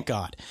 "Oh, thank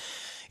God.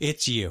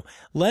 It's you.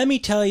 Let me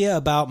tell you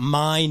about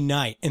my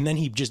night." And then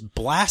he just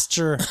blasts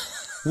her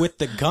with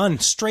the gun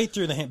straight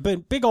through the hand,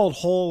 but big old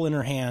hole in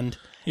her hand.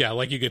 Yeah,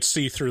 like you could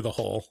see through the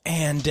hole.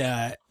 And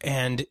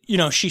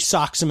she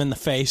socks him in the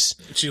face.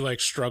 She like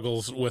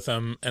struggles with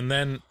him, and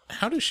then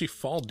how does she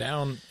fall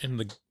down in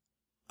the?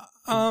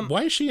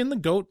 Why is she in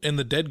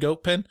the dead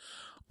goat pen?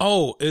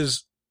 Oh,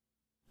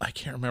 I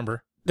can't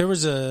remember. There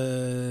was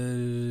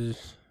a.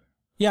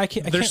 Yeah,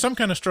 There's some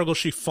kind of struggle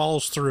she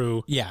falls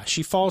through. Yeah,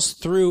 she falls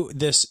through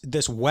this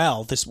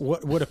well, this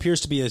what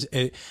appears to be It's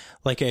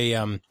like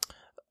a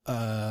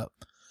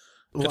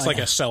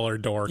cellar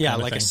door. Yeah,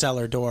 kind of like thing. a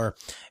cellar door.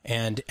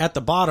 And at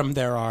the bottom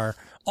there are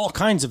all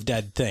kinds of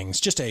dead things,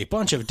 just a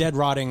bunch of dead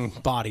rotting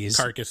bodies,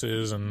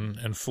 carcasses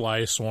and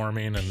flies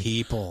swarming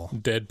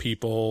and dead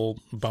people,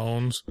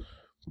 bones.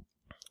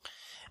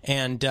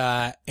 And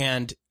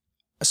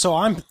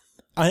so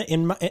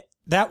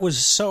that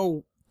was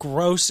so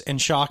gross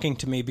and shocking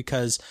to me,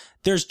 because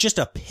there's just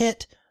a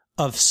pit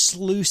of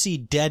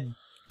sluicy dead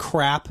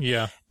crap.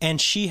 Yeah.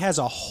 And she has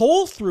a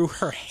hole through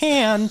her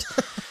hand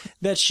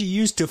that she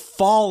used to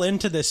fall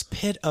into this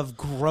pit of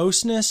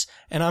grossness.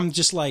 And I'm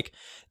just like,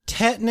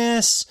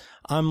 tetanus.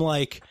 I'm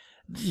like,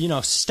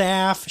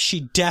 staph.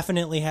 She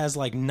definitely has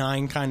like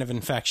 9 kind of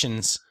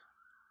infections.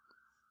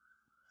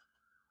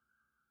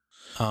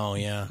 Oh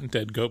yeah.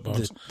 Dead goat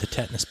bones. The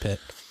tetanus pit.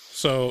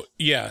 So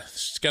yeah,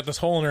 she's got this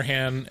hole in her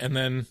hand, and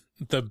then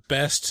the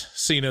best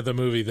scene of the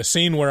movie, the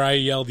scene where I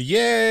yelled,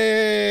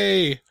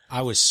 "Yay!"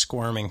 I was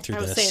squirming through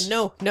this. I was saying,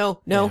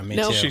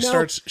 no.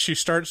 She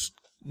starts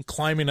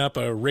climbing up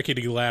a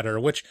rickety ladder,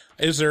 which,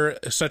 is there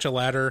such a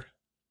ladder?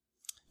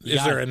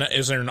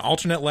 Is there an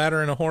alternate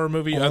ladder in a horror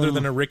movie other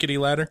than a rickety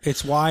ladder?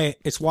 It's why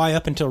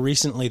up until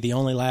recently, the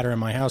only ladder in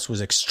my house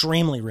was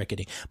extremely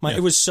rickety.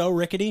 It was so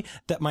rickety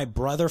that my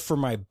brother, for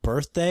my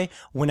birthday,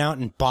 went out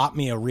and bought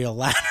me a real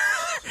ladder.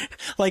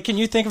 Like, can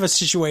you think of a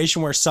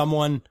situation where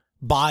someone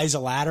buys a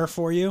ladder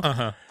for you?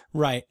 Uh-huh.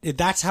 Right.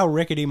 That's how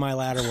rickety my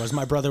ladder was.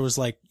 My brother was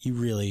like, "You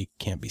really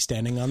can't be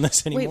standing on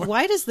this anymore." Wait,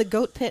 why does the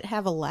goat pit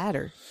have a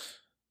ladder?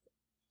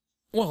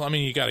 Well, I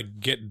mean, you got to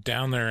get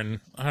down there, and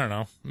I don't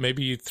know,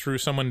 maybe you threw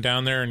someone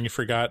down there and you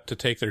forgot to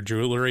take their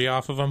jewelry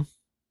off of them.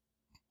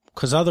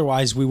 Because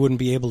otherwise we wouldn't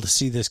be able to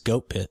see this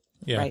goat pit.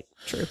 Yeah. Right,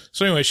 true.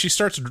 So anyway, she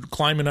starts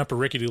climbing up a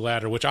rickety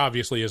ladder, which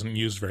obviously isn't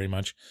used very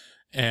much,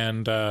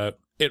 and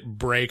it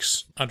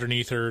breaks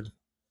underneath her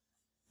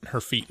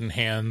feet and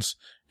hands,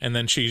 and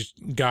then she's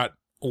got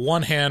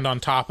one hand on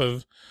top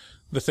of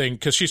the thing,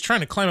 because she's trying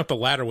to climb up the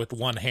ladder with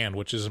one hand,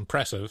 which is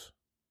impressive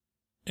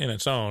in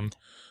its own.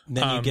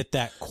 Then you get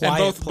that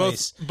quiet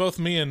place. Both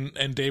me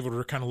and David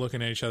were kind of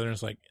looking at each other, and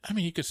it's like, I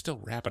mean, you could still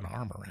wrap an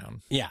arm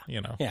around. Yeah.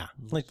 Yeah.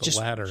 Like the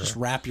ladder. Just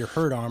wrap your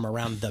hurt arm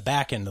around the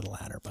back end of the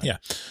ladder. But. Yeah.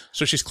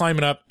 So she's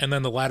climbing up, and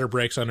then the ladder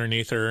breaks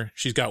underneath her.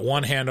 She's got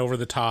one hand over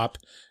the top,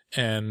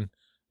 and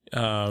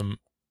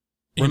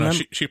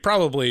she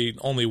probably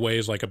only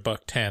weighs like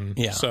 $110.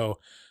 Yeah. So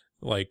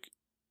like,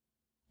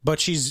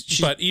 but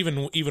but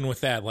even with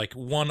that, like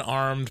one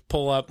armed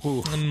pull up,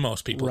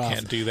 most people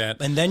can't do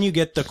that. And then you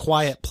get the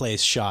quiet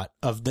place shot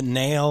of the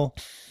nail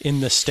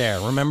in the stair.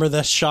 Remember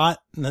the shot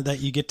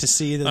that you get to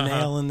see the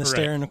nail in the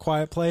stair in a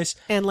quiet place?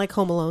 And like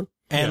Home Alone.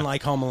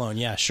 Like Home Alone,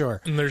 yeah,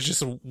 sure. And there's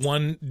just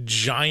one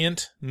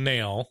giant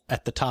nail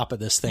at the top of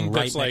this thing,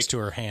 right next to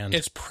her hand.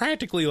 It's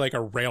practically like a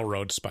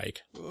railroad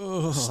spike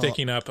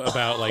sticking up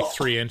about like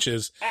 3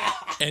 inches,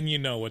 and you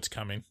know what's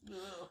coming.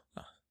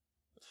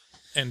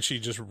 And she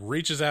just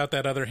reaches out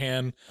that other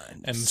hand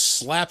and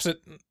slaps it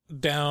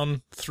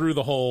down through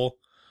the hole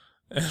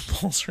and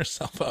pulls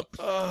herself up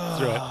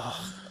through it.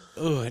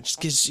 Oh,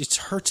 it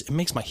hurts. It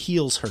makes my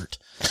heels hurt.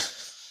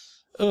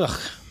 Ugh.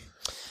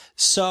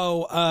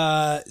 So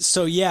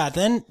yeah,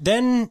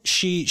 then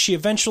she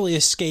eventually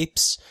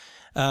escapes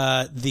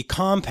the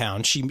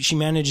compound. She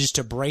manages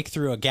to break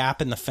through a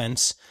gap in the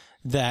fence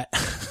that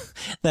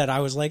I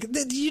was like,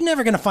 you're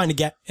never going to find a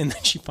gap. And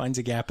then she finds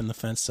a gap in the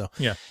fence. So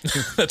yeah,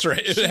 that's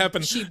right. It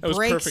happened. She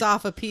breaks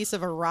off a piece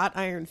of a wrought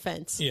iron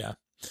fence. Yeah.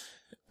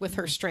 With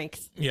her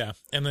strength. Yeah.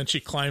 And then she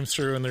climbs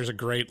through, and there's a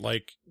great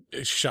like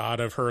shot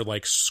of her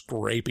like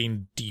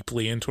scraping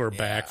deeply into her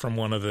back from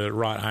one of the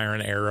wrought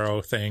iron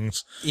arrow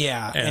things.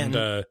 Yeah.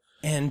 And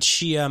And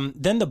she,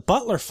 then the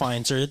butler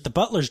finds her. The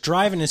butler's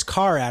driving his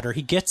car at her.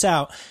 He gets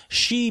out.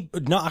 She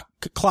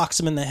clocks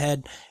him in the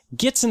head,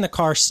 gets in the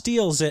car,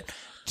 steals it,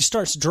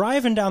 starts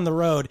driving down the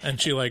road. And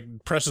she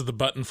presses the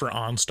button for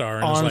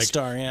OnStar and is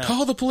like, yeah.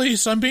 Call the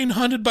police. I'm being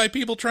hunted by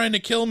people trying to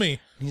kill me.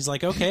 He's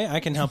like, okay,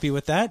 I can help you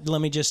with that. Let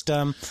me just,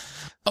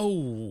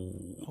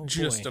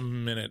 just a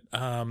minute.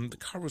 The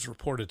car was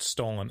reported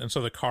stolen, and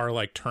so the car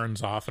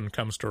turns off and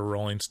comes to a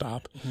rolling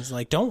stop. He's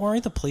like, "Don't worry,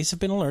 the police have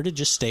been alerted.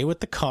 Just stay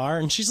with the car."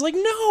 And she's like,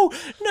 "No,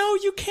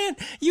 you can't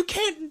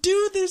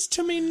do this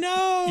to me.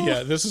 No."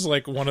 Yeah, this is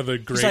one of the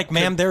great. He's like,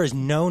 "Ma'am, there is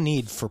no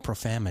need for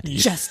profanity."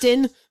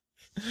 Justin,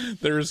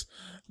 there's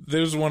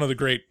one of the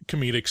great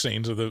comedic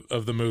scenes of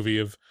the movie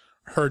of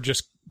her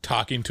just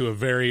talking to a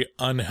very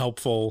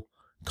unhelpful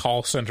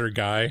call center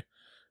guy,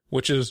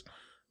 which is.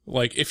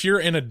 If you're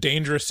in a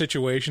dangerous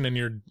situation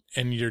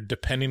and you're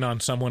depending on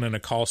someone in a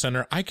call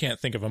center, I can't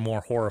think of a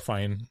more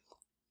horrifying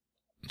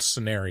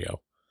scenario.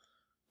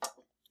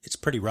 It's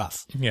pretty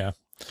rough. Yeah.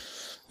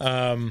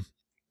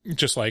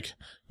 Just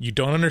you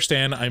don't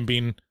understand. I'm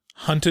being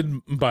hunted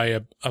by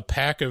a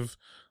pack of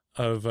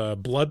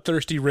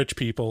bloodthirsty rich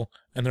people,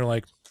 and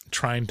they're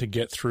trying to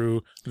get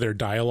through their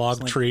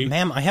dialogue tree.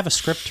 Ma'am, I have a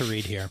script to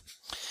read here.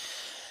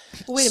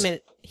 Wait a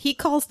minute. He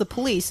calls the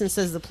police and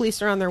says the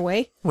police are on their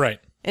way. Right.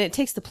 And it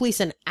takes the police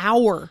an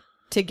hour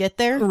to get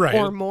there, right,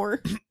 or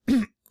more.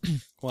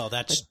 Well,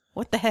 that's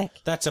what the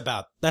heck? That's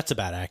about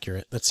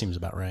accurate. That seems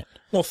about right.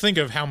 Well, think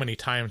of how many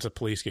times the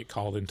police get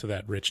called into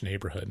that rich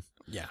neighborhood.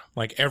 Yeah,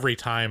 every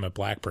time a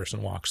black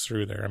person walks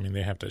through there, I mean,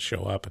 they have to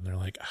show up, and they're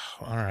like,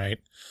 "Oh, all right."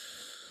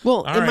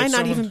 Well, it might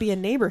not even be a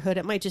neighborhood.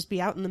 It might just be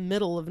out in the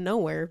middle of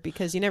nowhere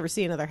because you never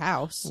see another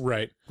house.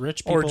 Right.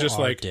 Rich people or just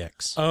are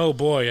dicks. Oh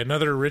boy,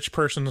 another rich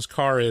person's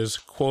car is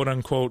quote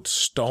unquote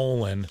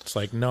stolen. It's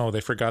no, they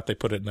forgot they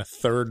put it in a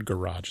third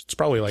garage. It's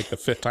probably the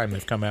fifth time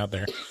they've come out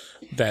there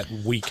that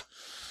week.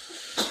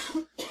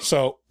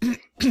 So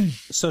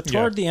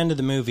toward the end of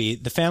the movie,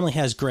 the family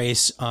has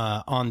Grace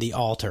on the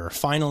altar.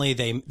 Finally,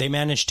 they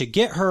manage to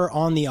get her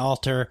on the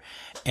altar,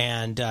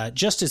 and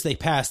just as they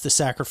pass the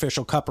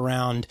sacrificial cup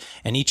around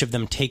and each of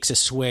them takes a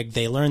swig,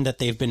 they learn that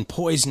they've been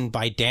poisoned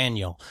by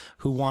Daniel,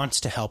 who wants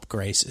to help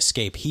Grace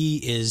escape. He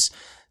is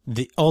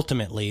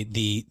ultimately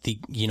the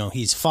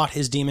he's fought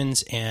his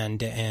demons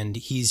and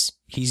he's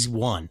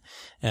won.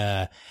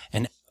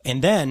 And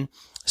then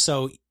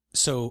so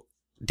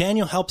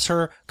Daniel helps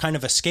her kind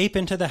of escape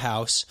into the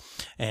house,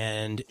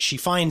 and she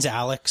finds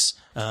Alex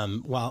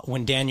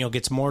when Daniel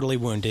gets mortally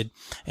wounded,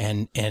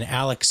 and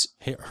Alex,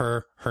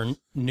 her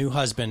new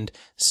husband,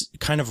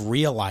 kind of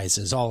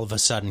realizes all of a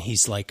sudden,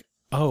 he's like,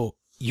 "Oh,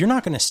 you're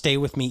not going to stay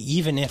with me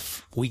even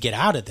if we get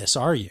out of this,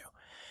 are you?"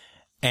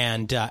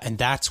 And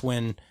that's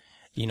when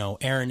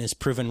Aaron is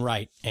proven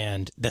right,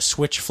 and the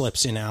switch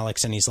flips in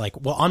Alex, and he's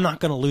like, "Well, I'm not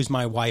going to lose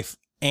my wife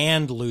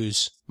and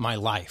lose my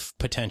life,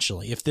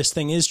 potentially. If this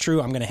thing is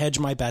true, I'm going to hedge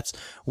my bets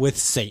with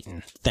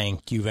Satan.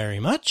 Thank you very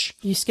much."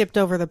 You skipped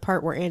over the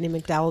part where Andie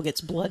MacDowell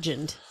gets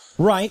bludgeoned.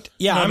 Right.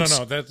 Yeah.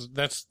 No.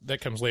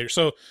 That comes later.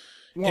 So,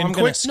 I'm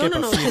going to skip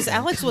No, because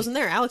Alex wasn't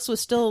there. Alex was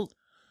still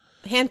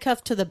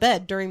handcuffed to the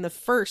bed during the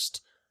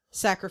first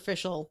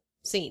sacrificial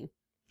scene.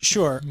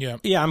 Sure. Yeah.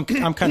 Yeah. I'm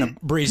kind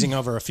of breezing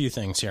over a few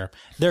things here.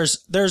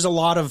 There's a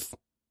lot of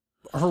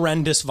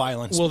horrendous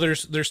violence. Well,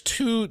 there's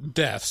two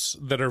deaths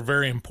that are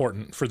very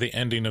important for the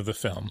ending of the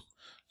film.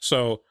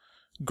 So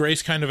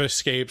Grace kind of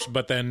escapes,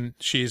 but then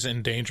she's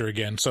in danger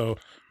again. So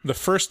the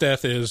first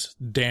death is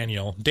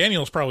Daniel.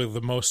 Daniel's probably the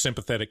most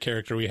sympathetic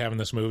character we have in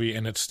this movie,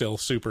 and it's still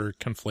super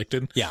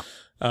conflicted. Yeah.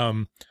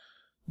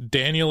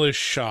 Daniel is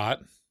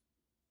shot.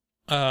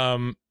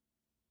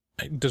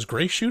 Does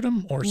Grace shoot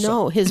him or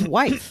no? His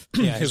wife.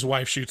 Yeah, his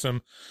wife shoots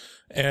him,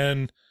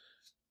 and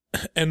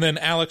then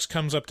Alex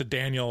comes up to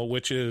Daniel,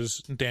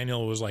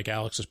 Daniel was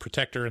Alex's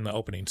protector in the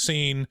opening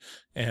scene,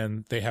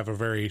 and they have a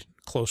very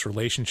close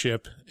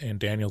relationship, and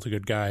Daniel's a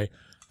good guy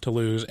to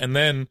lose. And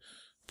then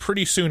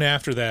pretty soon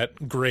after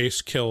that,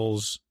 Grace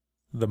kills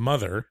the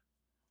mother,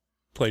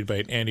 played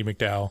by Andie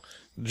MacDowell,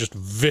 just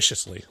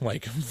viciously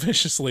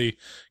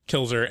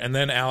kills her. And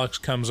then Alex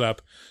comes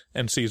up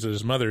and sees that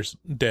his mother's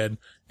dead.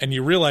 And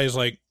you realize,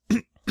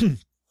 in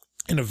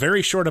a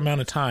very short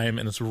amount of time,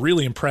 and it's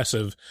really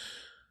impressive,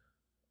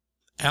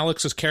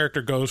 Alex's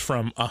character goes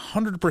from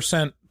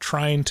 100%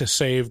 trying to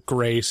save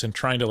Grace and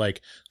trying to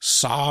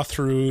saw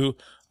through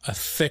a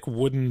thick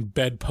wooden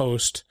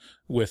bedpost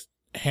with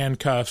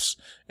handcuffs,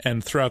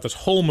 and throughout this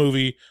whole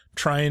movie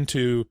trying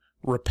to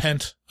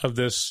repent of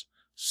this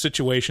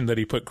situation that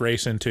he put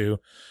Grace into,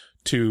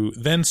 to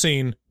then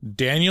seeing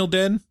Daniel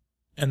dead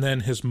and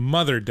then his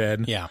mother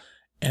dead. Yeah.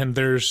 And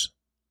there's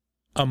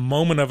a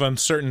moment of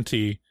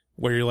uncertainty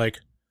where you're like,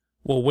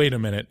 well, wait a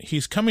minute.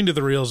 He's coming to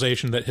the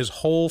realization that his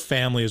whole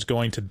family is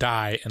going to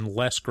die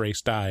unless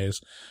Grace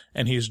dies.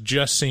 And he's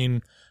just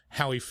seen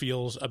how he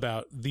feels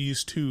about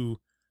these two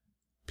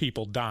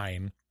people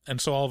dying.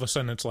 And so all of a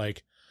sudden it's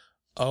like,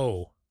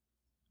 oh,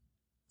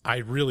 I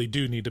really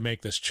do need to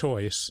make this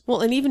choice.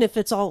 Well, and even if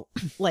it's all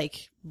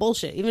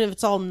bullshit, even if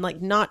it's all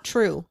not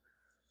true,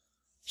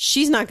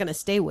 she's not going to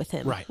stay with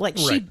him. Right. Like,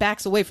 she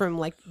backs away from him,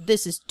 like,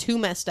 this is too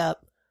messed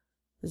up.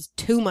 This is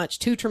too much,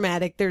 too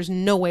traumatic. There's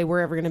no way we're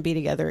ever going to be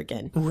together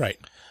again. Right.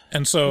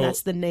 And so... And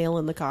that's the nail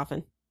in the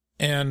coffin.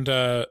 And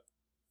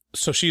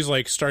so she's,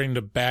 like, starting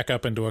to back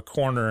up into a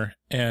corner,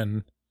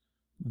 and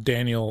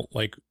Daniel,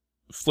 like,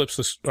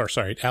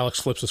 Alex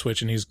flips the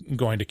switch, and he's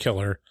going to kill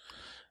her.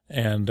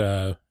 And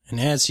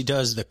as he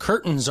does, the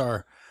curtains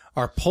are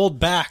pulled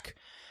back,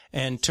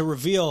 and to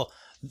reveal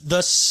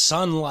the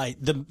sunlight,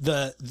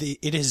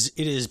 it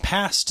is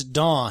past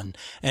dawn,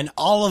 and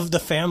all of the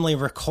family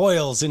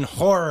recoils in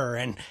horror,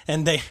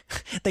 and they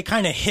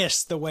kind of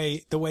hiss the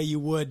way you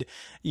would,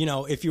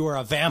 if you were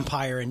a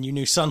vampire and you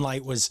knew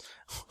sunlight was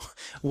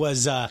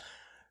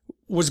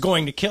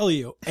going to kill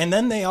you. And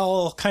then they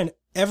all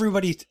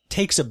everybody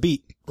takes a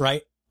beat,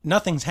 right?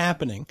 Nothing's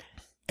happening.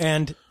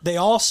 And they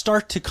all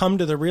start to come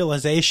to the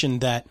realization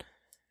that,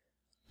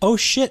 oh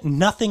shit,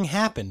 nothing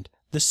happened.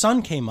 The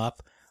sun came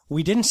up.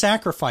 We didn't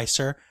sacrifice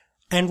her,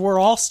 and we're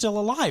all still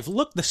alive.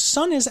 Look, the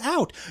sun is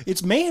out.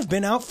 It may have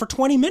been out for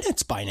 20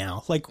 minutes by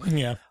now. Like,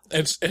 yeah,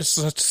 it's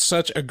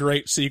such a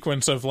great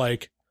sequence of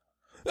like,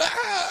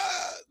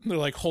 they're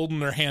like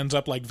holding their hands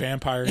up like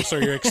vampires, so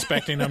you're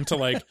expecting them to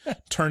like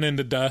turn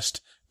into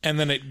dust, and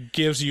then it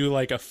gives you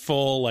like a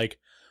full like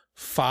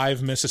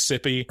 5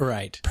 Mississippi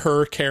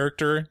per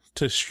character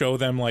to show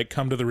them like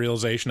come to the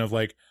realization of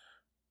like,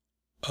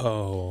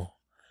 oh,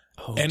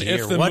 and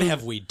dear, what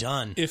have we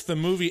done? If the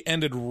movie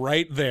ended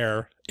right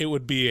there, it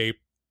would be a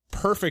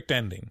perfect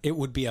ending. It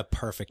would be a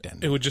perfect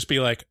ending. It would just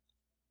be like,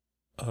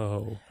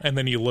 oh, and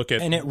then you look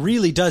at... And it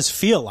really does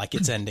feel like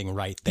it's ending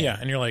right there. Yeah,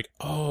 and you're like,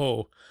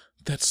 oh,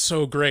 that's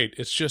so great.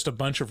 It's just a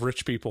bunch of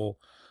rich people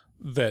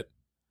that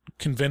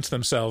convince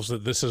themselves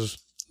that this is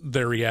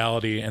their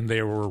reality and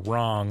they were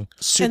wrong.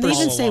 And they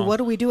even say, what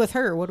do we do with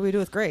her? What do we do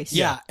with Grace?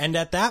 Yeah, and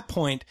at that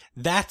point,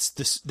 that's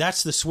the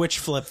switch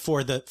flip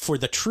for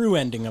the true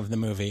ending of the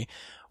movie,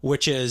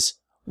 which is,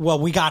 well,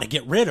 we got to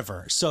get rid of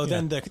her. So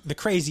then the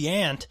crazy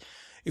aunt,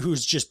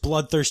 who's just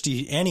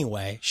bloodthirsty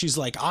anyway, she's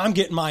like, I'm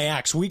getting my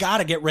axe. We got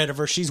to get rid of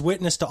her. She's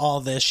witness to all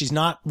this. She's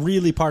not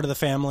really part of the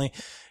family.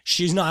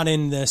 She's not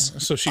in this.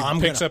 So she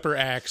picks up her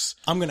axe.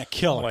 I'm going to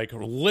kill her. Like,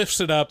 lifts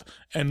it up,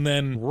 and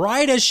then...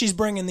 right as she's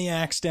bringing the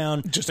axe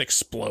down... just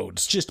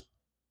explodes. Just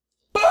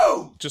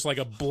boom! Just like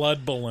a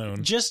blood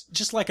balloon.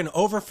 Just like an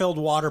overfilled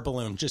water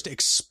balloon. Just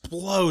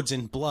explodes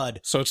in blood.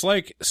 So it's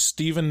like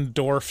Stephen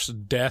Dorff's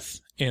death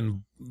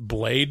in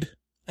Blade.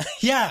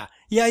 Yeah.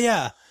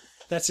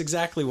 That's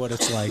exactly what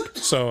it's like.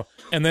 So,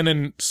 and then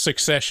in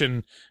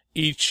succession,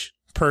 each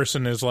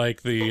person is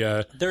like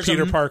the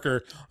Peter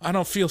Parker, I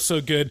don't feel so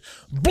good.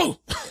 Boom!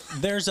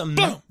 There's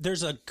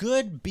a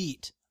good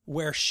beat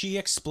where she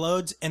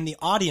explodes and the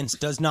audience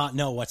does not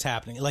know what's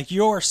happening. Like,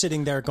 you're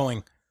sitting there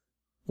going,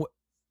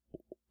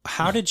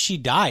 how did she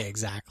die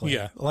exactly?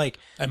 Yeah. Like,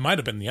 it might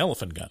have been the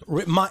elephant gun.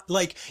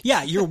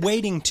 You're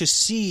waiting to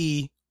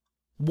see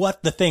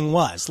what the thing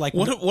was. Like,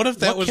 what if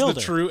that was the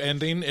true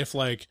ending? If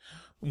like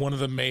one of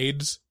the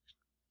maids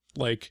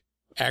like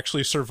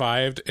actually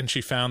survived and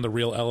she found the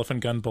real elephant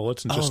gun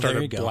bullets and just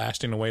started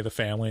blasting away the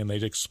family and they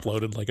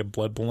exploded like a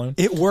blood balloon.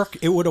 It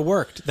would have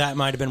worked. That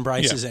might have been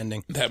Bryce's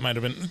ending. That might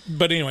have been.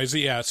 But anyways,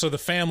 yeah, so the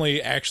family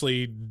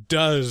actually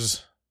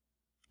does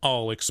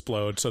all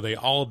explode. So they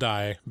all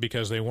die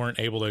because they weren't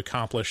able to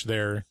accomplish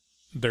their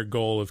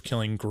goal of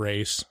killing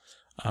Grace.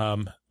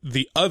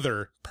 The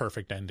other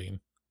perfect ending.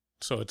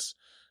 So it's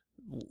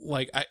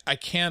like, I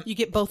can't... You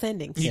get both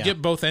endings. You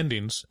get both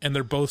endings, and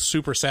they're both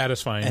super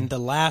satisfying. And the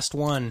last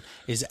one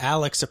is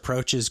Alex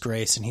approaches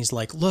Grace, and he's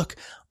like, look,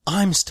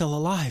 I'm still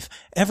alive.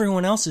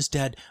 Everyone else is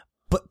dead,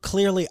 but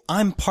clearly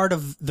I'm part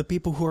of the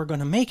people who are going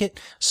to make it,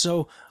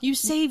 so... You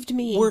saved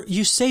me.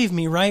 You saved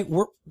me, right?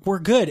 We're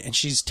good. And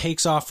she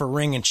takes off her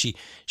ring, and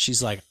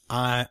she's like,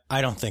 I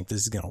don't think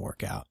this is going to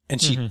work out. And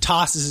she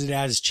tosses it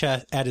at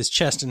his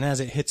chest, and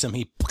as it hits him,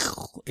 he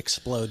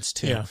explodes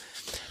too. Yeah.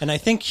 And I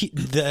think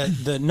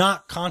the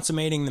not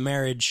consummating the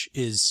marriage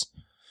is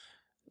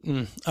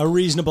a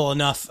reasonable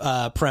enough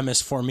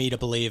premise for me to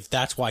believe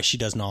that's why she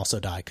doesn't also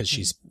die, because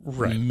she's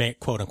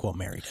quote unquote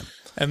married him.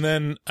 And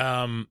then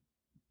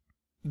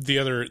the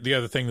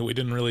other thing that we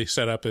didn't really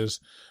set up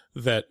is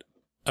that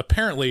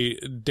apparently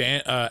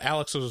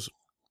Alex was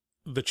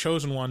the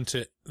chosen one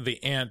to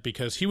the aunt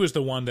because he was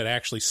the one that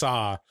actually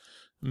saw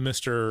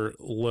Mr.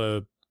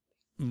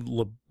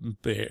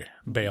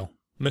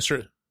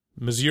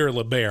 Monsieur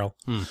Lebel.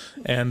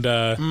 And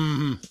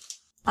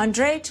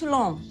André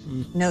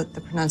Toulon. Note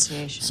the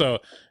pronunciation. So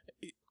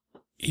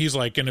he's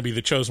like going to be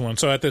the chosen one.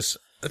 So at this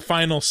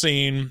final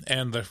scene,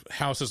 and the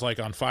house is like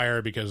on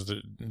fire because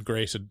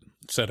Grace had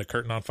set a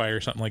curtain on fire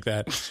or something like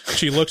that.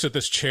 She looks at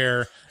this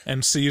chair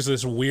and sees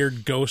this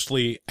weird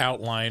ghostly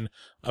outline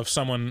of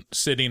someone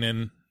sitting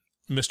in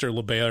Mr.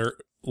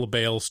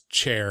 Lebel's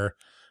chair,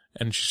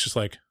 and she's just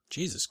like,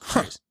 Jesus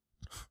Christ.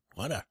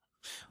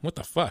 What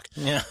the fuck?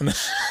 Yeah.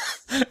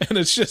 And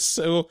it's just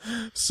so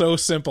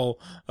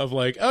simple of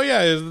like, oh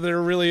yeah,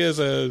 there really is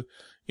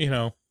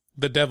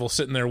the devil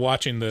sitting there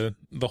watching the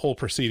whole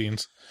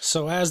proceedings.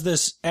 So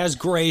as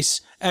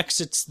Grace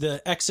exits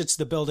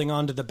the building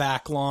onto the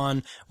back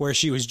lawn where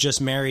she was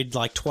just married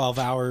like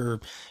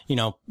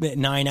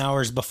 9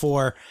 hours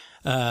before,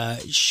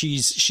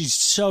 she's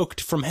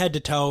soaked from head to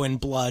toe in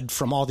blood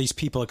from all these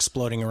people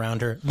exploding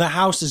around her. The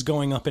house is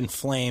going up in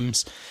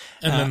flames.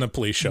 And then the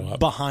police show up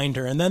behind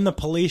her. And then the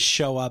police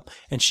show up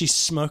and she's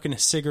smoking a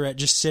cigarette,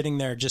 just sitting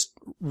there, just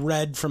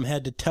red from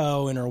head to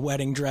toe in her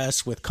wedding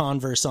dress with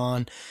Converse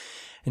on.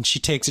 And she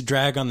takes a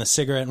drag on the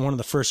cigarette, and one of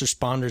the first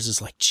responders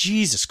is like,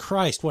 Jesus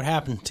Christ, what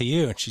happened to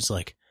you? And she's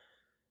like,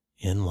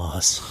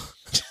 in-laws.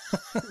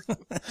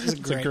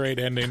 It's a great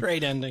ending.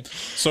 Great ending.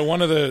 So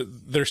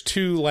there's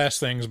two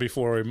last things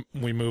before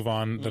we move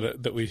on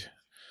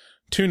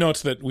two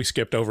notes that we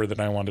skipped over that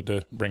I wanted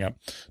to bring up.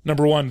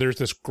 Number one, there's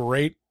this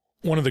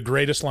one of the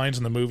greatest lines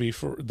in the movie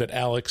that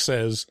Alex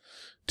says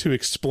to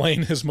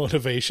explain his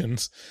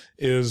motivations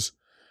is,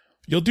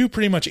 you'll do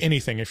pretty much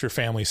anything if your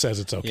family says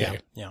it's okay.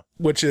 Yeah.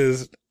 Which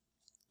is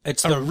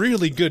a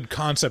really good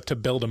concept to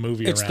build a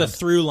movie around. It's the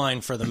through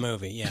line for the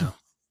movie, yeah.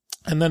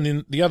 And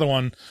then the other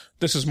one,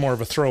 this is more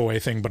of a throwaway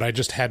thing, but I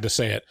just had to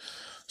say it.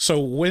 So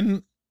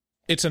when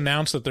it's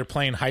announced that they're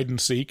playing hide and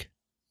seek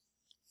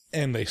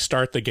and they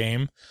start the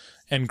game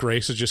and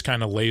Grace is just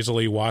kind of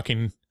lazily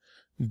walking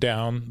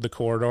down the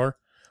corridor,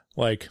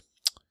 like,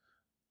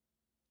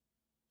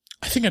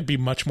 I think I'd be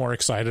much more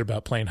excited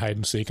about playing hide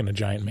and seek in a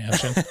giant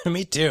mansion.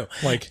 Me too.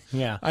 Like,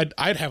 yeah,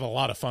 I'd have a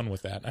lot of fun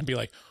with that. I'd be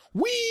like,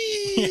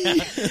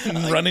 wee,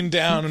 and running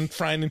down and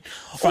finding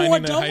a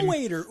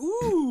dumbwaiter.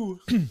 Ooh.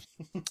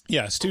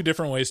 Yeah, it's two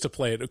different ways to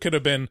play it. It could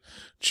have been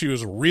she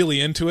was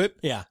really into it,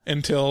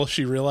 until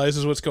she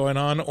realizes what's going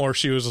on, or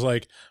she was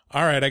like,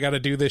 all right, I got to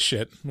do this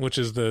shit, which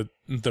is the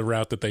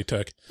route that they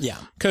took. Yeah,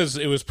 because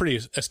it was pretty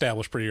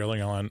established pretty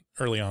early on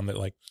that,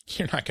 like,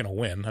 you're not going to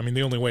win. I mean,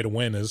 the only way to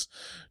win is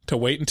to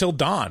wait until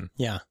dawn.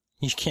 Yeah,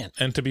 you can't.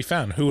 And to be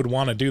found. Who would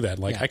want to do that?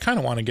 Like, I kind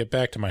of want to get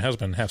back to my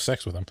husband and have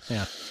sex with him.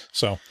 Yeah.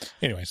 So,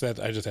 anyways,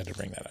 I just had to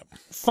bring that up.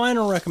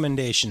 Final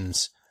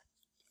recommendations.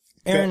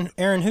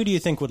 Aaron, who do you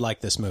think would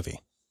like this movie?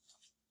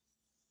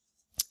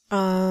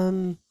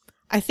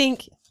 I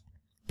think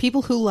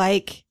people who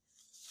like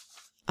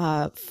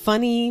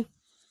funny,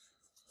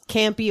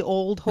 campy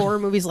old horror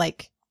movies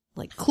like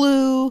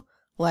Clue,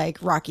 like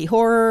Rocky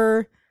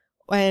Horror,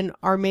 and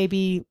are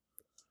maybe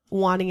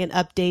wanting an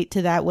update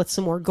to that with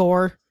some more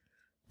gore.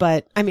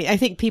 But I mean, I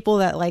think people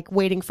that like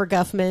Waiting for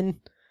Guffman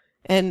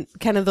and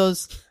kind of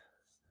those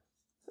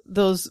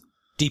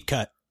deep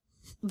cut,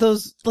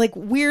 those like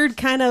weird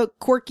kind of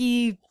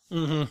quirky,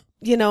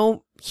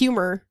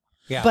 humor,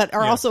 but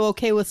are also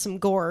okay with some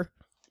gore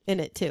in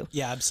it too.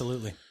 Yeah,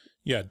 absolutely.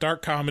 Yeah,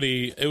 dark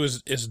comedy.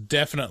 It's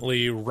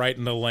definitely right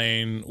in the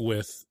lane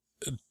with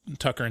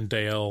Tucker and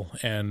Dale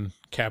and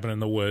Cabin in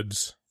the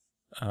Woods.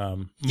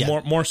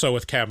 More so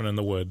with Cabin in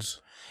the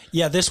Woods.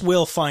 Yeah, this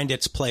will find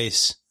its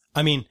place.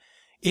 I mean,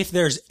 if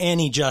there's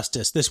any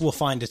justice, this will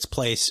find its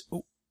place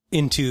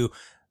into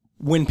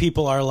when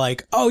people are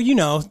like, oh,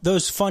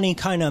 those funny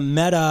kind of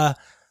meta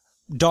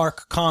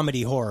dark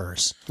comedy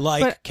horrors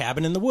like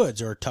Cabin in the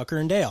Woods or Tucker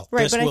and Dale.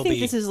 Right, but I think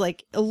this is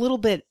like a little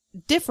bit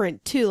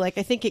different too. Like,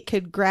 I think it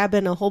could grab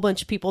in a whole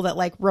bunch of people that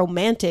like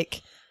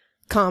romantic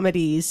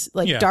comedies,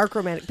 like dark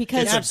romantic,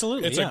 because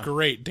it's a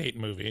great date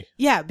movie.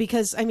 Yeah,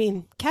 because I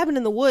mean, Cabin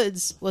in the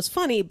Woods was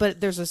funny, but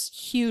there's a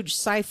huge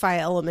sci-fi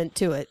element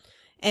to it,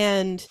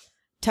 and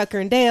Tucker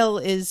and Dale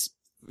is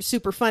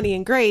super funny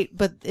and great,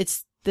 but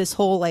it's this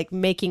whole like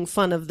making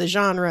fun of the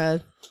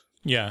genre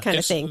kind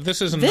of thing.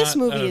 This is this not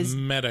movie is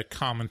meta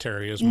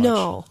commentary as much.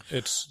 No,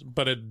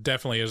 but it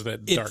definitely is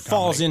that it dark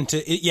falls comedy.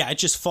 it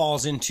just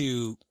falls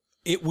into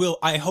it. Will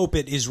I hope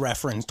it is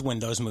referenced when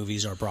those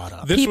movies are brought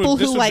up. People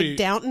who like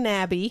Downton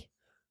Abbey,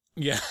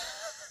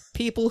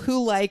 people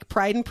who like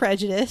Pride and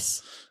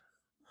Prejudice,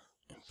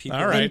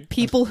 all right, and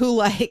people who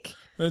like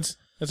it's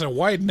a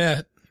wide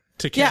net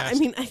to cast. Yeah, I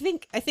mean,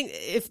 I think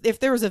if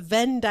there was a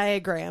Venn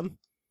diagram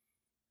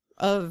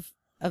of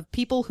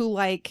people who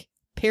like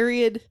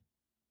period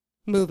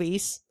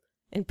movies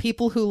and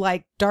people who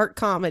like dark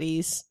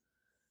comedies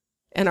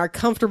and are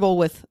comfortable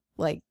with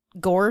like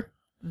gore,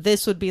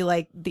 this would be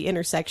like the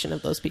intersection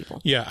of those people.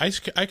 Yeah,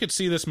 I could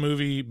see this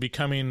movie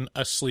becoming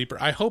a sleeper.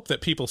 I hope that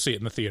people see it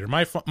in the theater.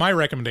 My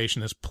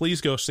recommendation is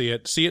please go see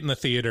it in the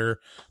theater,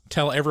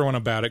 tell everyone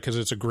about it because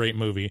it's a great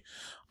movie.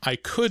 I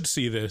could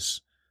see this,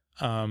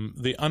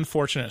 the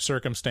unfortunate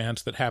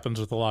circumstance that happens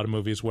with a lot of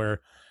movies where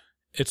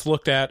it's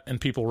looked at and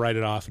people write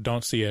it off,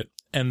 don't see it,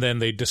 and then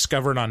they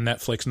discover it on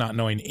Netflix not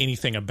knowing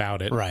anything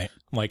about it. Right.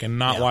 Like, and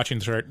not watching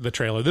the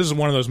trailer. This is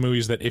one of those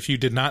movies that if you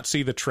did not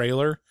see the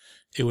trailer,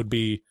 it would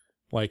be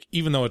like,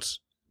 even though it's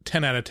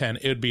 10 out of 10,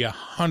 it would be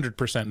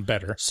 100%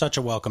 better. Such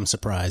a welcome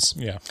surprise.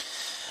 Yeah.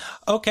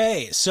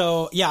 Okay,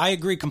 so yeah, I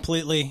agree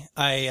completely.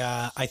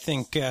 I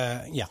think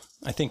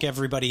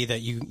everybody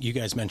that you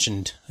guys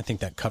mentioned, I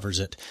think that covers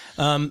it.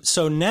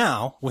 So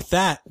now with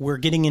that, we're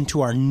getting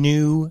into our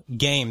new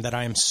game that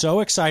I am so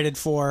excited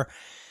for.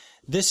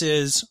 This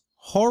is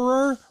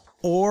horror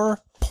or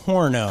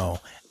porno.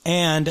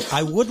 And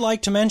I would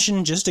like to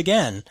mention just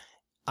again,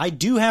 I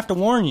do have to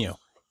warn you,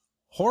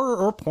 horror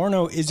or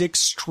porno is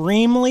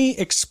extremely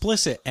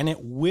explicit and it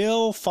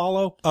will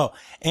follow. Oh,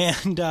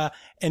 and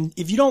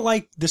if you don't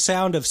like the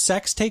sound of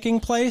sex taking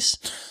place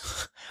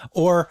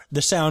or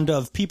the sound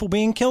of people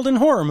being killed in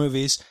horror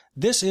movies,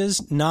 this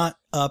is not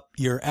up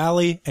your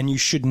alley and you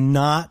should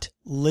not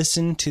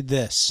listen to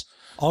this.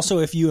 Also,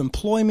 if you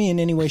employ me in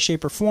any way,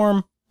 shape, or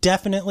form,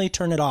 definitely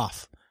turn it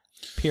off.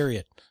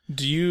 Period.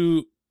 Do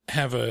you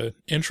have a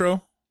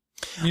intro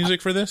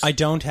music for this? I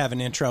don't have an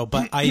intro,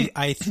 but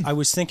I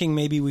was thinking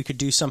maybe we could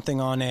do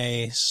something on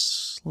a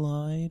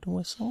slide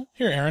whistle.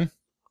 Here, Aaron.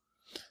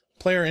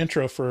 Play our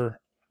intro for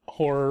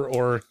horror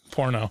or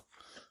porno.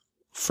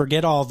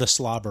 Forget all the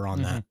slobber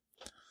on that.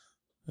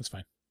 That's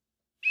fine.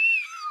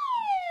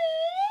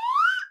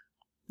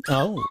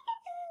 Oh.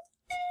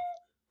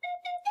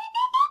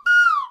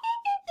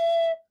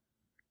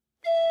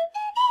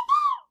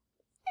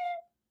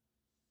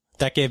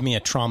 That gave me a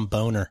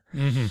tromboner.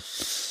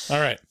 All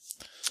right.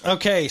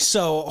 Okay,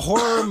 so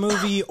horror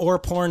movie or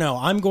porno.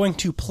 I'm going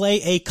to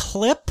play a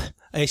clip,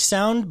 a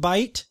sound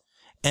bite,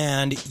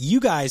 and you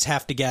guys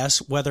have to guess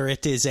whether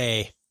it is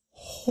a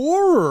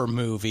horror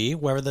movie,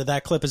 whether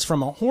that clip is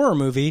from a horror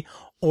movie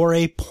or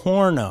a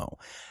porno.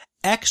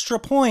 Extra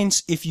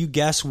points if you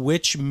guess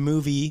which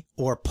movie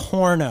or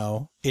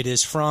porno it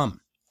is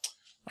from.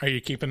 Are you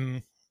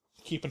keeping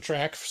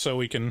track so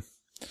we can...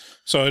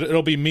 So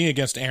it'll be me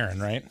against Aaron,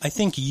 right? I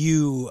think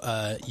you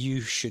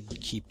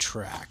should keep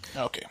track.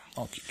 Okay,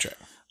 I'll keep track.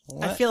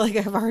 I feel like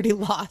I've already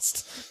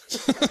lost.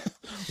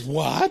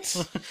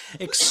 What?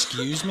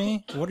 Excuse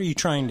me? What are you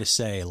trying to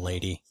say,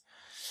 lady?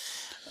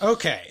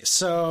 Okay,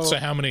 so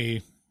how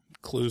many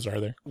clues are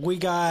there? We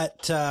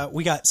got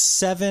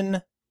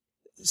seven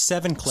clips.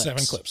 7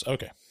 clips.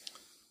 Okay.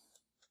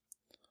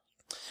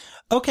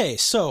 Okay,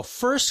 so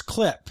first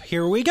clip.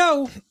 Here we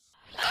go.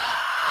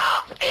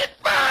 It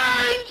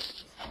burns!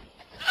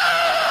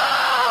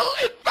 Oh,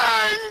 it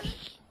burns!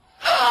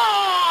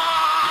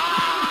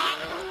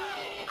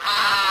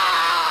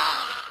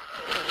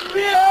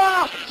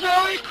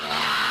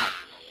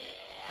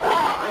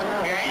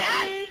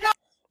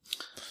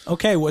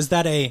 Okay, was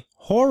that a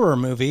horror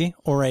movie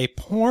or a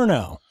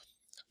porno?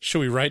 Should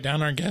we write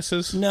down our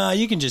guesses? No,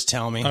 you can just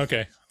tell me.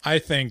 Okay. I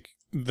think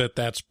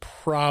that's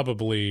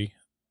probably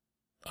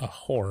a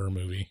horror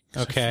movie.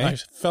 Okay. I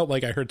felt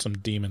like I heard some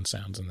demon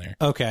sounds in there.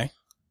 Okay.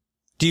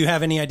 Do you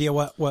have any idea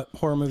what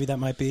horror movie that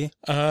might be?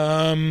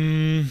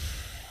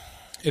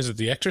 Is it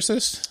The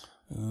Exorcist?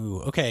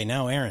 Ooh, okay,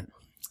 now Aaron.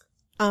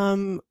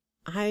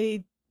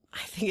 I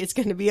think it's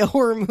going to be a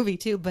horror movie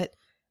too, but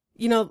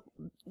you know,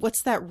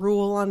 what's that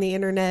rule on the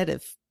internet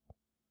is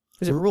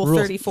it rule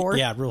 34?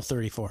 Yeah, rule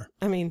 34.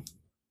 I mean,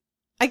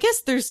 I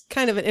guess there's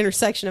kind of an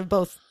intersection of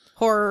both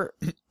horror.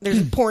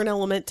 There's a porn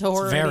element to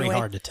horror. It's very anyway.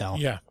 hard to tell.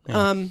 Yeah.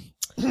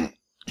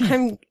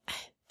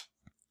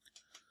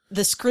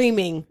 The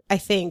screaming, I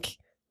think,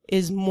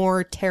 is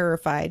more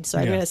terrified. So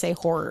I'm going to say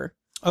horror.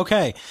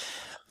 Okay.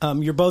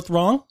 You're both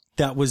wrong.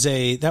 That was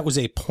a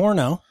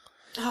porno.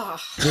 Oh.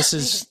 This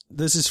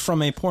is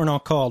from a porno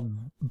called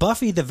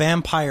Buffy the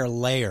Vampire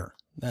Layer.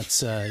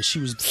 That's she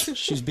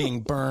was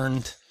being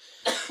burned.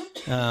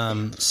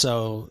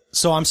 So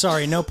I'm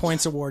sorry, no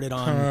points awarded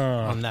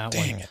on that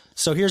one. It.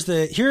 So here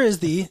is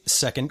the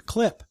second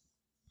clip.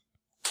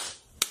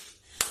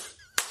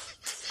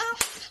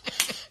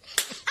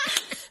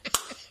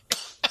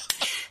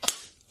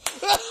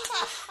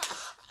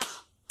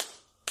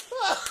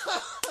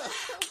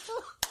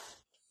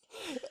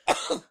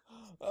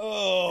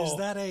 Oh.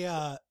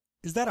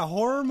 Is that a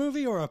horror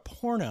movie or a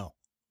porno,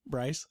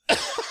 Bryce?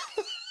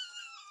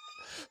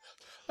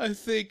 I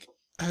think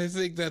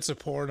that's a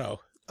porno.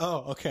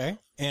 Oh, okay.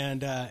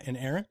 And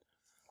Aaron?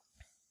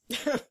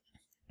 I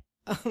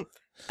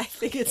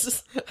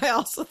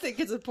also think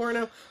it's a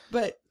porno,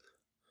 but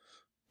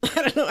I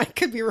don't know. I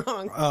could be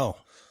wrong. Oh,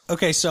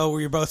 okay. So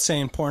you're both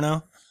saying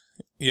porno?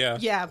 Yeah.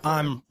 Yeah.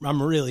 Porno.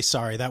 I'm really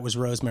sorry. That was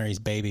Rosemary's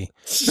Baby.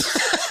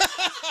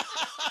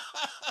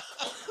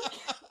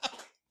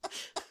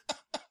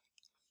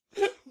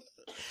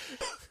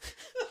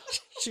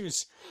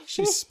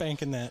 She's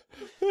spanking that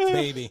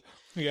baby.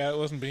 Yeah, it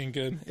wasn't being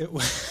good. It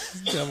was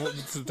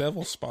it's the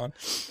devil's spawn.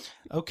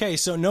 Okay,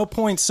 so no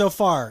points so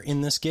far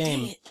in this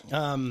game.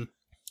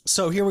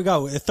 So here we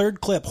go. A third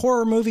clip: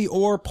 horror movie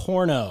or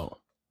porno.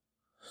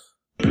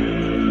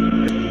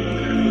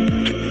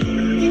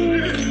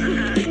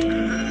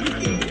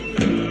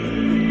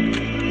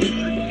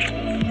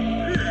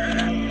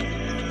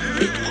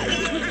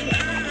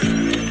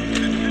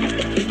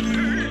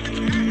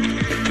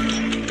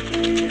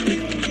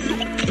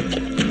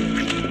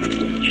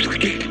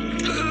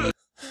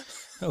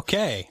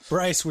 Okay,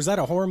 Bryce, was that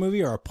a horror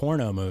movie or a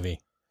porno movie?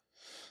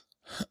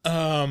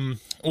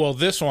 Well,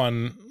 this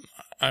one,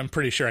 I'm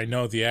pretty sure I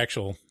know the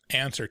actual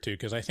answer to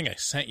because I think I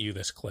sent you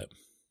this clip.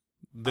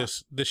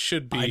 This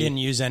should be. I didn't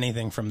use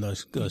anything from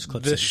those clips.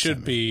 This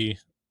should be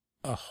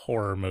a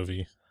horror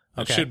movie.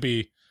 Okay. It should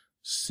be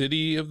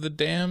City of the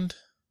Damned.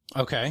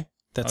 Okay,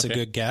 that's a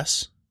good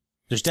guess.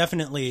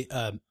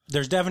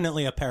 There's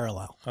definitely a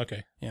parallel.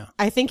 Okay. Yeah.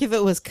 I think if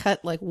it was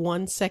cut like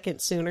 1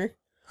 second sooner,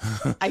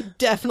 I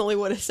definitely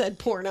would have said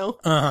porno.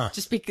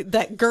 Just because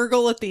that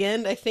gurgle at the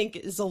end, I think,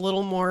 is a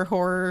little more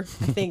horror.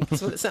 I think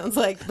that's what it sounds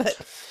like. But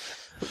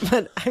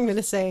I'm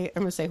gonna say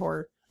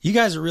horror. You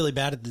guys are really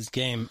bad at this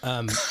game.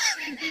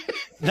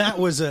 That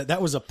was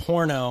a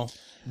porno.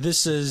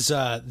 This is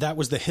that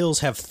was The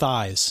Hills Have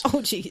Thighs.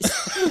 Oh, jeez.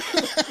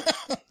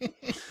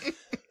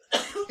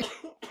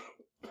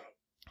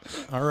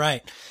 All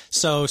right.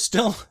 So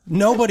still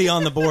nobody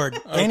on the board.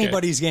 Okay.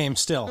 Anybody's game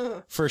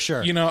still, for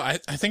sure. You know, I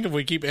think if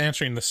we keep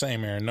answering the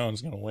same, Aaron, no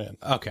one's going to win.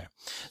 Okay.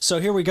 So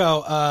here we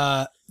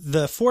go.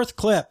 The fourth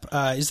clip,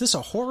 is this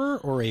a horror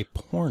or a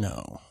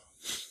porno?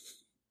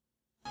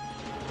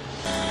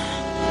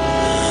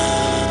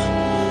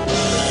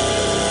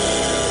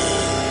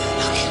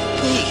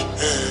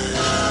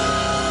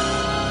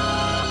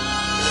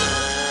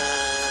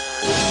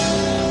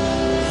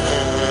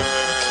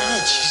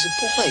 God, she's a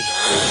boy.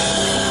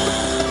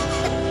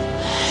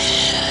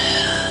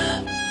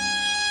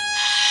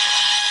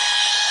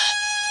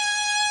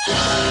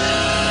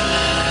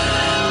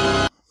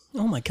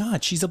 Oh my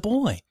God, she's a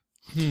boy.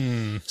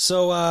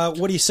 So,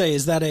 what do you say?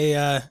 Is that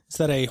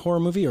a horror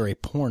movie or a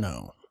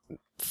porno?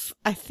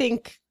 I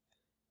think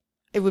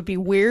it would be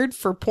weird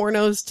for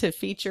pornos to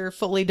feature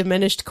fully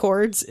diminished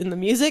chords in the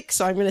music,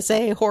 so I'm going to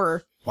say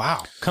horror.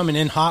 Wow, coming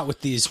in hot with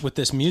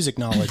this music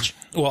knowledge.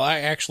 Well, I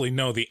actually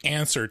know the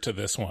answer to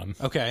this one.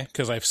 Okay.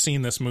 Because I've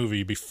seen this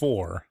movie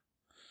before.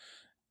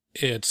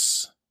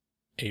 It's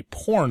a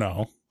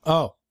porno.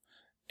 Oh.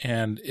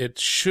 And it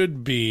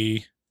should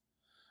be,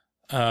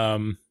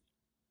 Dude,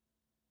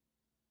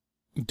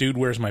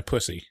 Where's My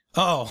Pussy?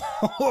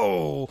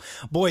 Oh,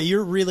 boy,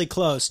 you're really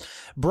close.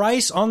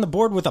 Bryce on the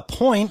board with a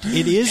point.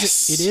 It is,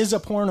 yes. It is a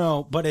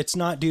porno, but it's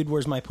not Dude,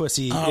 Where's My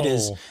Pussy?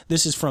 Oh.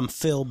 This is from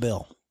Phil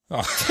Bill.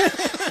 Oh.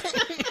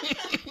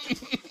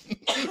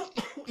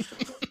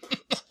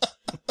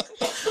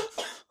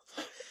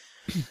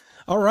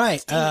 All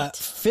right.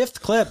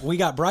 Fifth clip. We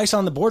got Bryce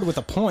on the board with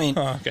a point.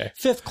 Oh, okay.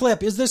 Fifth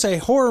clip. Is this a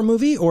horror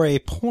movie or a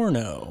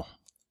porno?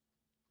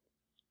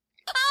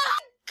 Oh,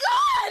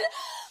 God!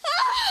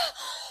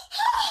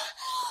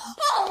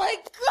 Oh, my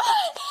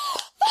God!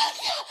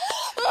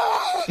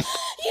 Oh, yes!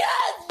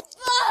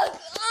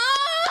 Fuck!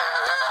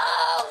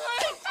 Oh,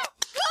 my God!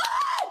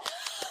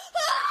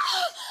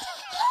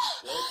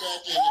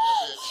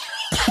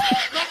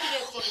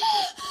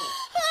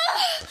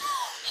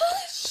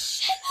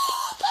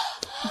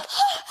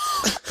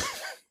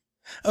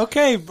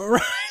 Okay,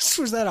 Bryce,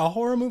 was that a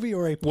horror movie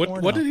or a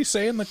porno? What did he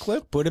say in the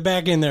clip? Put it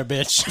back in there,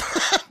 bitch.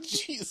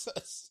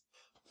 Jesus.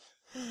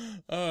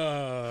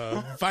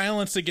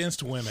 Violence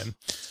against women.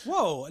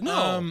 Whoa,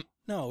 no.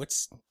 No,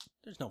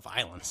 there's no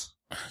violence.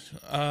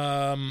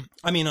 I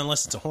mean,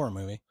 unless it's a horror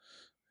movie.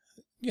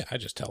 Yeah, I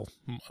just tell,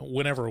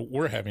 whenever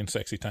we're having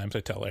sexy times,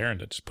 I tell Erin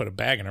to just put a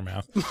bag in her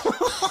mouth.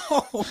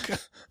 Oh, God.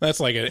 That's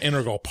like an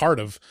integral part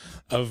of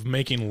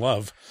making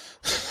love.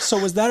 So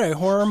was that a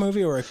horror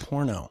movie or a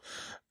porno?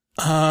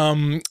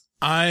 I'm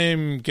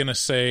gonna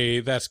say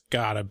that's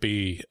gotta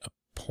be a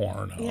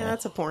porno. Yeah,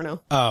 that's a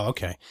porno. Oh,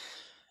 okay.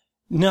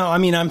 No, I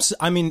mean,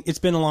 it's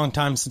been a long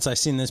time since I've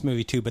seen this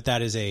movie too, but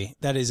that is a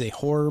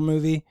horror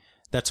movie.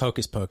 That's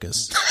Hocus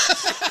Pocus.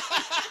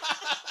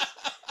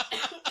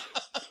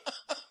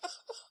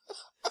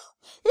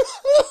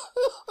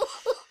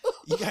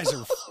 You guys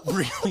are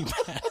really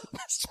bad at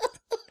this.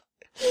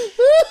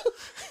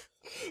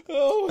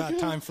 Oh,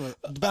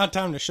 about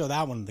time to show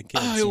that one to the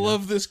kids. I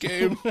love this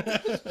game.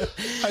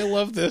 I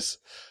love this.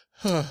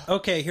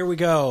 Okay, here we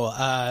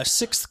go.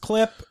 Sixth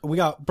clip. We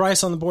got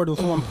Bryce on the board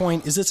with 1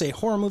 point. Is this a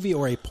horror movie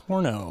or a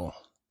porno?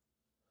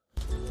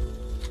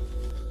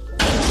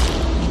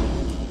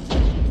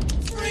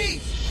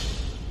 Freeze!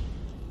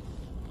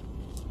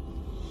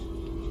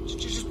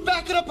 Just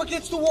back it up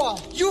against the wall.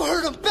 You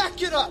heard him.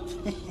 Back it up.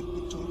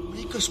 Don't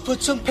make us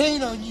put some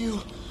pain on you.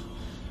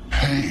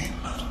 Pain?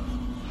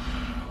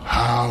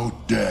 How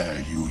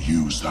dare you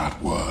use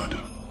that word?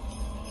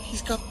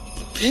 He's got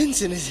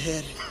pins in his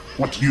head.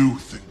 What you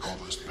think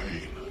of as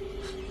pain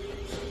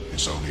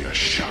is only a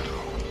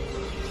shadow.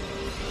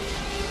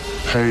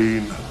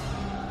 Pain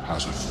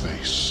has a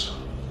face.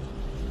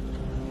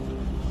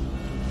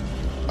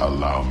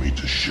 Allow me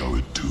to show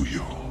it to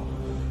you.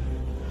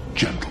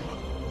 Gentlemen,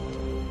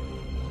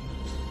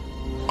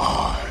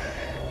 I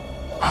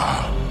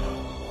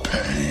am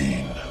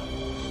pain.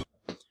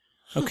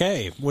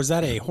 Okay, was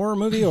that a horror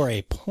movie or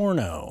a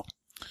porno?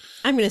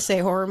 I'm going to say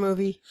horror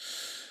movie.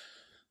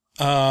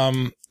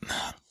 I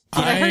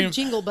heard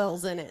Jingle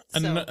Bells in it.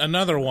 So.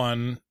 Another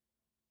one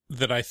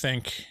that I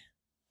think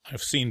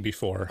I've seen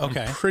before.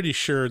 Okay. I'm pretty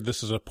sure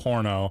this is a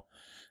porno,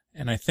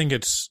 and I think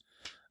it's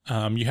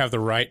You Have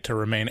the Right to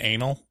Remain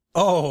Anal.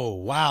 Oh,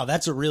 wow,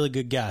 that's a really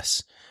good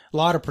guess. A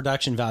lot of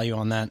production value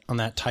on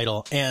that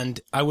title.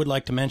 And I would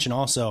like to mention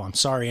also, I'm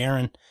sorry,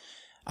 Aaron,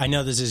 I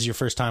know this is your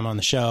first time on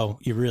the show.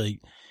 You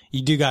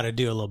do got to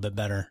do a little bit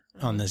better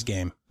on this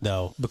game,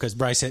 though, because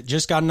Bryce had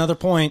just got another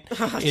point.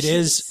 It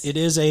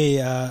is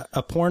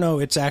a porno.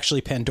 It's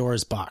actually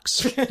Pandora's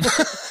Box.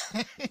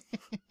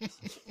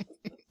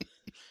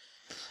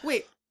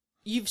 Wait,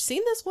 you've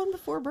seen this one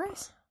before,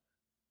 Bryce?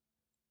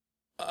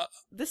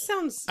 This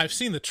sounds... I've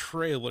seen the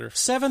trailer.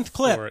 7th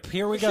clip.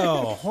 Here we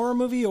go. Horror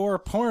movie or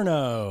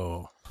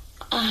porno?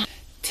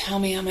 Tell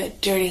me I'm a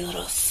dirty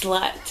little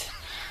slut.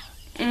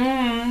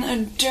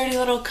 A dirty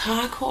little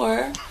cock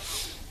whore.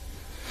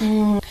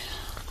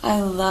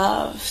 I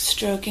love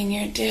stroking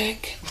your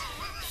dick,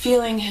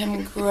 feeling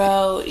him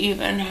grow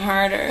even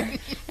harder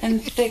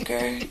and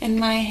thicker in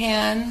my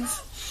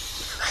hands.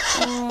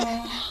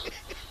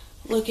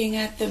 Looking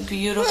at the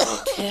beautiful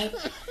tip,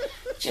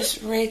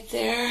 just right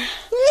there,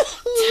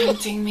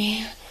 tempting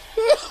me,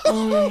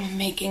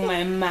 making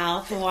my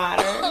mouth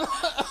water.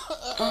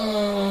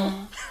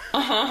 Oh,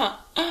 God.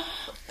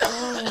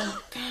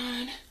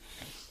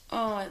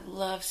 Oh, I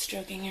love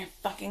stroking your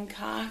fucking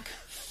cock.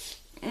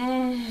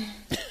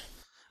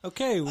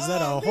 Okay, was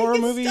that a horror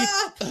movie?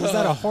 Was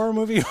that a horror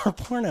movie or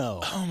porno?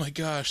 Oh my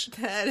gosh.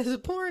 That is a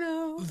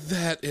porno.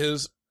 That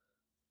is...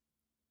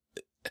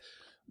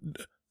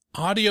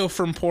 Audio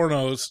from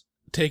pornos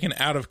taken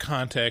out of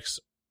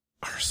context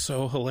are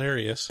so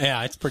hilarious.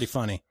 Yeah, it's pretty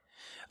funny.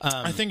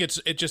 I think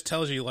it just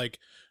tells you, like,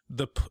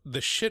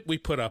 the shit we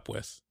put up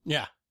with.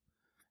 Yeah.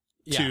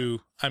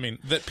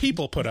 That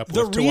people put up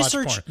with to watch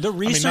porn. The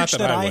research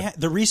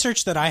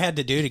that I had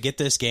to do to get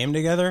this game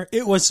together,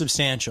 it was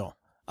substantial.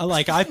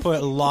 I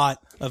put a lot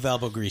of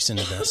elbow grease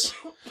into this.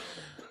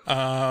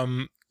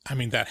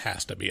 That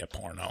has to be a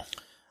porno.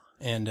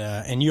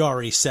 And you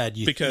already said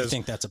you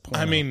think that's a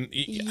porno.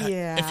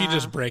 If you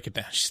just break it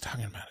down, she's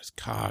talking about his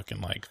cock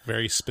and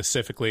very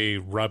specifically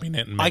rubbing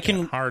it and making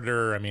it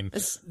harder.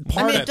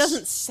 It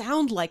doesn't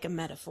sound like a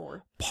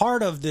metaphor.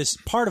 Part of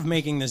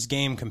making this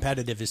game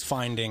competitive is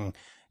finding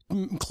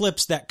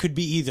clips that could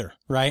be either,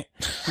 right?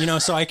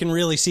 So I can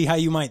really see how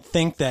you might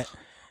think that,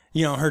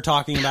 her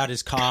talking about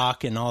his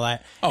cock and all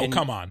that. Oh,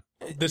 come on.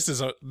 This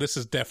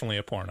is definitely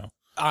a porno.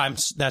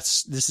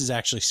 This is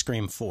actually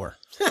Scream 4.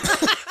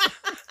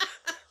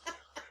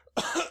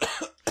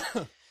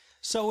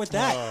 So with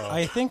that,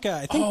 I think.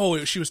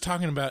 Oh, she was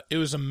talking about, it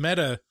was a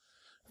meta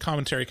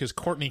commentary because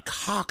Courtney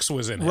Cox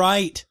was in it.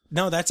 Right.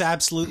 No, that's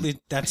absolutely,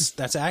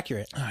 that's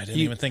accurate. I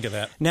didn't even think of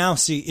that. Now,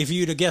 see, if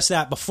you'd have guessed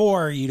that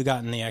before, you'd have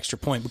gotten the extra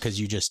point because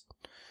you just,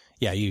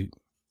 All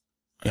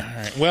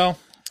right. Well,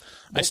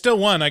 I still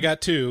won. I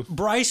got 2.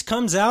 Bryce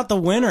comes out the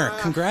winner.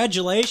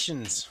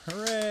 Congratulations.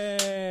 Hooray.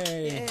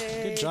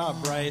 Yay. Good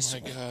job, Bryce. Oh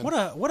my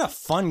God. What a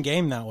fun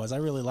game that was. I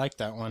really liked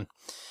that one.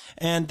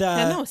 And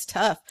I know it's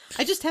tough.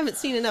 I just haven't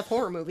seen enough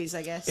horror movies,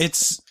 I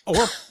guess.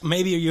 Or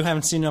maybe you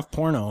haven't seen enough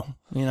porno,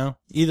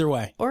 either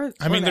way.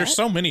 There's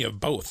so many of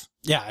both.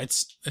 Yeah,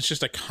 it's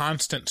just a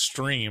constant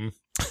stream.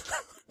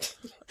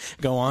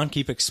 Go on,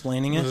 keep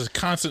explaining it. There's a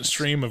constant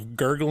stream of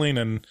gurgling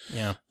and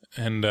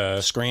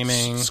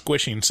screaming,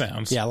 squishing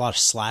sounds. Yeah, a lot of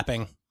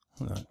slapping.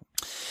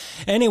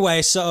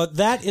 Anyway, so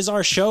that is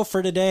our show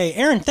for today.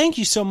 Aaron, thank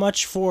you so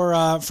much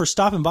for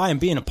stopping by and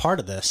being a part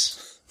of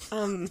this.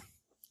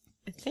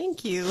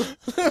 Thank you.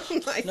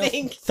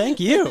 Thank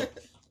you.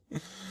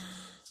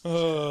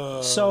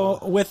 So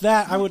with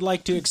that, I would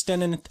like to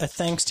extend a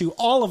thanks to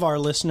all of our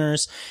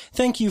listeners.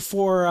 Thank you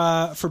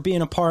for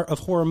being a part of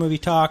Horror Movie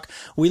Talk.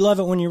 We love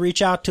it when you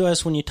reach out to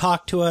us, when you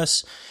talk to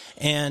us.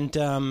 And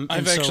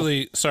I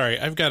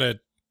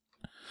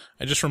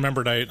just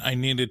remembered I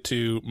needed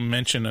to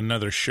mention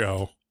another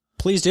show.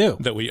 Please do.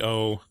 That we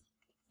owe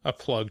a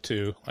plug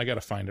to. I got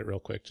to find it real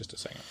quick. Just a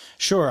second.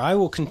 Sure. I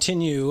will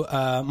continue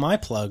my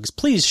plugs.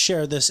 Please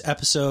share this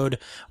episode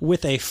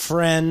with a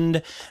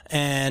friend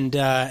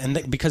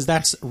because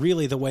that's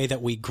really the way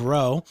that we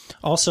grow.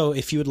 Also,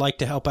 if you would like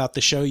to help out the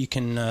show, you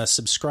can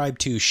subscribe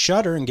to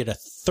Shudder and get a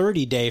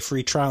 30-day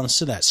free trial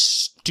instead of that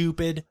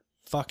stupid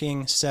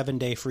fucking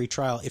 7-day free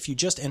trial if you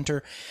just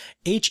enter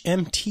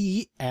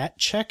HMT at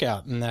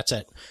checkout, and that's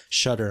at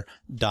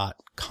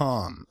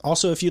shudder.com.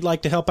 Also, if you'd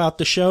like to help out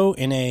the show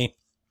in a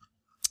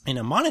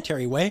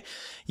monetary way,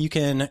 you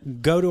can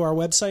go to our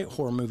website,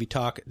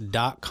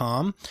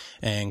 horrormovietalk.com,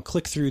 and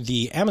click through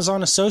the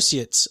Amazon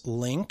Associates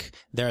link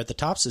there at the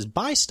top. It says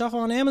buy stuff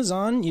on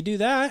Amazon. You do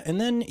that,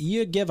 and then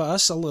you give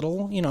us a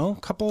little,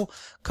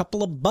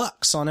 couple of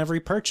bucks on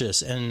every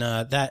purchase, and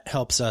that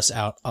helps us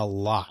out a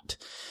lot.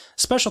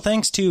 Special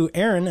thanks to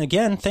Aaron.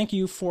 Again, thank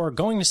you for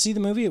going to see the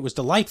movie. It was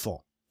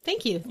delightful.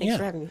 Thank you. Thanks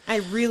for having me. I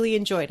really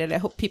enjoyed it. I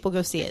hope people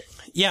go see it.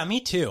 Yeah, me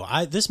too.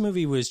 This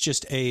movie was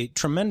just a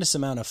tremendous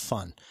amount of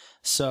fun.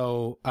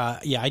 So,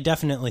 I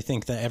definitely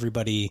think that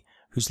everybody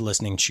who's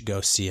listening should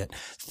go see it.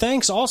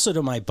 Thanks also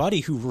to my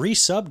buddy who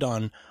resubbed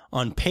on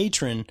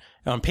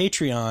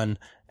Patreon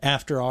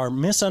after our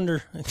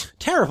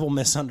terrible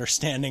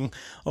misunderstanding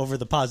over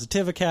the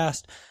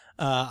Positivacast.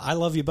 I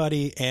love you,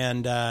 buddy,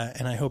 and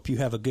I hope you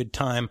have a good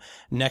time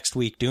next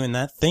week doing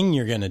that thing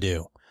you're going to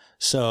do.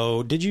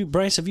 So,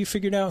 Bryce, have you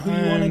figured out who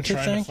you wanted to thank?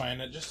 I'm trying to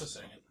find it. Just a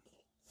second.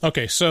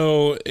 Okay,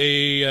 so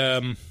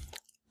a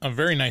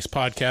very nice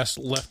podcast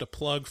left a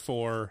plug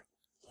for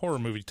horror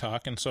movie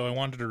talk, and so I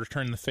wanted to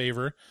return the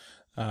favor.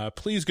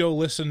 Please go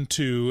listen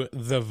to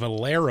The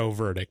Valero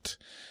Verdict.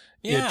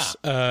 Yeah. It's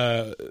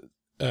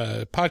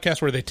a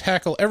podcast where they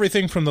tackle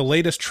everything from the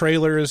latest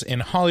trailers in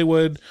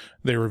Hollywood.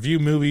 They review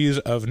movies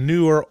of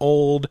new or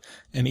old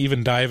and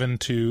even dive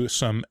into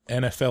some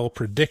NFL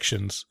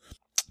predictions.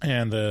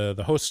 And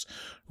the hosts,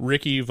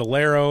 Ricky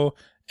Valero,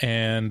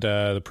 and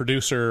the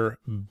producer,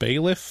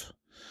 Bailiff,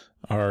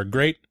 are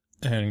great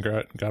and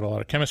got a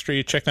lot of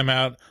chemistry. Check them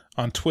out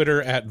on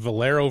Twitter at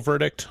Valero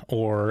Verdict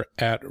or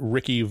at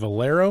Ricky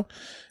Valero.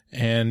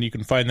 And you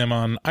can find them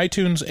on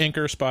iTunes,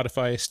 Anchor,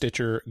 Spotify,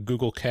 Stitcher,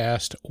 Google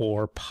Cast,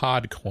 or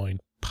Podcoin.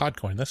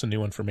 Podcoin, that's a new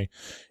one for me.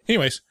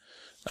 Anyways,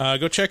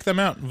 go check them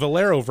out.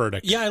 Valero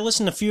Verdict. Yeah, I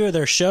listened to a few of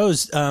their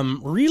shows.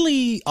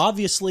 Really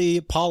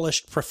obviously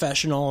polished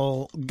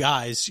professional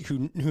guys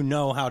who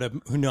know how to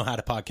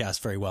podcast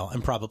very well,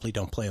 and probably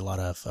don't play a lot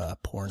of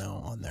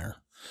porno on their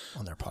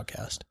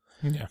podcast.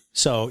 Yeah.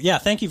 So, yeah,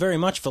 thank you very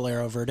much,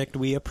 Valero Verdict.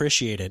 We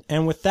appreciate it.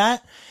 And with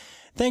that,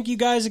 thank you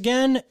guys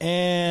again,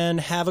 and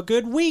have a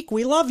good week.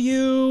 We love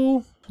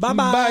you.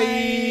 Bye-bye.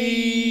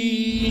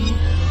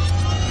 Bye.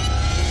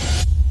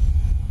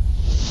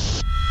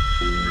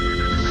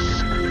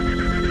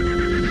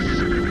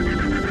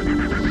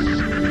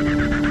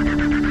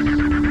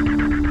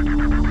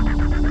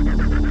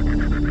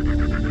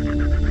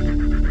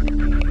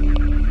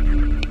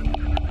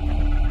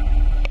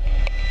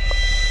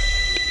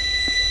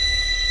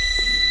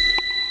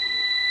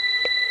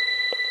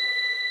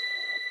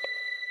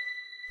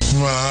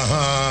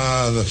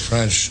 Ah, the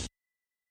French.